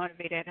feels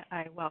motivated,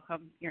 I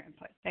welcome your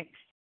input. Thanks.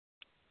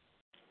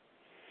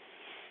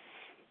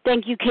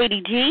 Thank you,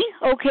 Katie G.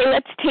 Okay,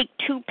 let's take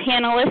two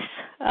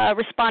panelists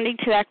responding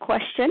to that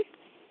question.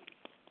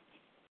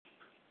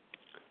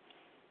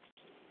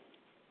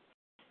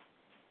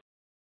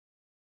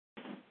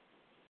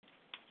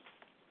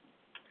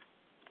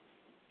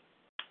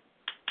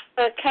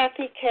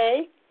 Kathy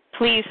K.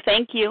 Please,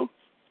 thank you.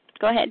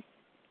 Go ahead.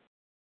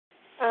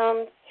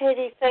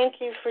 Katie, thank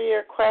you for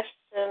your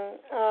question.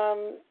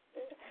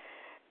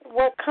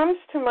 What comes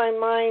to my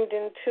mind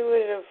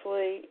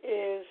intuitively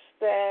is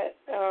that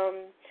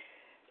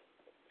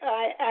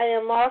I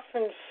am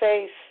often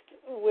faced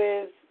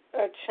with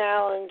a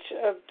challenge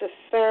of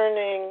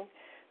discerning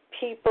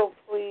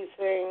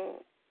people-pleasing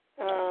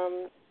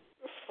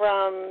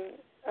from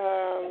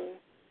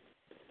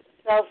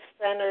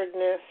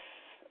self-centeredness.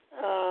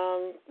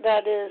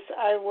 That is,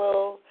 I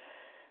will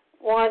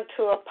want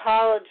to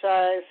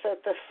apologize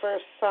at the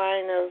first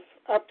sign of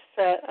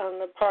upset on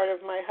the part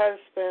of my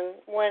husband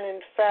when,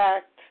 in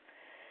fact,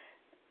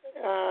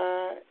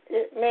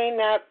 it may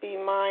not be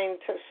mine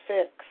to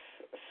fix.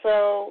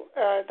 So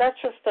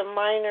that's just a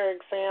minor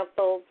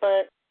example,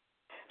 but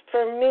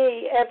for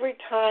me, every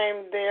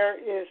time there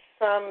is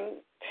some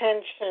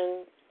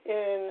tension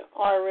in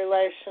our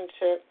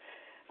relationship,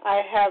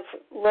 I have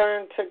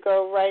learned to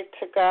go right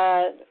to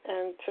God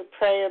and to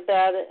pray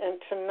about it and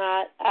to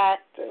not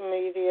act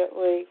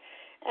immediately.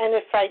 And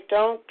if I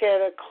don't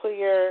get a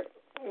clear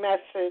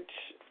message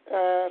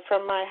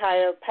from my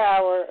higher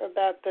power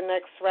about the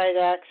next right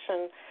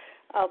action,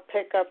 I'll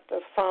pick up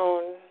the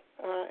phone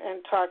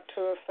and talk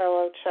to a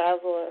fellow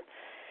traveler.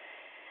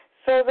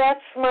 So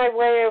that's my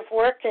way of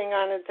working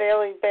on a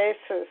daily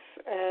basis.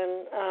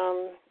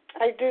 And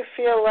I do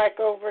feel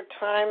like over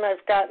time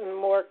I've gotten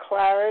more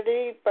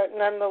clarity, but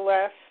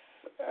nonetheless,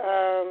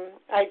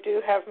 I do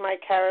have my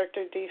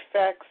character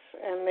defects,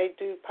 and they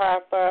do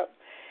pop up.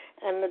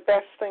 And the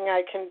best thing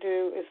I can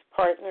do is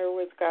partner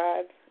with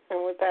God.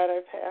 And with that,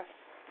 I pass.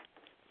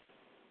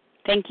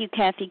 Thank you,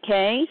 Kathy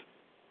K.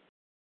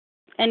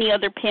 Any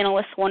other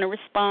panelists want to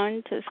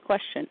respond to this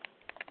question?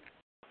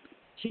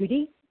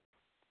 Judy?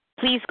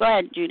 Please go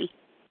ahead, Judy.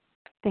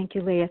 Thank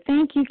you, Leah.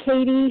 Thank you,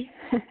 Katie.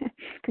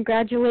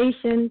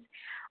 Congratulations.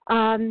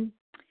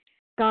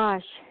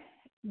 Gosh,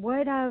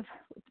 what of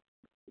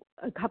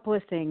a couple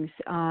of things.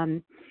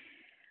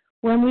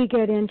 When we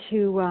get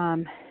into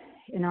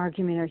an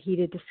argument or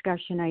heated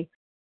discussion,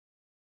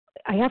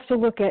 I have to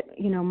look at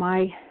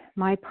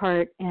my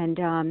part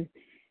and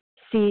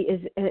see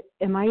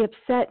am I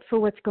upset for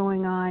what's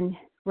going on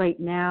right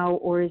now,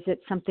 or is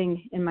it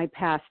something in my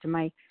past? Am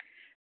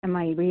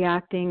I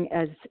reacting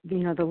as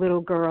the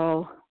little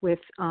girl with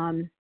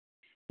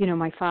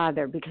my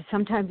father? Because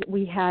sometimes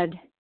we had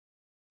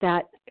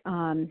that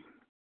kind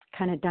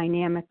of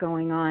dynamic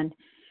going on,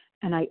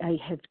 and I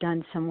have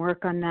done some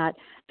work on that.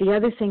 The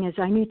other thing is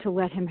I need to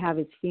let him have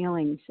his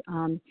feelings.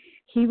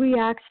 He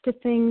reacts to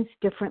things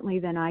differently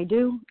than I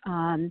do,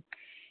 and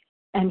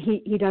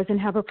he doesn't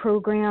have a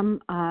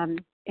program,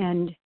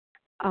 and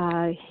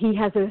he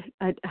has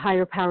a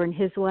higher power in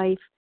his life,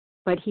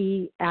 but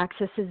he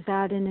accesses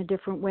that in a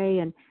different way.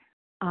 And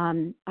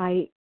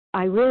I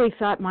really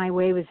thought my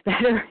way was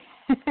better.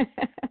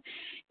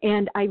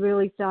 And I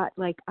really thought,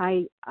 like,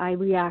 I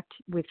react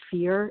with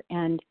fear,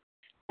 and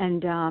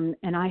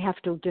I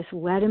have to just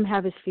let him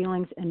have his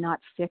feelings and not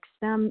fix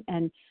them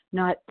and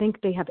not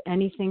think they have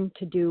anything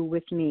to do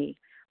with me,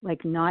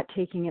 like not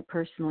taking it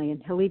personally.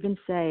 And he'll even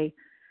say,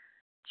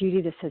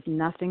 Judy, this has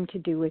nothing to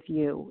do with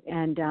you.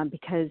 And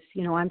because,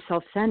 I'm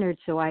self-centered,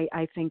 so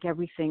I think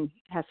everything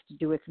has to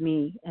do with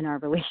me in our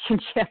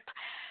relationship.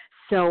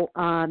 So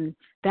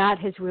that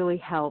has really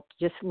helped.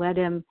 Just let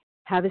him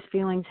have his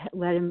feelings,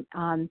 let him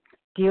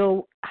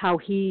deal how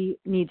he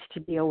needs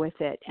to deal with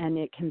it, and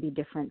it can be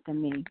different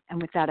than me.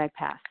 And with that, I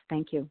pass.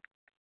 Thank you.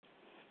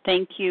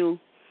 Thank you,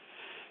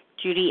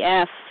 Judy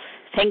F.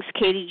 Thanks,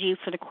 Katie G,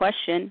 for the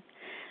question.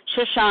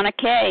 Shoshana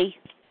K.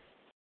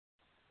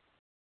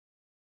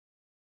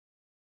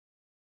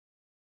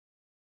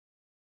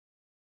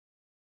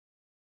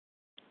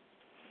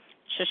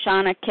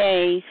 Shoshana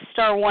K.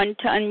 *1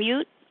 to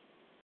unmute.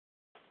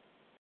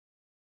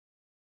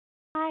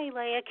 Hi,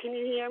 Leah. Can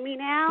you hear me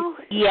now?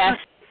 Yes.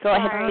 Go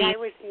ahead, Sorry, please. I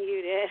was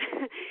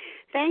muted.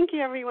 Thank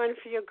you, everyone,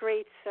 for your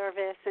great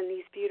service and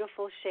these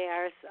beautiful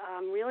shares.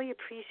 Really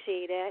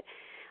appreciate it.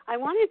 I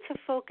wanted to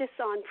focus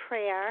on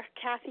prayer.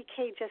 Kathy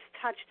K. just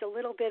touched a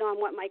little bit on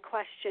what my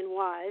question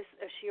was.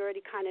 She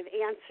already kind of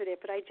answered it,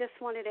 but I just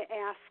wanted to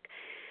ask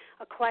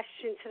a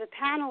question to the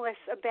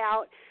panelists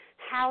about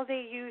how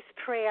they use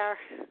prayer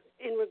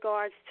in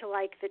regards to,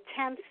 like, the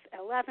 10th,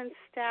 11th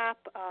step,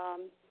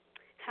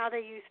 how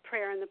they use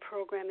prayer in the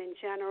program in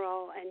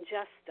general, and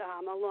just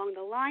along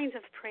the lines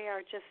of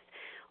prayer, just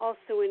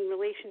also in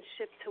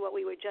relationship to what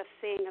we were just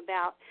saying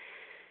about,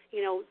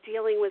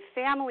 dealing with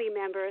family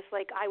members.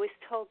 Like I was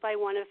told by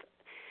one of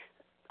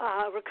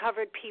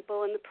recovered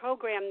people in the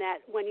program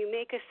that when you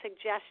make a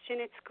suggestion,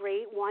 it's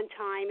great. One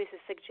time is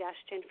a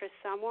suggestion for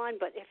someone,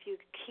 but if you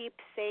keep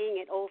saying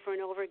it over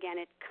and over again,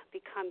 it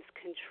becomes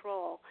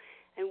control,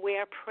 and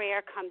where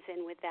prayer comes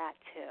in with that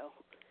too.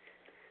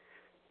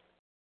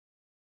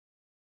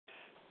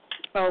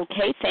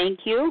 Okay,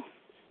 thank you.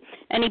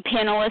 Any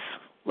panelists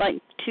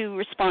like to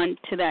respond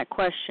to that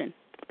question?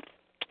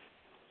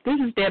 This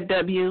is Deb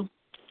W.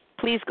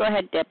 Please go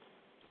ahead, Deb.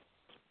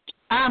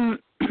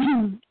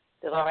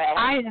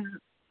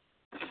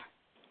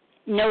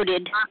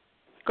 Noted.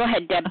 Go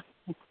ahead, Deb.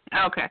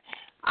 Okay.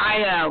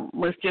 I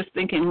was just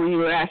thinking when you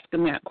were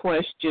asking that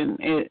question,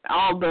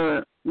 all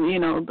the,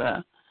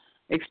 the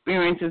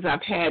experiences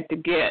I've had to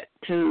get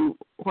to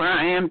where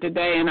I am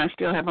today, and I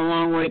still have a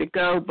long way to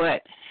go,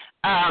 but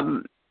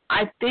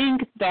I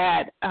think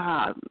that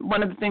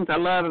one of the things I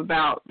love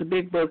about the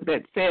big book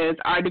that says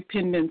our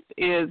dependence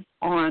is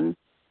on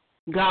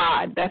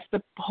God. That's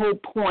the whole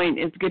point,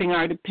 is getting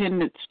our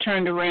dependence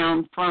turned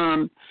around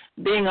from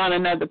being on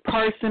another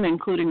person,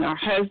 including our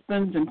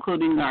husbands,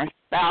 including our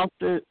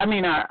spouses,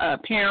 our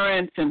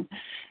parents and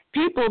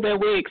people that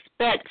we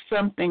expect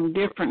something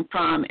different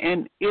from.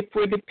 And if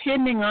we're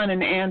depending on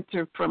an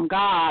answer from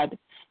God,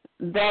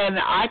 then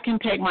I can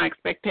take my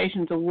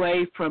expectations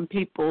away from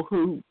people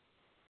who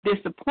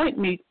disappoint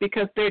me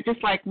because they're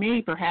just like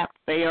me. Perhaps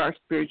they are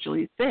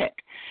spiritually sick.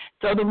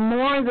 So the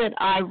more that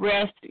I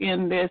rest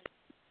in this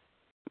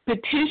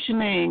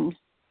petitioning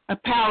a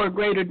power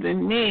greater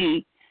than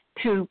me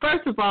to,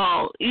 first of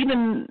all,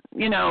 even,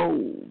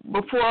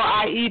 before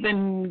I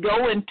even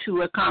go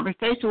into a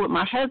conversation with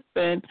my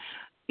husband,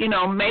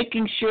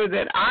 making sure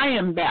that I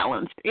am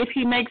balanced. If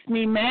he makes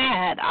me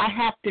mad, I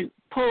have to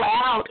pull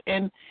out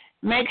and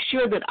make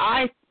sure that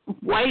I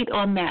wait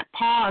on that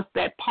pause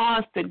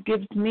that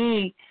gives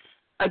me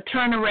a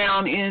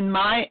turnaround in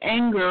my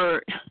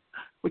anger,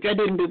 which I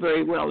didn't do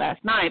very well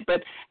last night,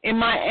 but in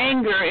my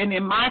anger and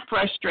in my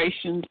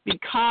frustrations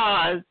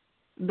because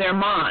they're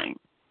mine.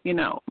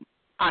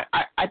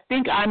 I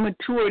think I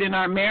matured in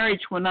our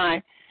marriage when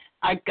I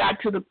got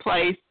to the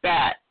place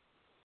that,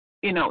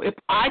 if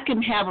I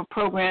can have a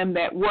program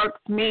that works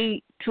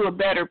me to a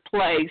better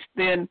place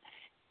and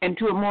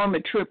to a more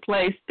mature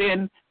place,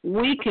 then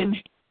we can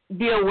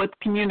deal with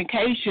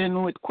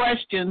communication, with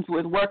questions,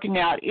 with working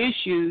out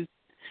issues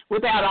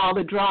without all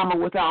the drama,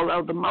 without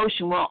all the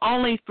emotion. Well,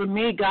 only for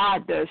me,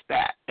 God does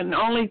that, and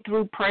only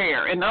through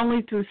prayer, and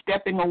only through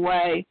stepping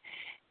away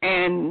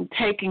and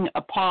taking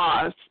a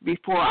pause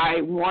before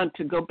I want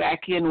to go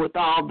back in with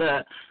all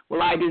the,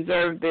 well, I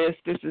deserve this,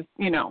 this is,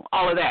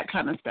 all of that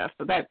kind of stuff.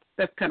 So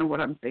that's kind of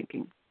what I'm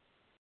thinking.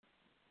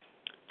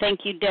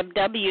 Thank you, Deb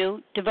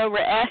W.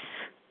 Devora S.,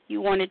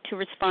 you wanted to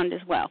respond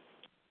as well.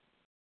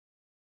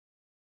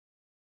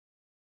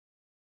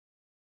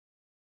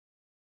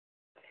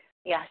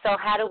 Yeah, so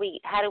how do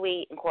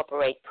we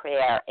incorporate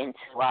prayer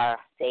into our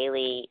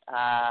daily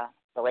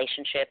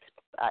relationships,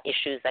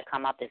 issues that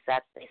come up? Is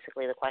that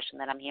basically the question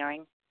that I'm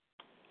hearing?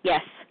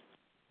 Yes.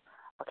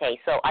 Okay,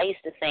 so I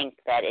used to think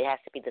that it has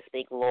to be this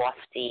big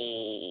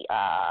lofty,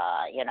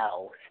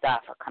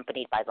 stuff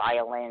accompanied by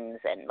violins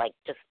and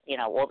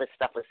all this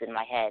stuff was in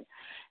my head.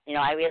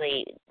 I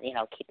really,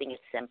 keeping it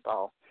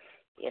simple,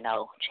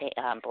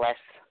 bless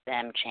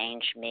them,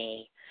 change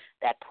me,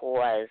 that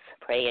pause,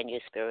 pray and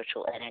use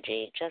spiritual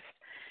energy, just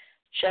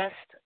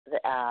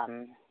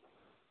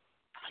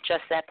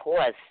that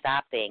pause,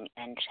 stopping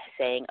and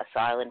saying a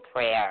silent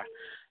prayer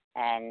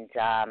and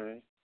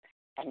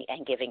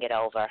giving it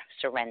over,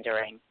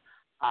 surrendering,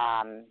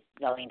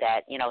 knowing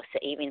that,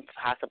 even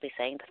possibly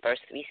saying the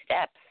first 3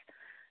 steps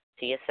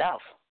to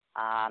yourself,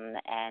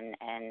 and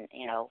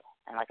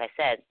like I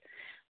said,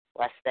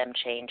 bless them,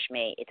 change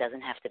me. It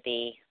doesn't have to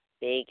be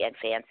big and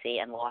fancy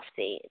and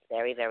lofty. It's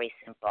very, very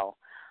simple.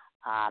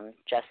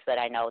 Just that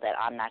I know that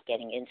I'm not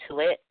getting into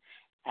it,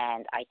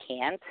 and I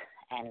can't,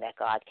 and that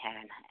God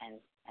can,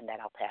 and that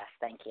I'll pass.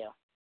 Thank you.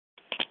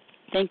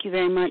 Thank you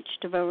very much,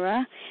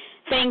 Devora.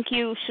 Thank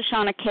you,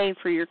 Shoshana K.,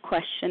 for your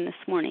question this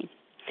morning.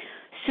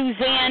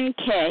 Suzanne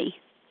K.,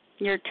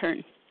 your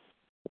turn.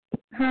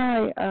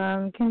 Hi,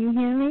 can you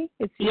hear me?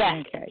 It's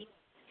Suzanne Yes. K.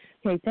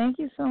 Okay, thank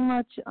you so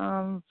much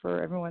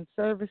for everyone's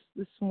service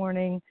this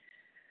morning.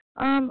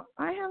 I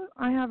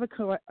have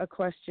a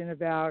question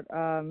about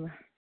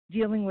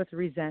dealing with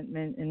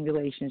resentment in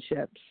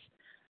relationships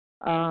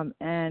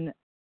and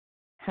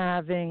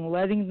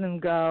letting them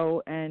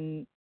go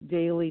and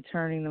daily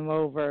turning them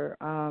over.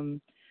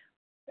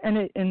 And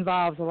it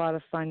involves a lot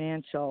of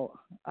financial,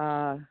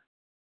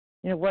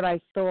 what I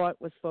thought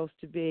was supposed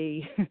to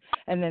be,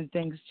 and then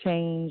things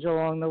change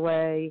along the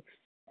way.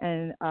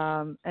 And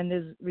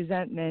there's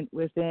resentment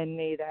within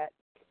me that,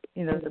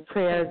 the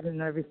prayers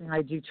and everything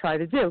I do try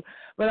to do.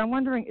 But I'm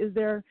wondering, is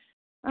there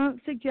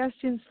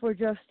suggestions for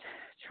just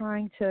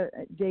trying to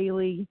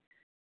daily,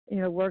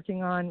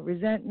 working on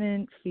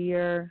resentment,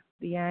 fear,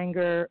 the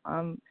anger?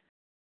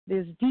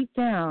 there's deep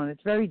down,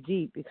 it's very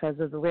deep because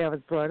of the way I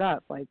was brought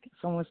up. Like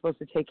someone's supposed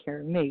to take care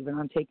of me, but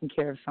I'm taking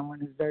care of someone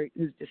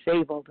who's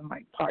disabled in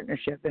my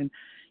partnership, and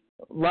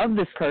love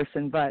this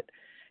person, but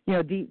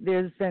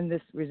there's been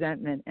this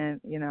resentment,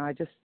 and I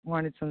just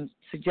wanted some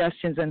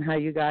suggestions on how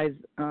you guys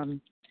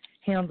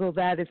handle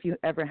that if you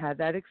ever had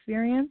that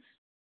experience.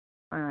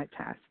 I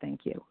pass.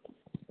 Thank you.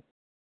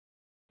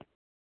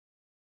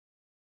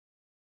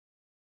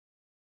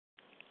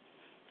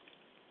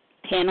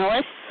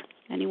 Panelists,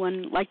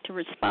 anyone like to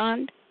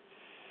respond?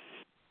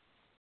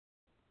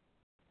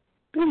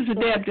 This is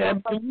Deb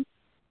W.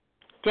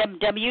 Deb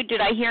W.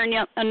 Did I hear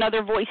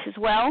another voice as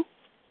well?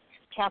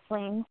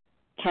 Kathleen.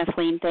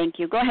 Kathleen, thank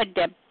you. Go ahead,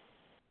 Deb.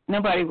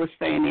 Nobody was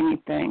saying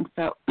anything,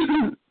 so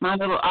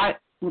I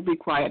will be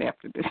quiet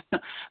after this.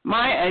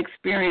 My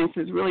experience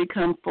has really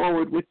come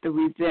forward with the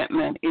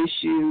resentment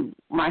issue.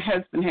 My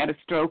husband had a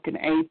stroke in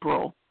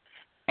April,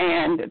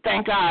 and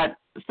thank God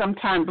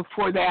sometime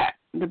before that,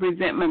 the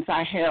resentments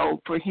I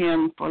held for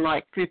him for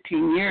like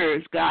 15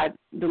 years, God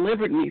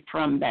delivered me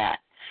from that.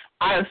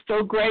 I was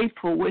so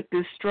grateful with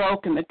this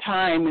stroke and the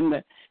time and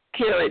the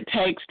care it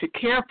takes to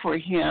care for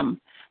him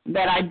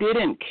that I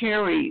didn't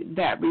carry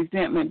that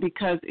resentment,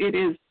 because it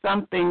is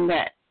something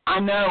that I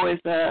know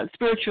is a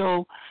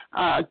spiritual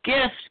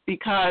gift,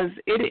 because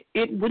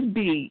it would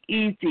be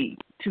easy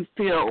to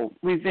feel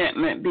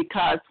resentment,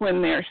 because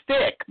when they're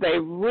sick, they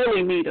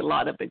really need a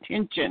lot of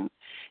attention.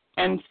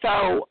 And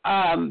so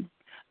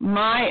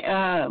my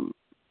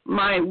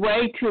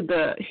way to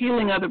the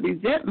healing of the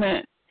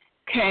resentment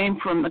came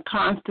from the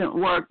constant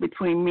work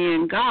between me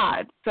and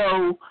God.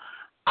 So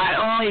I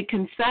only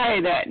can say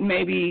that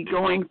maybe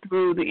going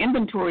through the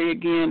inventory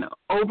again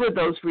over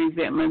those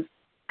resentments,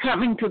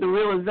 coming to the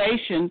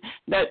realization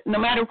that no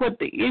matter what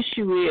the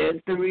issue is,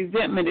 the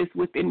resentment is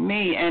within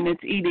me and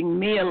it's eating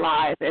me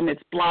alive and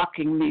it's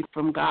blocking me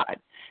from God.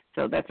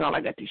 So that's all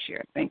I got to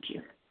share. Thank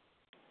you.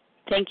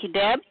 Thank you,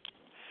 Deb.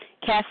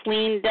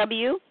 Kathleen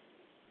W.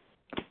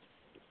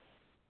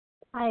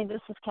 Hi,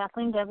 this is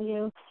Kathleen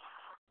W.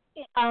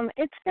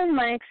 It's been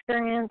my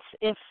experience,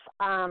 if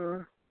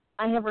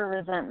I have a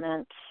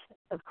resentment,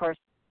 of course,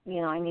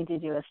 I need to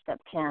do a step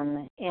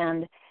 10.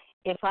 And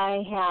if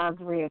I have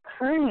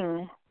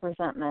reoccurring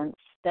resentments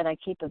that I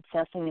keep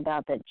obsessing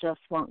about that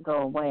just won't go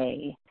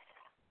away,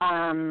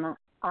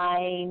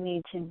 I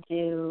need to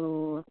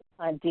do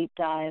a deep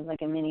dive,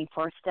 like a mini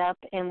 4-step.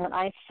 And what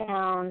I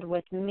found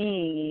with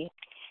me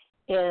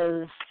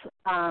is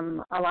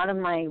a lot of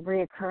my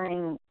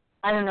reoccurring,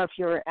 I don't know if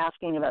you were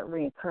asking about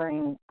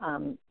reoccurring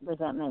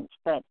resentments,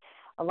 but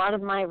a lot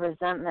of my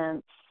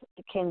resentments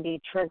can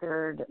be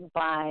triggered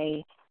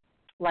by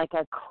like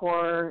a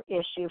core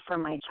issue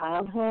from my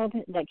childhood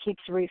that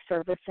keeps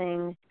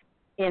resurfacing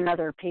in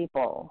other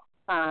people.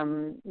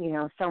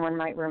 Someone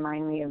might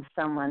remind me of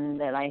someone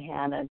that I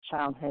had a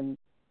childhood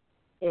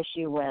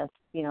issue with,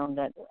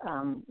 that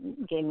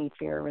gave me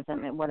fear,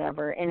 resentment,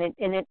 whatever. And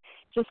it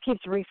just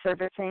keeps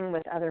resurfacing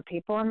with other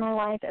people in my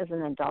life as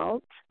an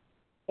adult.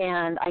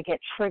 And I get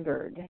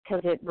triggered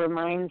because it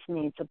reminds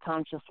me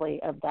subconsciously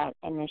of that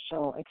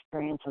initial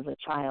experience as a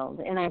child.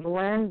 And I've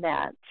learned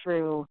that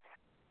through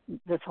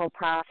this whole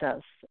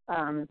process.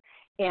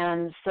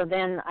 And so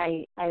then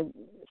I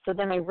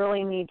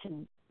really need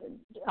to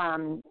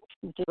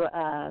do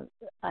a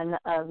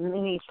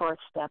mini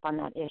 4th-step on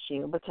that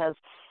issue, because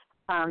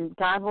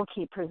God will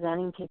keep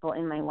presenting people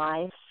in my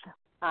life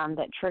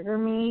that trigger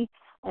me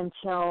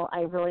until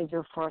I really do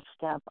a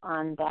 4th-step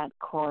on that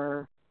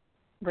core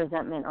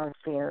resentment or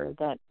fear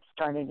that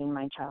started in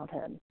my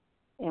childhood.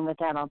 And with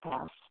that, I'll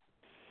pass.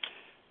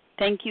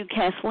 Thank you,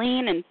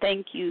 Kathleen, and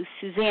thank you,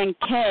 Suzanne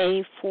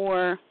K.,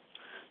 for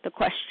the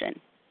question.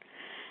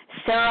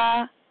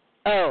 Sarah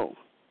O.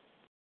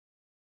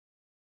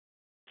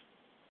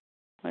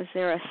 Was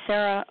there a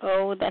Sarah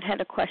O. that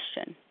had a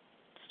question?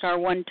 Star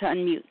 1 to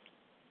unmute.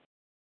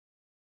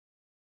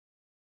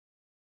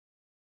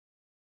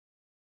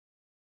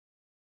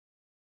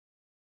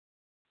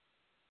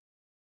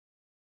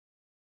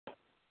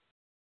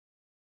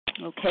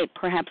 Okay,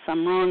 perhaps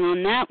I'm wrong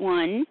on that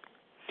one.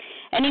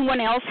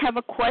 Anyone else have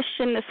a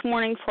question this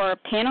morning for our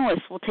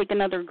panelists? We'll take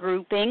another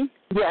grouping.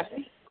 Yes.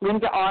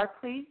 Linda R.,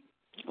 please.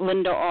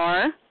 Linda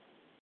R.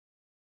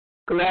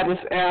 Gladys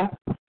F.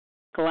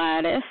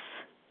 Gladys.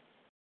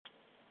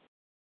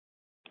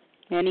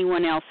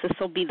 Anyone else? This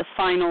will be the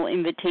final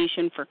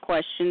invitation for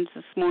questions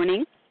this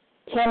morning.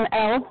 Kim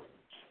L.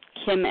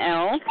 Kim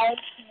L.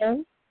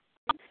 Okay.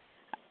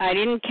 I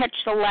didn't catch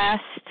the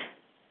last.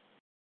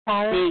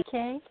 Tara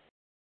K.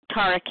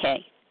 Tara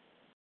K.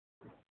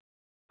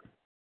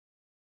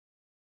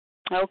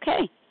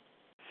 Okay.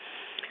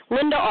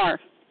 Linda R.,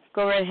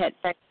 go right ahead.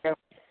 Thank you.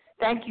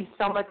 Thank you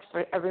so much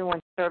for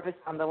everyone's service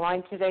on the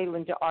line today.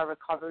 Linda R.,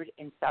 recovered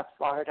in South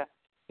Florida.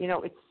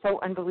 It's so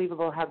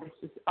unbelievable how this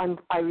is,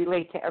 I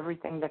relate to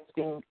everything that's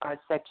being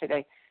said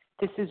today.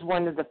 This is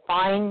one of the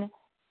finer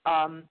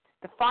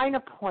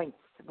points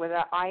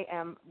that I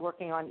am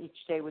working on each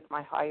day with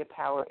my higher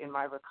power in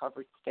my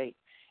recovered state.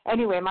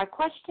 Anyway, my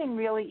question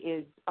really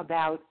is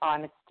about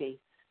honesty.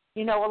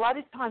 You know, a lot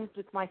of times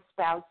with my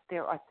spouse,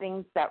 there are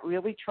things that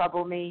really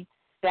trouble me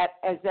that,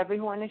 as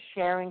everyone is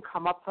sharing,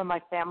 come up from my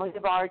family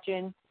of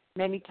origin.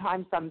 Many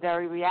times I'm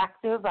very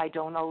reactive. I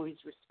don't always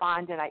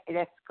respond, and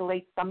it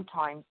escalates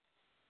sometimes.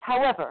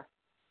 However,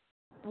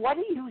 how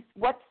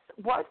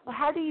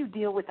do you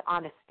deal with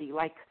honesty?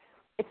 Like,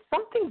 if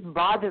something's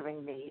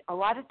bothering me, a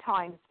lot of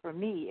times for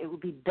me, it would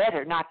be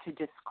better not to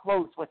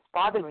disclose what's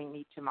bothering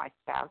me to my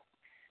spouse,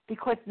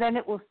 because then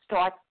it will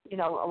start, a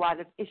lot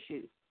of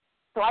issues.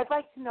 So I'd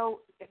like to know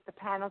if the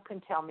panel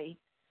can tell me,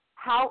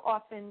 how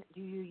often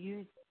do you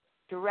use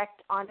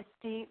direct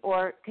honesty,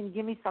 or can you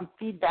give me some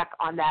feedback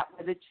on that,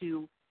 whether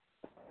to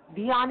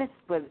be honest,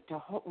 whether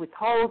to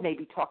withhold,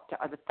 maybe talk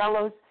to other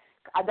fellows?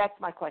 That's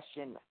my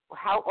question.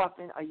 How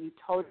often are you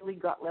totally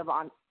gut level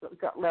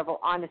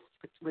honest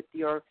with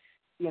your,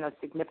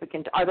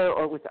 significant other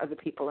or with other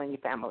people in your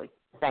family?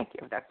 Thank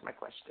you. That's my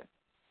question.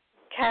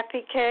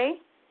 Kathy K.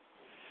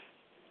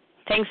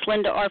 Thanks,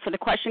 Linda R., for the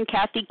question.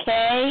 Kathy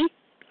K.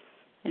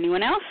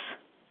 Anyone else?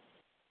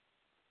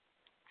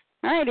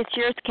 All right, it's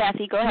yours,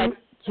 Kathy. Go ahead.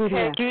 Judy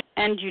F.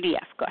 And Judy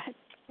F. Go ahead.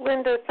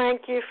 Linda,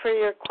 thank you for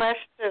your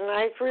question.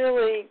 I've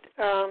really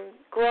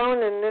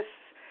grown in this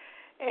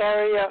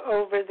area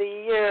over the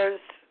years.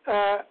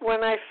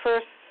 When I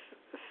first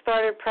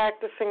started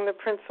practicing the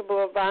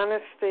principle of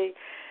honesty,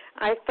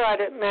 I thought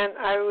it meant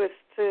I was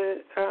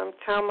to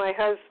tell my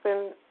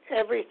husband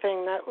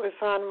everything that was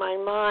on my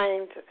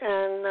mind,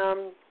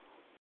 and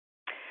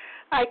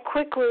I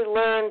quickly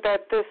learned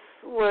that this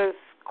was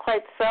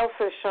quite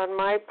selfish on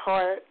my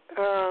part,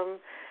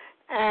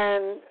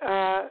 and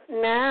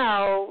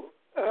now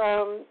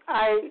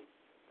I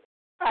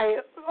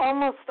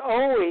almost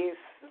always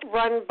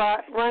run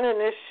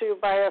an issue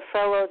by a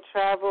fellow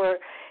traveler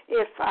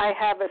if I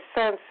have a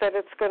sense that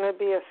it's going to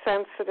be a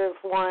sensitive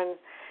one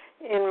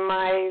in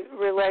my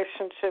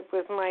relationship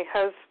with my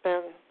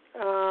husband,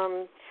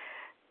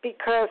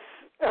 because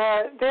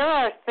there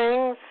are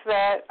things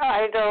that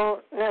I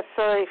don't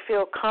necessarily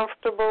feel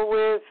comfortable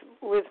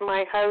with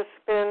my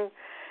husband,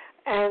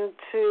 and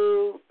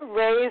to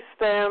raise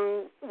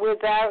them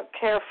without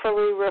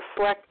carefully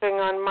reflecting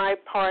on my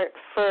part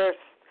first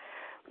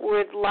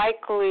would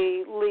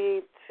likely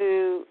lead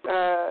to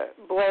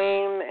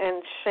blame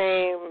and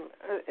shame.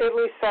 At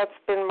least that's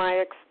been my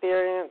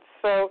experience.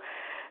 So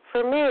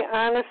for me,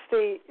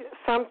 honesty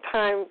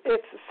sometimes,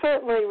 it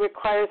certainly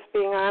requires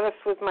being honest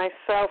with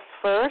myself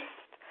first,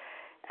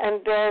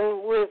 and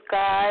then with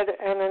God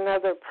and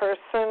another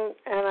person.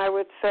 And I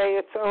would say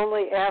it's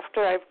only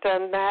after I've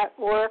done that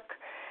work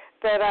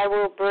that I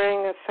will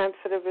bring a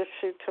sensitive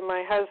issue to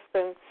my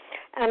husband.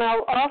 And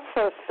I'll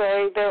also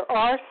say there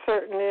are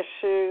certain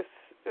issues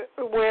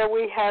where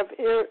we have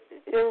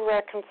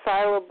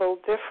irreconcilable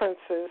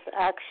differences,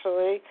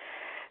 actually,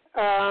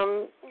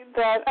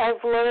 that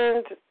I've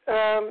learned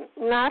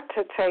not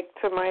to take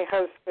to my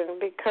husband,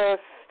 because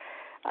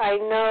I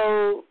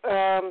know,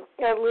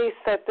 at least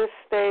at this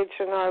stage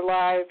in our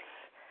lives,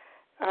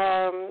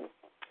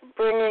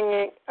 bringing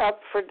it up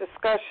for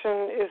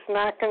discussion is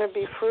not going to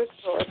be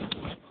fruitful. It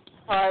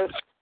cause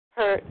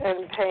hurt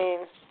and pain.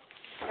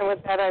 And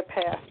with that, I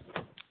pass.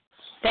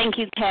 Thank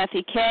you,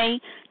 Kathy K.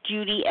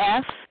 Judy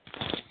F.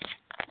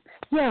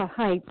 Yeah,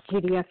 hi,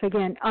 Judy F.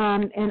 again.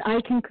 And I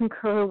can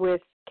concur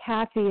with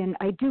Kathy, and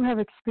I do have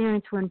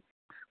experience when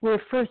we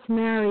were first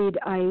married.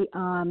 I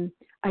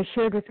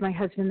shared with my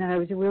husband that I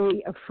was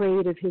really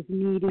afraid of his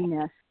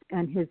neediness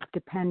and his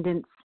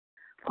dependence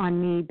on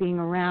me being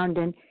around,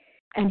 and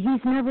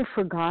he's never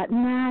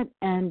forgotten that,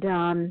 and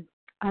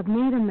I've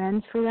made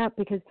amends for that,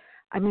 because,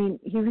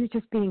 he was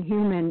just being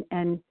human,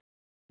 and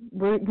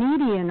we're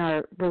needy in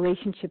our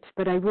relationships,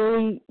 but I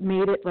really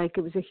made it like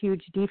it was a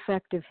huge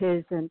defect of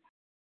his, and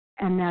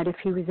that if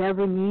he was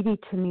ever needy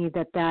to me,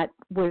 that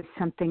was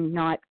something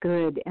not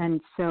good.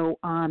 And so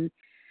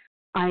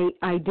I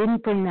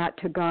didn't bring that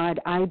to God.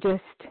 I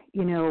just,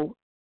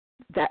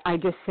 I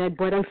just said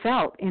what I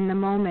felt in the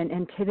moment.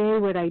 And today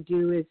what I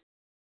do is,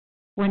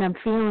 when I'm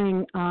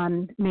feeling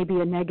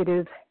maybe a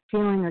negative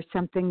feeling or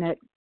something that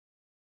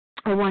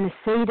I want to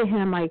say to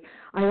him, I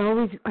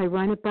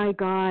run it by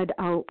God.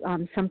 I'll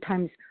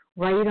sometimes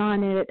write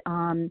on it,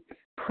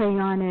 pray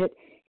on it,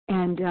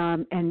 and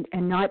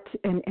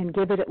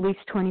give it at least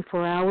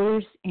 24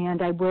 hours.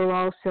 And I will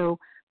also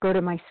go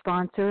to my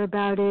sponsor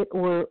about it,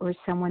 or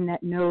someone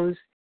that knows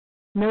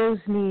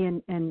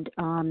me and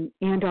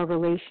our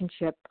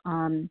relationship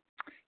and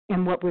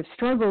what we've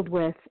struggled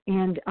with.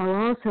 And I'll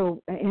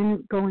also,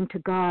 in going to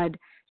God,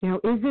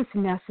 is this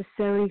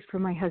necessary for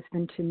my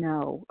husband to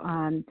know?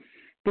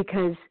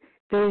 Because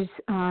there's,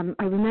 I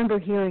remember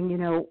hearing,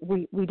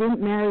 we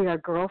didn't marry our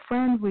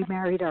girlfriend, we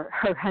married our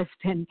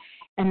husband.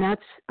 And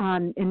that's,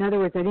 in other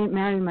words, I didn't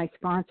marry my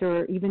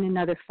sponsor or even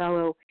another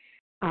fellow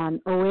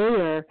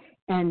OAer,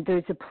 and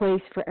there's a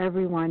place for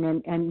everyone.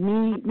 And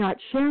me not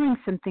sharing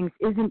some things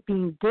isn't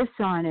being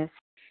dishonest.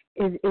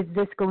 Is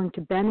this going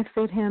to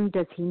benefit him?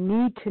 Does he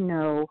need to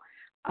know?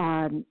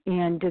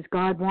 And does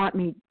God want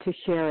me to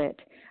share it?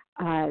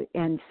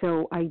 And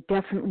so I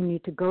definitely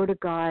need to go to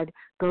God,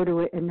 go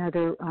to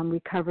another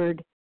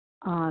recovered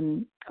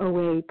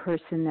OA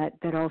person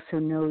that also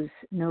knows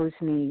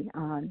me.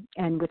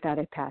 And with that,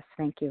 I pass.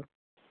 Thank you.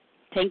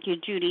 Thank you,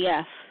 Judy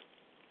F.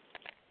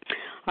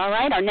 All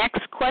right, our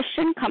next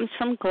question comes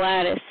from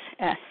Gladys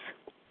S.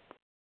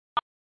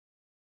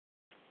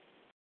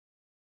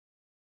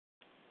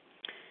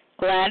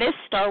 Gladys,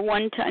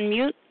 *1 to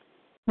unmute.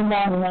 Good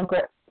morning, I'm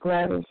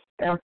Gladys.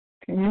 Can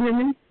you hear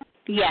me?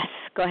 Yes,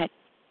 go ahead.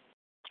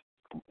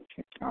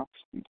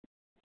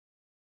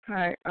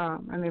 Hi,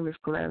 my name is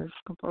Gladys,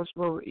 compulsive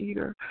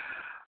overeater.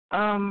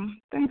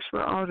 Thanks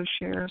for all the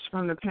shares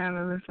from the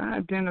panelists. I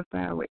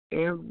identify with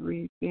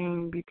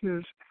everything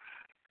because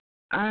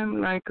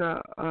I'm like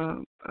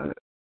a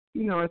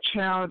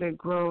child that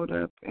growed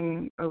up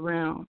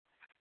around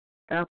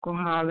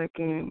alcoholic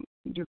and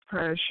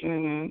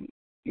depression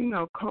and,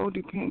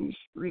 codependent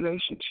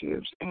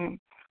relationships. And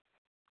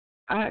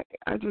I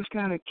just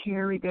kind of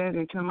carried that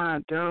into my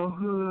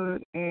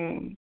adulthood.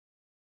 And,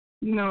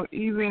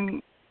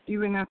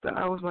 even after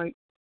I was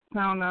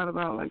found out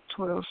about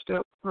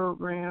 12-step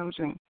programs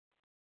and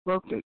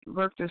worked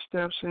the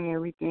steps and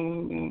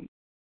everything and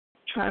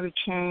try to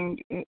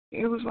change.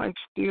 It was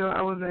still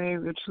I was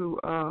able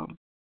to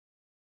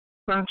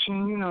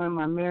function, in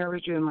my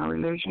marriage and my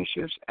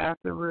relationships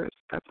afterwards,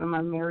 after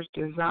my marriage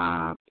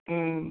dissolved.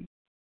 And,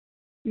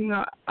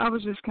 I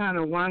was just kind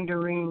of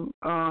wondering,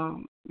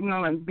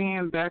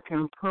 being back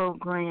in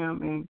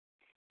program and,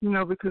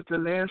 because the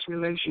last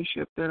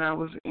relationship that I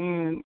was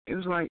in, it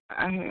was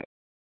I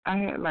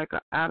had an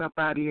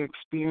out-of-body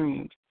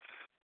experience,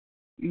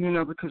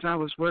 because I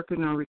was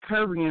working on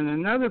recovery in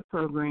another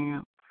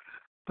program.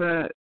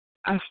 But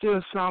I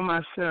still saw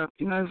myself,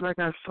 it's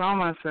I saw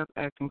myself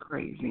acting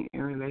crazy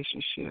in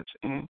relationships.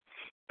 And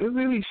it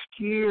really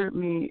scared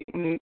me,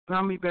 and it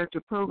brought me back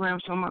to program.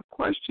 So my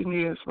question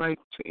is, to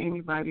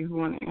anybody who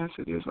want to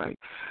answer this,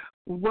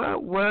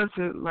 what was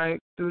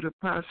it through the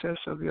process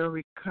of your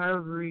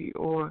recovery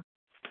or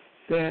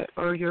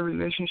your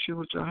relationship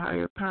with your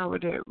higher power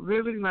that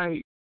really,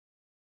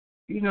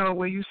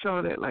 where you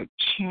saw that,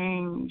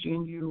 change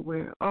in you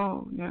where,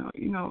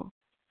 now,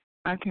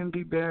 I can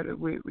be better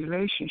with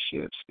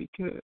relationships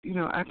because,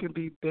 I can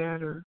be a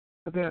better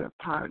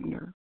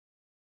partner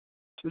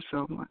to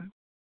someone.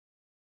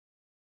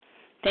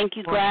 Thank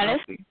you, Gladys.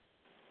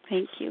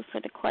 Thank you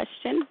for the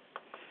question.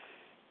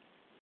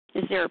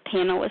 Is there a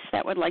panelist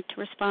that would like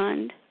to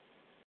respond?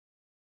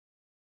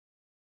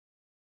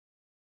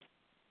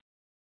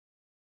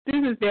 This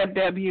is Deb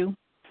W.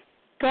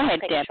 Go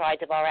ahead, Deb. Try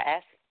Deborah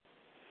S.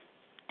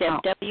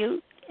 Deb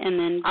W. And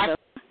then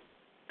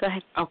go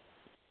ahead. Oh.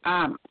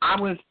 I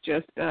was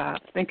just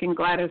thinking,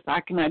 Gladys,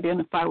 I can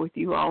identify with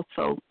you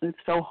also. It's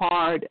so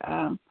hard.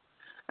 I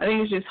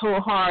think it's just so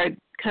hard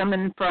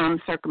coming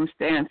from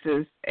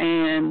circumstances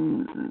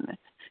and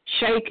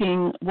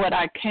shaking what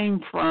I came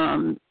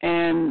from.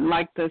 And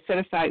like the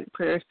set-aside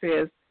prayer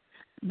says,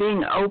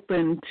 being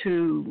open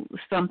to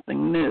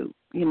something new,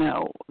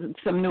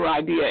 some new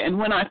idea. And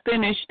when I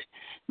finished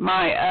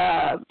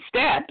my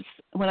steps,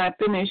 when I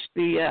finished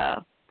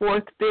the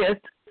 4th,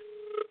 5th,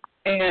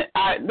 and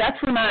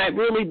that's when I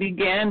really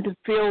began to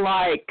feel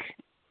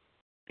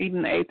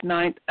even 8th,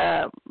 9th,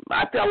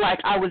 I felt like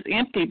I was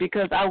empty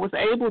because I was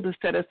able to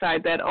set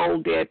aside that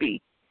old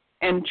Debbie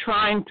and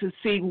trying to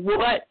see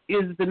what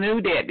is the new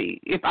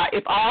Debbie.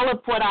 If all of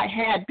what I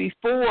had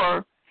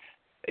before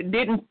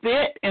didn't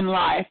fit in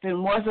life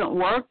and wasn't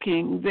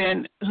working,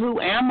 then who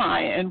am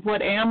I and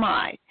what am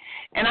I?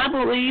 And I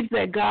believe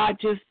that God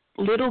just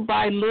little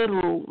by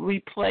little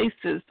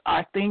replaces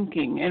our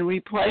thinking and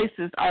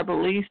replaces our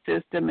belief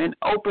system and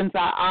opens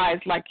our eyes.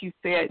 Like you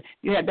said,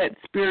 you had that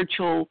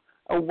spiritual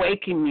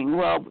awakening.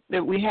 Well,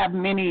 that we have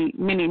many,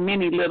 many,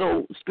 many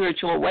little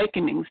spiritual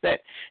awakenings that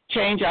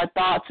change our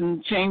thoughts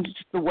and change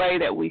the way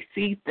that we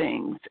see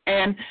things.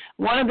 And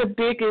one of the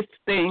biggest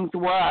things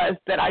was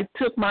that I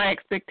took my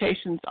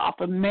expectations off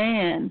of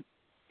man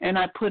and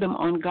I put them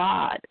on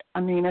God. I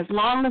mean, as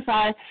long as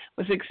I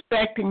was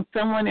expecting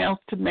someone else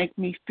to make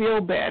me feel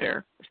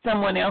better,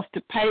 someone else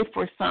to pay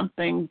for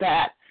something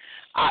that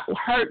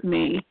hurt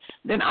me,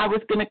 then I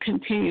was going to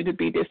continue to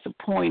be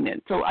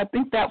disappointed. So I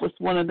think that was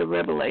one of the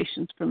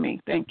revelations for me.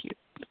 Thank you.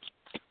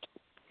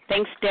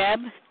 Thanks, Deb.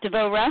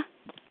 Devorah?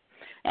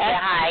 Yeah,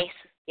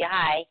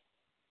 hi.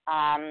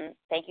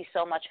 Thank you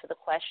so much for the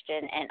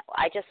question. And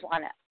I just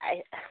want to,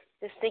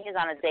 this thing is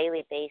on a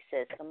daily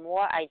basis. The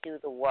more I do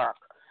the work,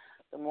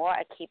 the more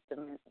I keep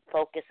the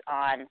focus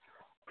on,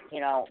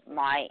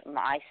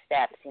 my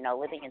steps,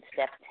 living in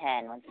step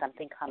 10, when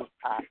something comes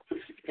up,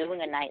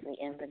 doing a nightly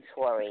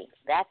inventory,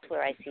 that's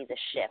where I see the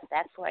shift.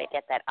 That's where I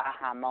get that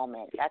aha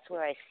moment. That's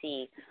where I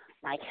see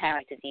my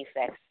character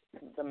defects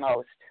the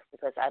most,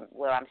 because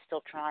I'm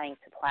still trying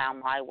to plow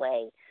my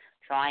way,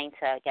 trying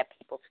to get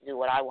people to do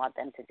what I want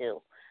them to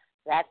do.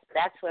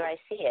 That's where I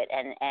see it.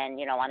 And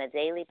on a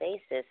daily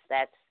basis,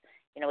 that's,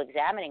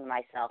 examining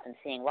myself and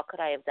seeing what could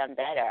I have done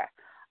better.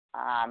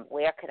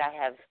 Where could I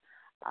have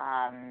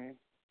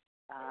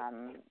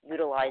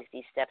utilized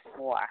these steps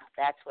more?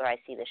 That's where I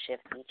see the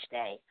shift each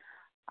day.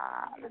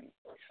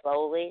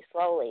 Slowly,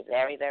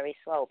 very, very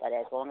slow. But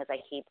as long as I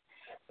keep,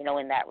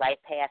 in that right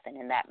path and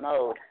in that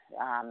mode,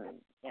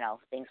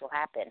 things will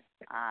happen,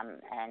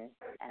 and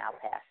I'll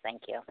pass.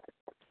 Thank you.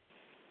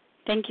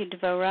 Thank you,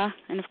 Devora.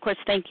 And, of course,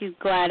 thank you,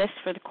 Gladys,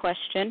 for the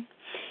question.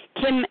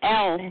 Kim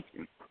L.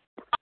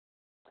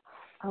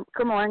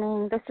 Good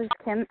morning. This is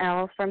Kim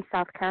L. from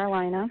South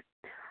Carolina.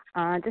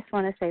 I just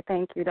want to say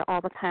thank you to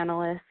all the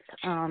panelists.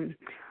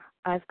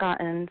 I've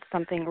gotten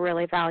something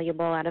really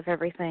valuable out of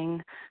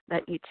everything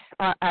that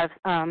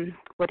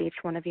what each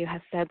one of you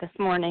has said this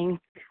morning.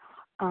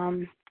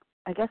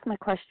 I guess my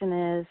question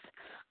is,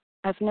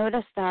 I've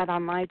noticed that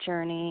on my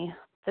journey,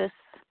 this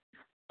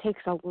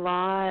takes a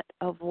lot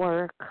of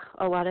work,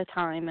 a lot of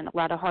time, and a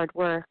lot of hard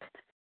work.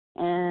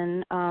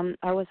 And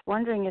I was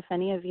wondering if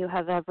any of you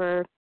have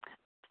ever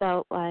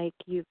felt like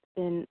you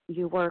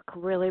work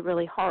really,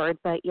 really hard,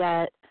 but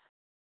yet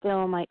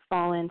still might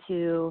fall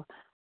into,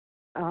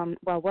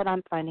 what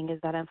I'm finding is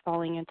that I'm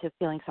falling into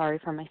feeling sorry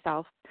for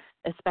myself,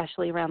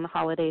 especially around the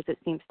holidays. It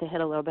seems to hit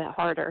a little bit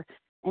harder.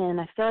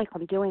 And I feel like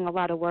I'm doing a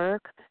lot of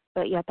work,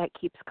 but yet that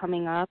keeps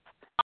coming up.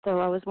 So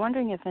I was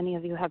wondering if any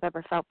of you have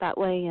ever felt that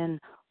way and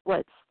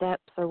what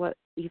steps or what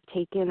you've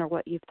taken or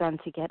what you've done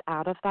to get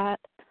out of that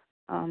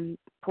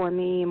for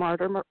me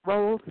martyr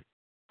role.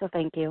 So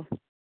thank you.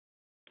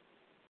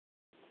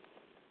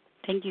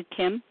 Thank you,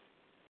 Kim.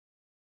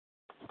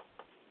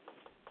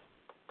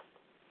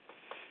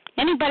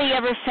 Anybody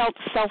ever felt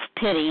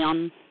self-pity?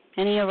 On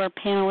any of our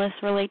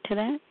panelists relate to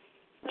that?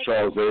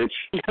 Charles H.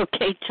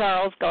 Okay,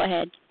 Charles, go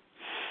ahead.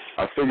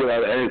 I figured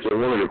I'd answer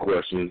one of the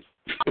questions.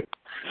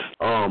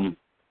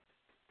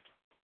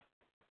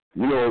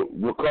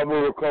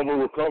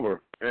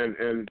 Recover.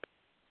 And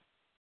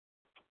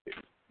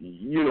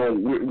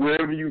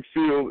wherever you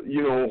feel,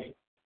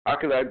 I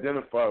could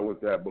identify with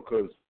that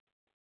because,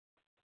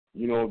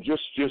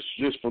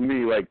 just for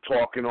me, like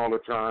talking all the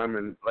time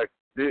and like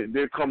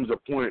there comes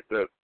a point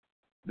that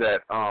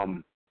I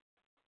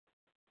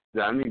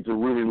need to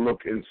really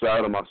look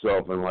inside of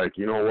myself and like,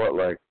 you know what,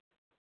 like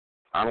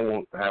I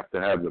don't have to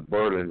have the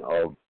burden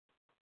of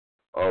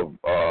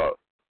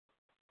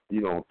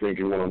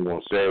thinking what I'm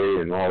going to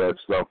say and all that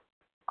stuff.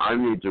 I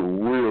need to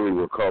really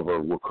recover.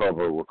 I'm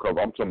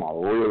talking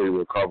about really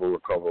recover.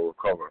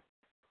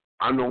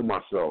 I know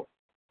myself.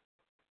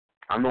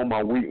 I know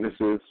my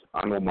weaknesses.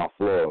 I know my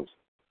flaws.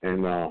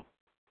 And,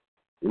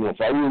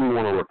 if I really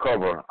want to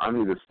recover, I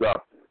need to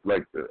stop.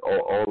 Like,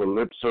 all the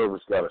lip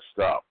service got to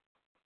stop.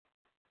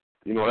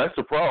 That's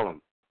the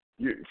problem.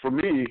 For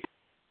me,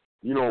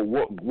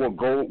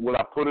 what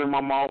I put in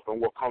my mouth and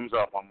what comes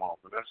out my mouth.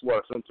 And that's why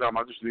sometimes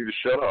I just need to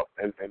shut up.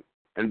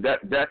 And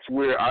that's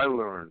where I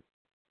learned.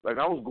 Like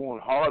I was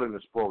going hard in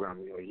this program.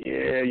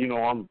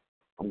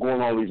 I'm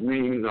going all these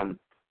meetings.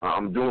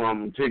 I'm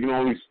taking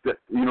all these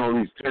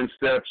these 10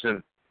 steps,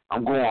 and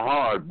I'm going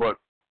hard. But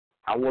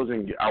I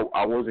wasn't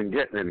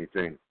getting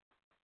anything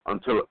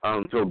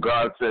until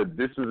God said,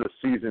 "This is a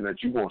season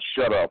that you're gonna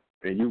shut up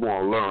and you're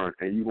gonna learn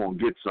and you're gonna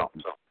get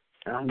something."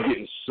 And I'm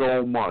getting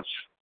so much.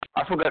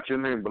 I forgot your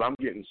name, but I'm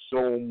getting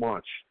so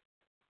much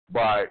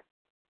by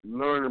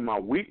learning my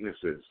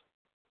weaknesses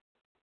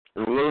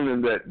and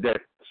learning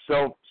that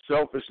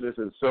selfishness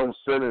and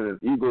self-centered and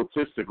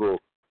egotistical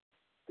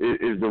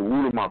is the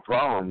root of my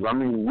problems. I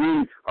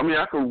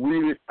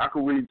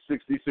could read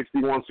 60,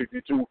 61,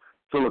 62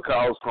 till the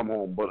cows come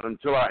home, but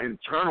until I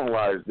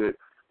internalized it,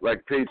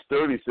 like page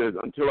 30 says,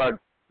 until I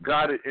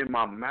got it in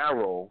my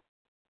marrow,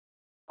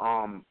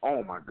 oh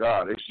my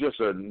God, it's just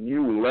a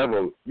new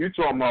level. You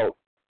talking about,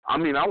 I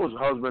was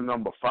husband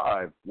number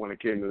 5 when it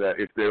came to that,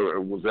 if there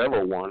was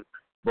ever one.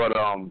 But,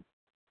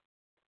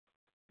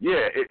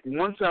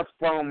 once I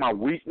found my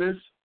weakness,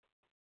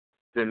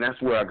 then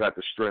that's where I got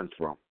the strength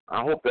from.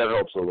 I hope that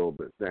helps a little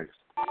bit. Thanks.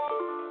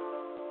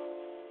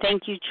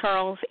 Thank you,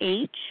 Charles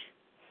H.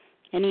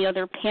 Any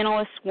other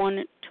panelists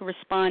want to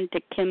respond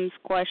to Kim's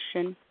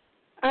question?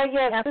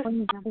 Yes.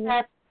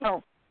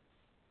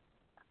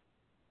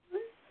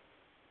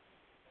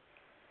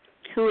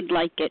 Who would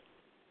like it?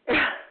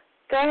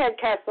 Go ahead,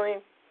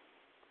 Kathleen.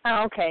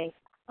 Oh, okay.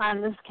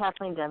 This is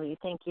Kathleen W.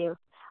 Thank you.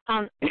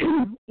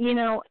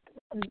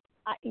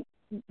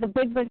 The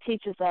Big Book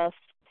teaches us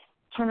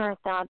turn our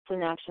thoughts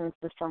and actions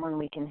to someone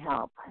we can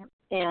help.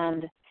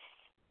 And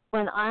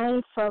when I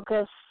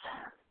focus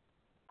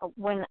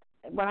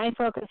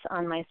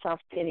on my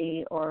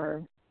self-pity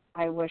or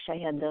I wish I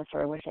had this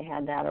or I wish I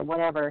had that or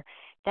whatever,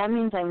 that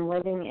means I'm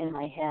living in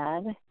my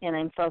head and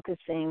I'm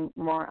focusing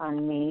more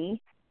on me.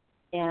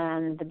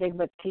 And the Big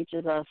Book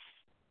teaches us,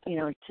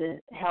 to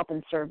help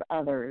and serve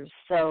others.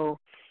 So,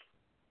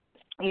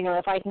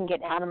 if I can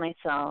get out of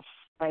myself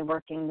by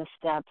working the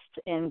steps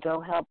and go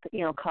help,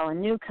 call a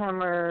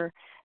newcomer,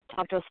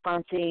 talk to a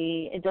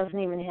sponsee. It doesn't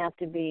even have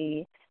to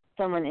be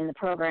someone in the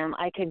program.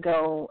 I could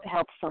go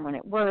help someone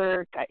at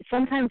work.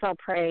 Sometimes I'll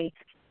pray,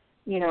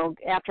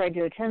 after I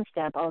do a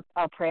 10-step,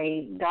 I'll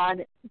pray,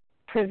 God,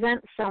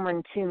 present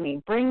someone to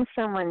me, bring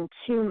someone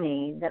to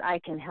me that I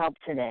can help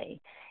today.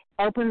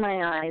 open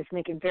my eyes,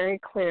 make it very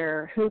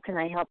clear who can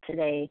I help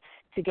today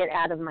to get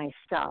out of my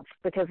stuff.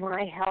 Because when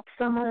I help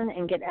someone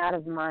and get out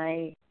of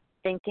my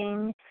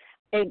thinking,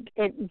 it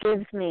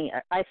gives me,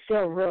 I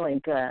feel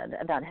really good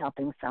about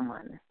helping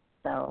someone.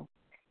 So,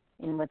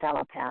 and with that,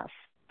 I'll pass.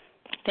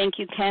 Thank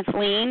you,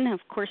 Kathleen. Of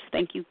course,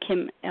 thank you,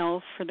 Kim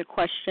L., for the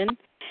question.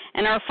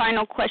 And our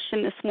final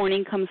question this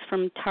morning comes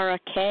from Tara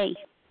K.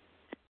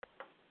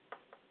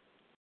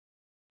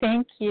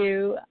 Thank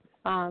you,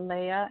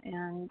 Leah,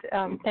 and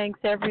thanks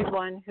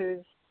everyone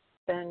who's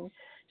been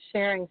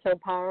sharing so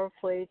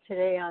powerfully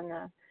today on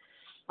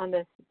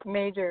this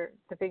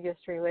the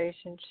biggest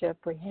relationship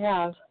we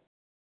have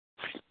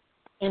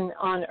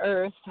on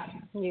Earth,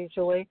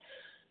 usually.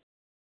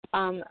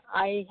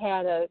 I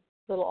had a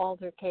little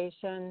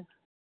altercation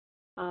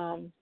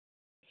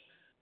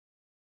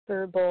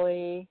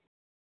verbally.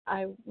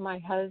 My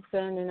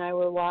husband and I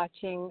were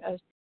watching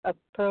a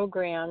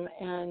program,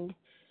 and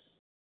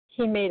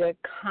he made a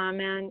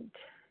comment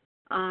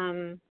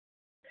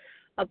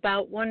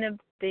about one of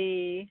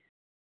the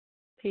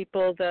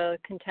people, the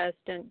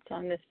contestants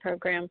on this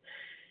program,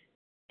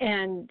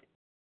 and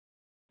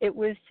it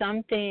was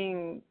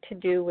something to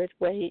do with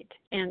weight,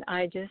 and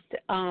I just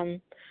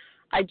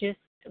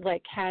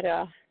like had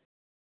a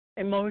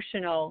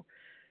emotional,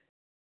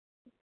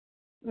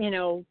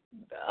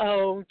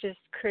 just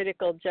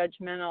critical,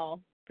 judgmental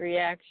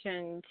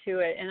reaction to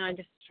it, and I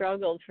just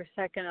struggled for a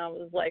second. I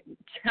was like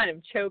kind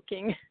of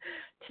choking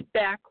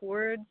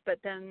backwards, but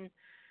then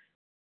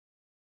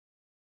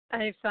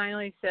I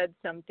finally said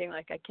something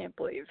like, I can't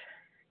believe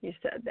you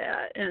said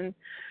that.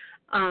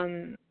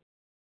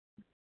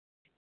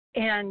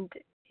 And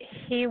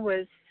he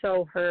was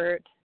so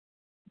hurt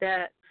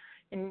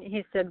and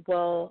he said,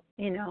 well,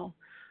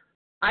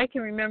 I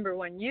can remember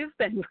when you've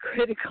been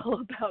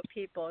critical about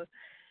people,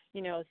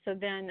 so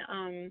then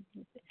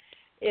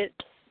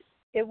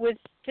it was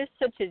just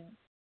such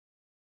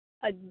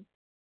a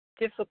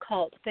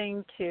difficult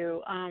thing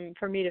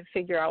for me to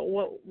figure out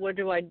what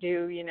do I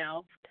do,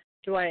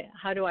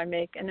 how do I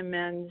make an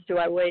amends? Do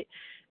I wait?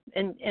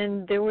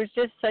 And there was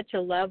just such a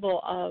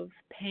level of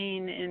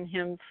pain in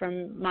him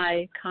from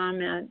my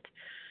comment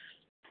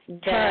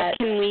that...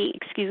 Can we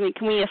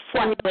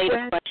formulate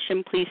a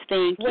question, please?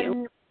 Thank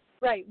you.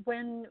 Right.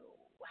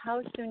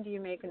 How soon do you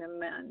make an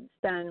amends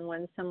then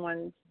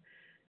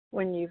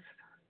when you've,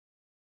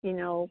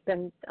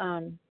 been,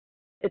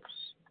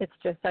 it's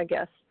just, I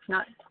guess,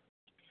 not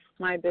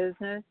my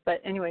business.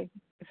 But anyway,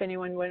 if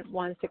anyone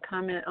wants to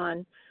comment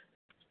on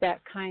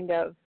that kind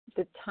of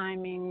the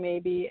timing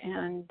maybe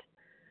and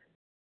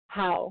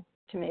how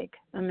to make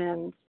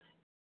amends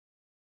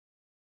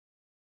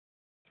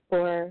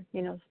or,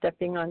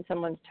 stepping on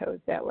someone's toes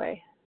that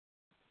way.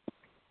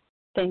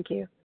 Thank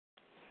you.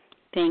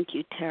 Thank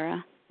you,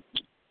 Tara.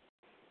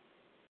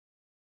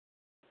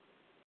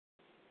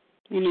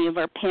 Any of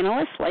our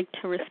panelists like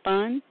to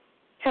respond?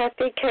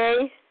 Kathy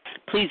K.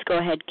 Please go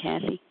ahead,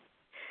 Kathy.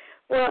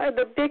 Well,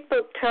 the Big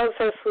Book tells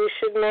us we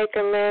should make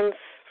amends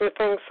for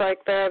things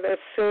like that as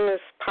soon as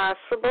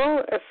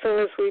possible, as soon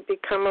as we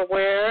become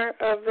aware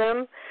of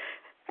them.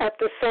 At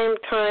the same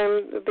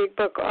time, the Big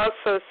Book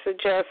also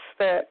suggests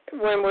that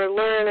when we're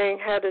learning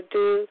how to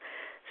do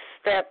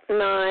Step 9,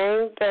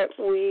 that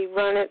we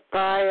run it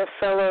by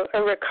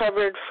a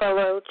recovered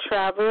fellow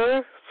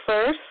traveler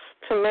first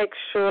to make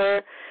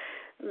sure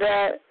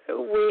that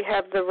we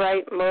have the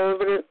right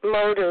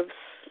motives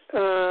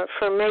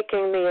for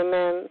making the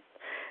amends.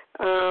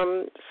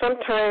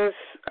 Sometimes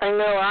I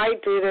know I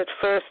did at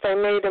first. I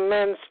made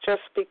amends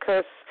just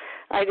because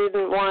I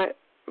didn't want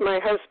my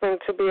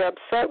husband to be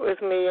upset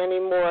with me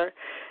anymore.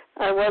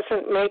 I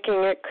wasn't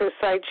making it because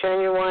I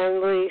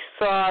genuinely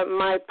saw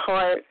my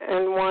part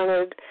and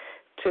wanted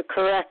to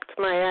correct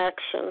my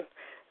action.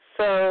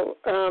 So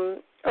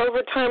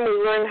over time we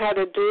learn how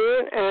to do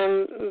it,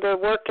 and the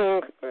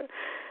working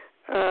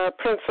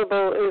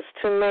principle is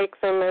to make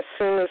them as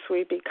soon as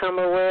we become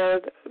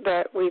aware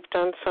that we've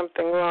done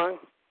something wrong.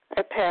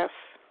 I pass.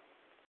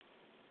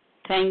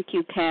 Thank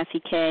you,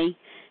 Kathy K.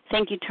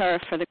 Thank you, Tara,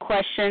 for the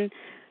question.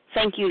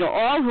 Thank you to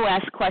all who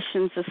asked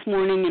questions this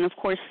morning, and, of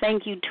course,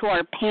 thank you to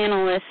our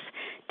panelists,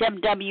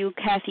 Deb W.,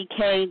 Kathy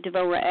K.,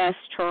 Devorah S.,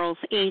 Charles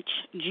H.,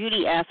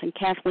 Judy F., and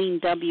Kathleen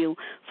W.,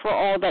 for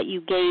all that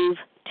you gave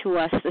to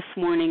us this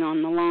morning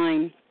on the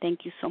line.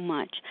 Thank you so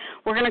much.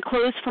 We're going to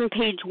close from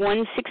page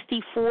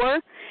 164.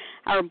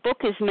 Our book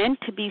is meant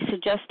to be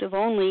suggestive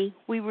only.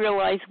 We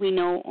realize we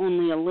know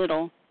only a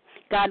little.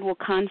 God will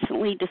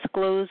constantly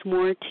disclose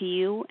more to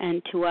you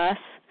and to us.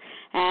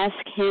 Ask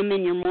him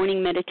in your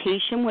morning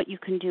meditation what you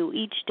can do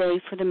each day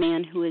for the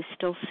man who is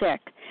still sick.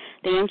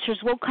 The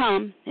answers will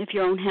come if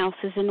your own house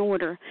is in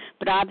order,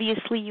 but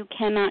obviously you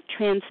cannot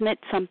transmit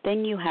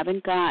something you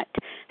haven't got.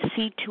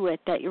 See to it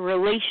that your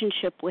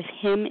relationship with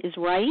him is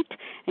right,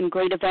 and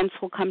great events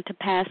will come to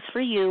pass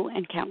for you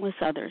and countless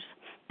others.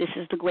 This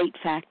is the great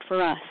fact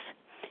for us.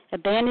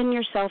 Abandon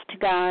yourself to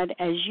God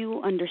as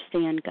you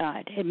understand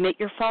God. Admit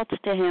your faults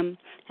to him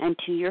and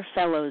to your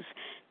fellows.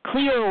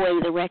 Clear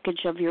away the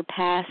wreckage of your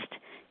past.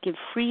 Give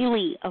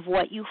freely of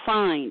what you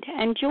find,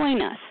 and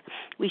join us.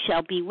 We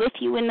shall be with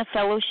you in the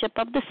fellowship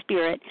of the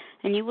Spirit,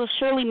 and you will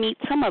surely meet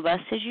some of us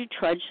as you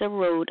trudge the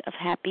road of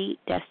happy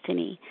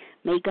destiny.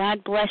 May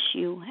God bless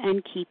you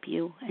and keep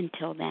you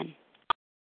until then.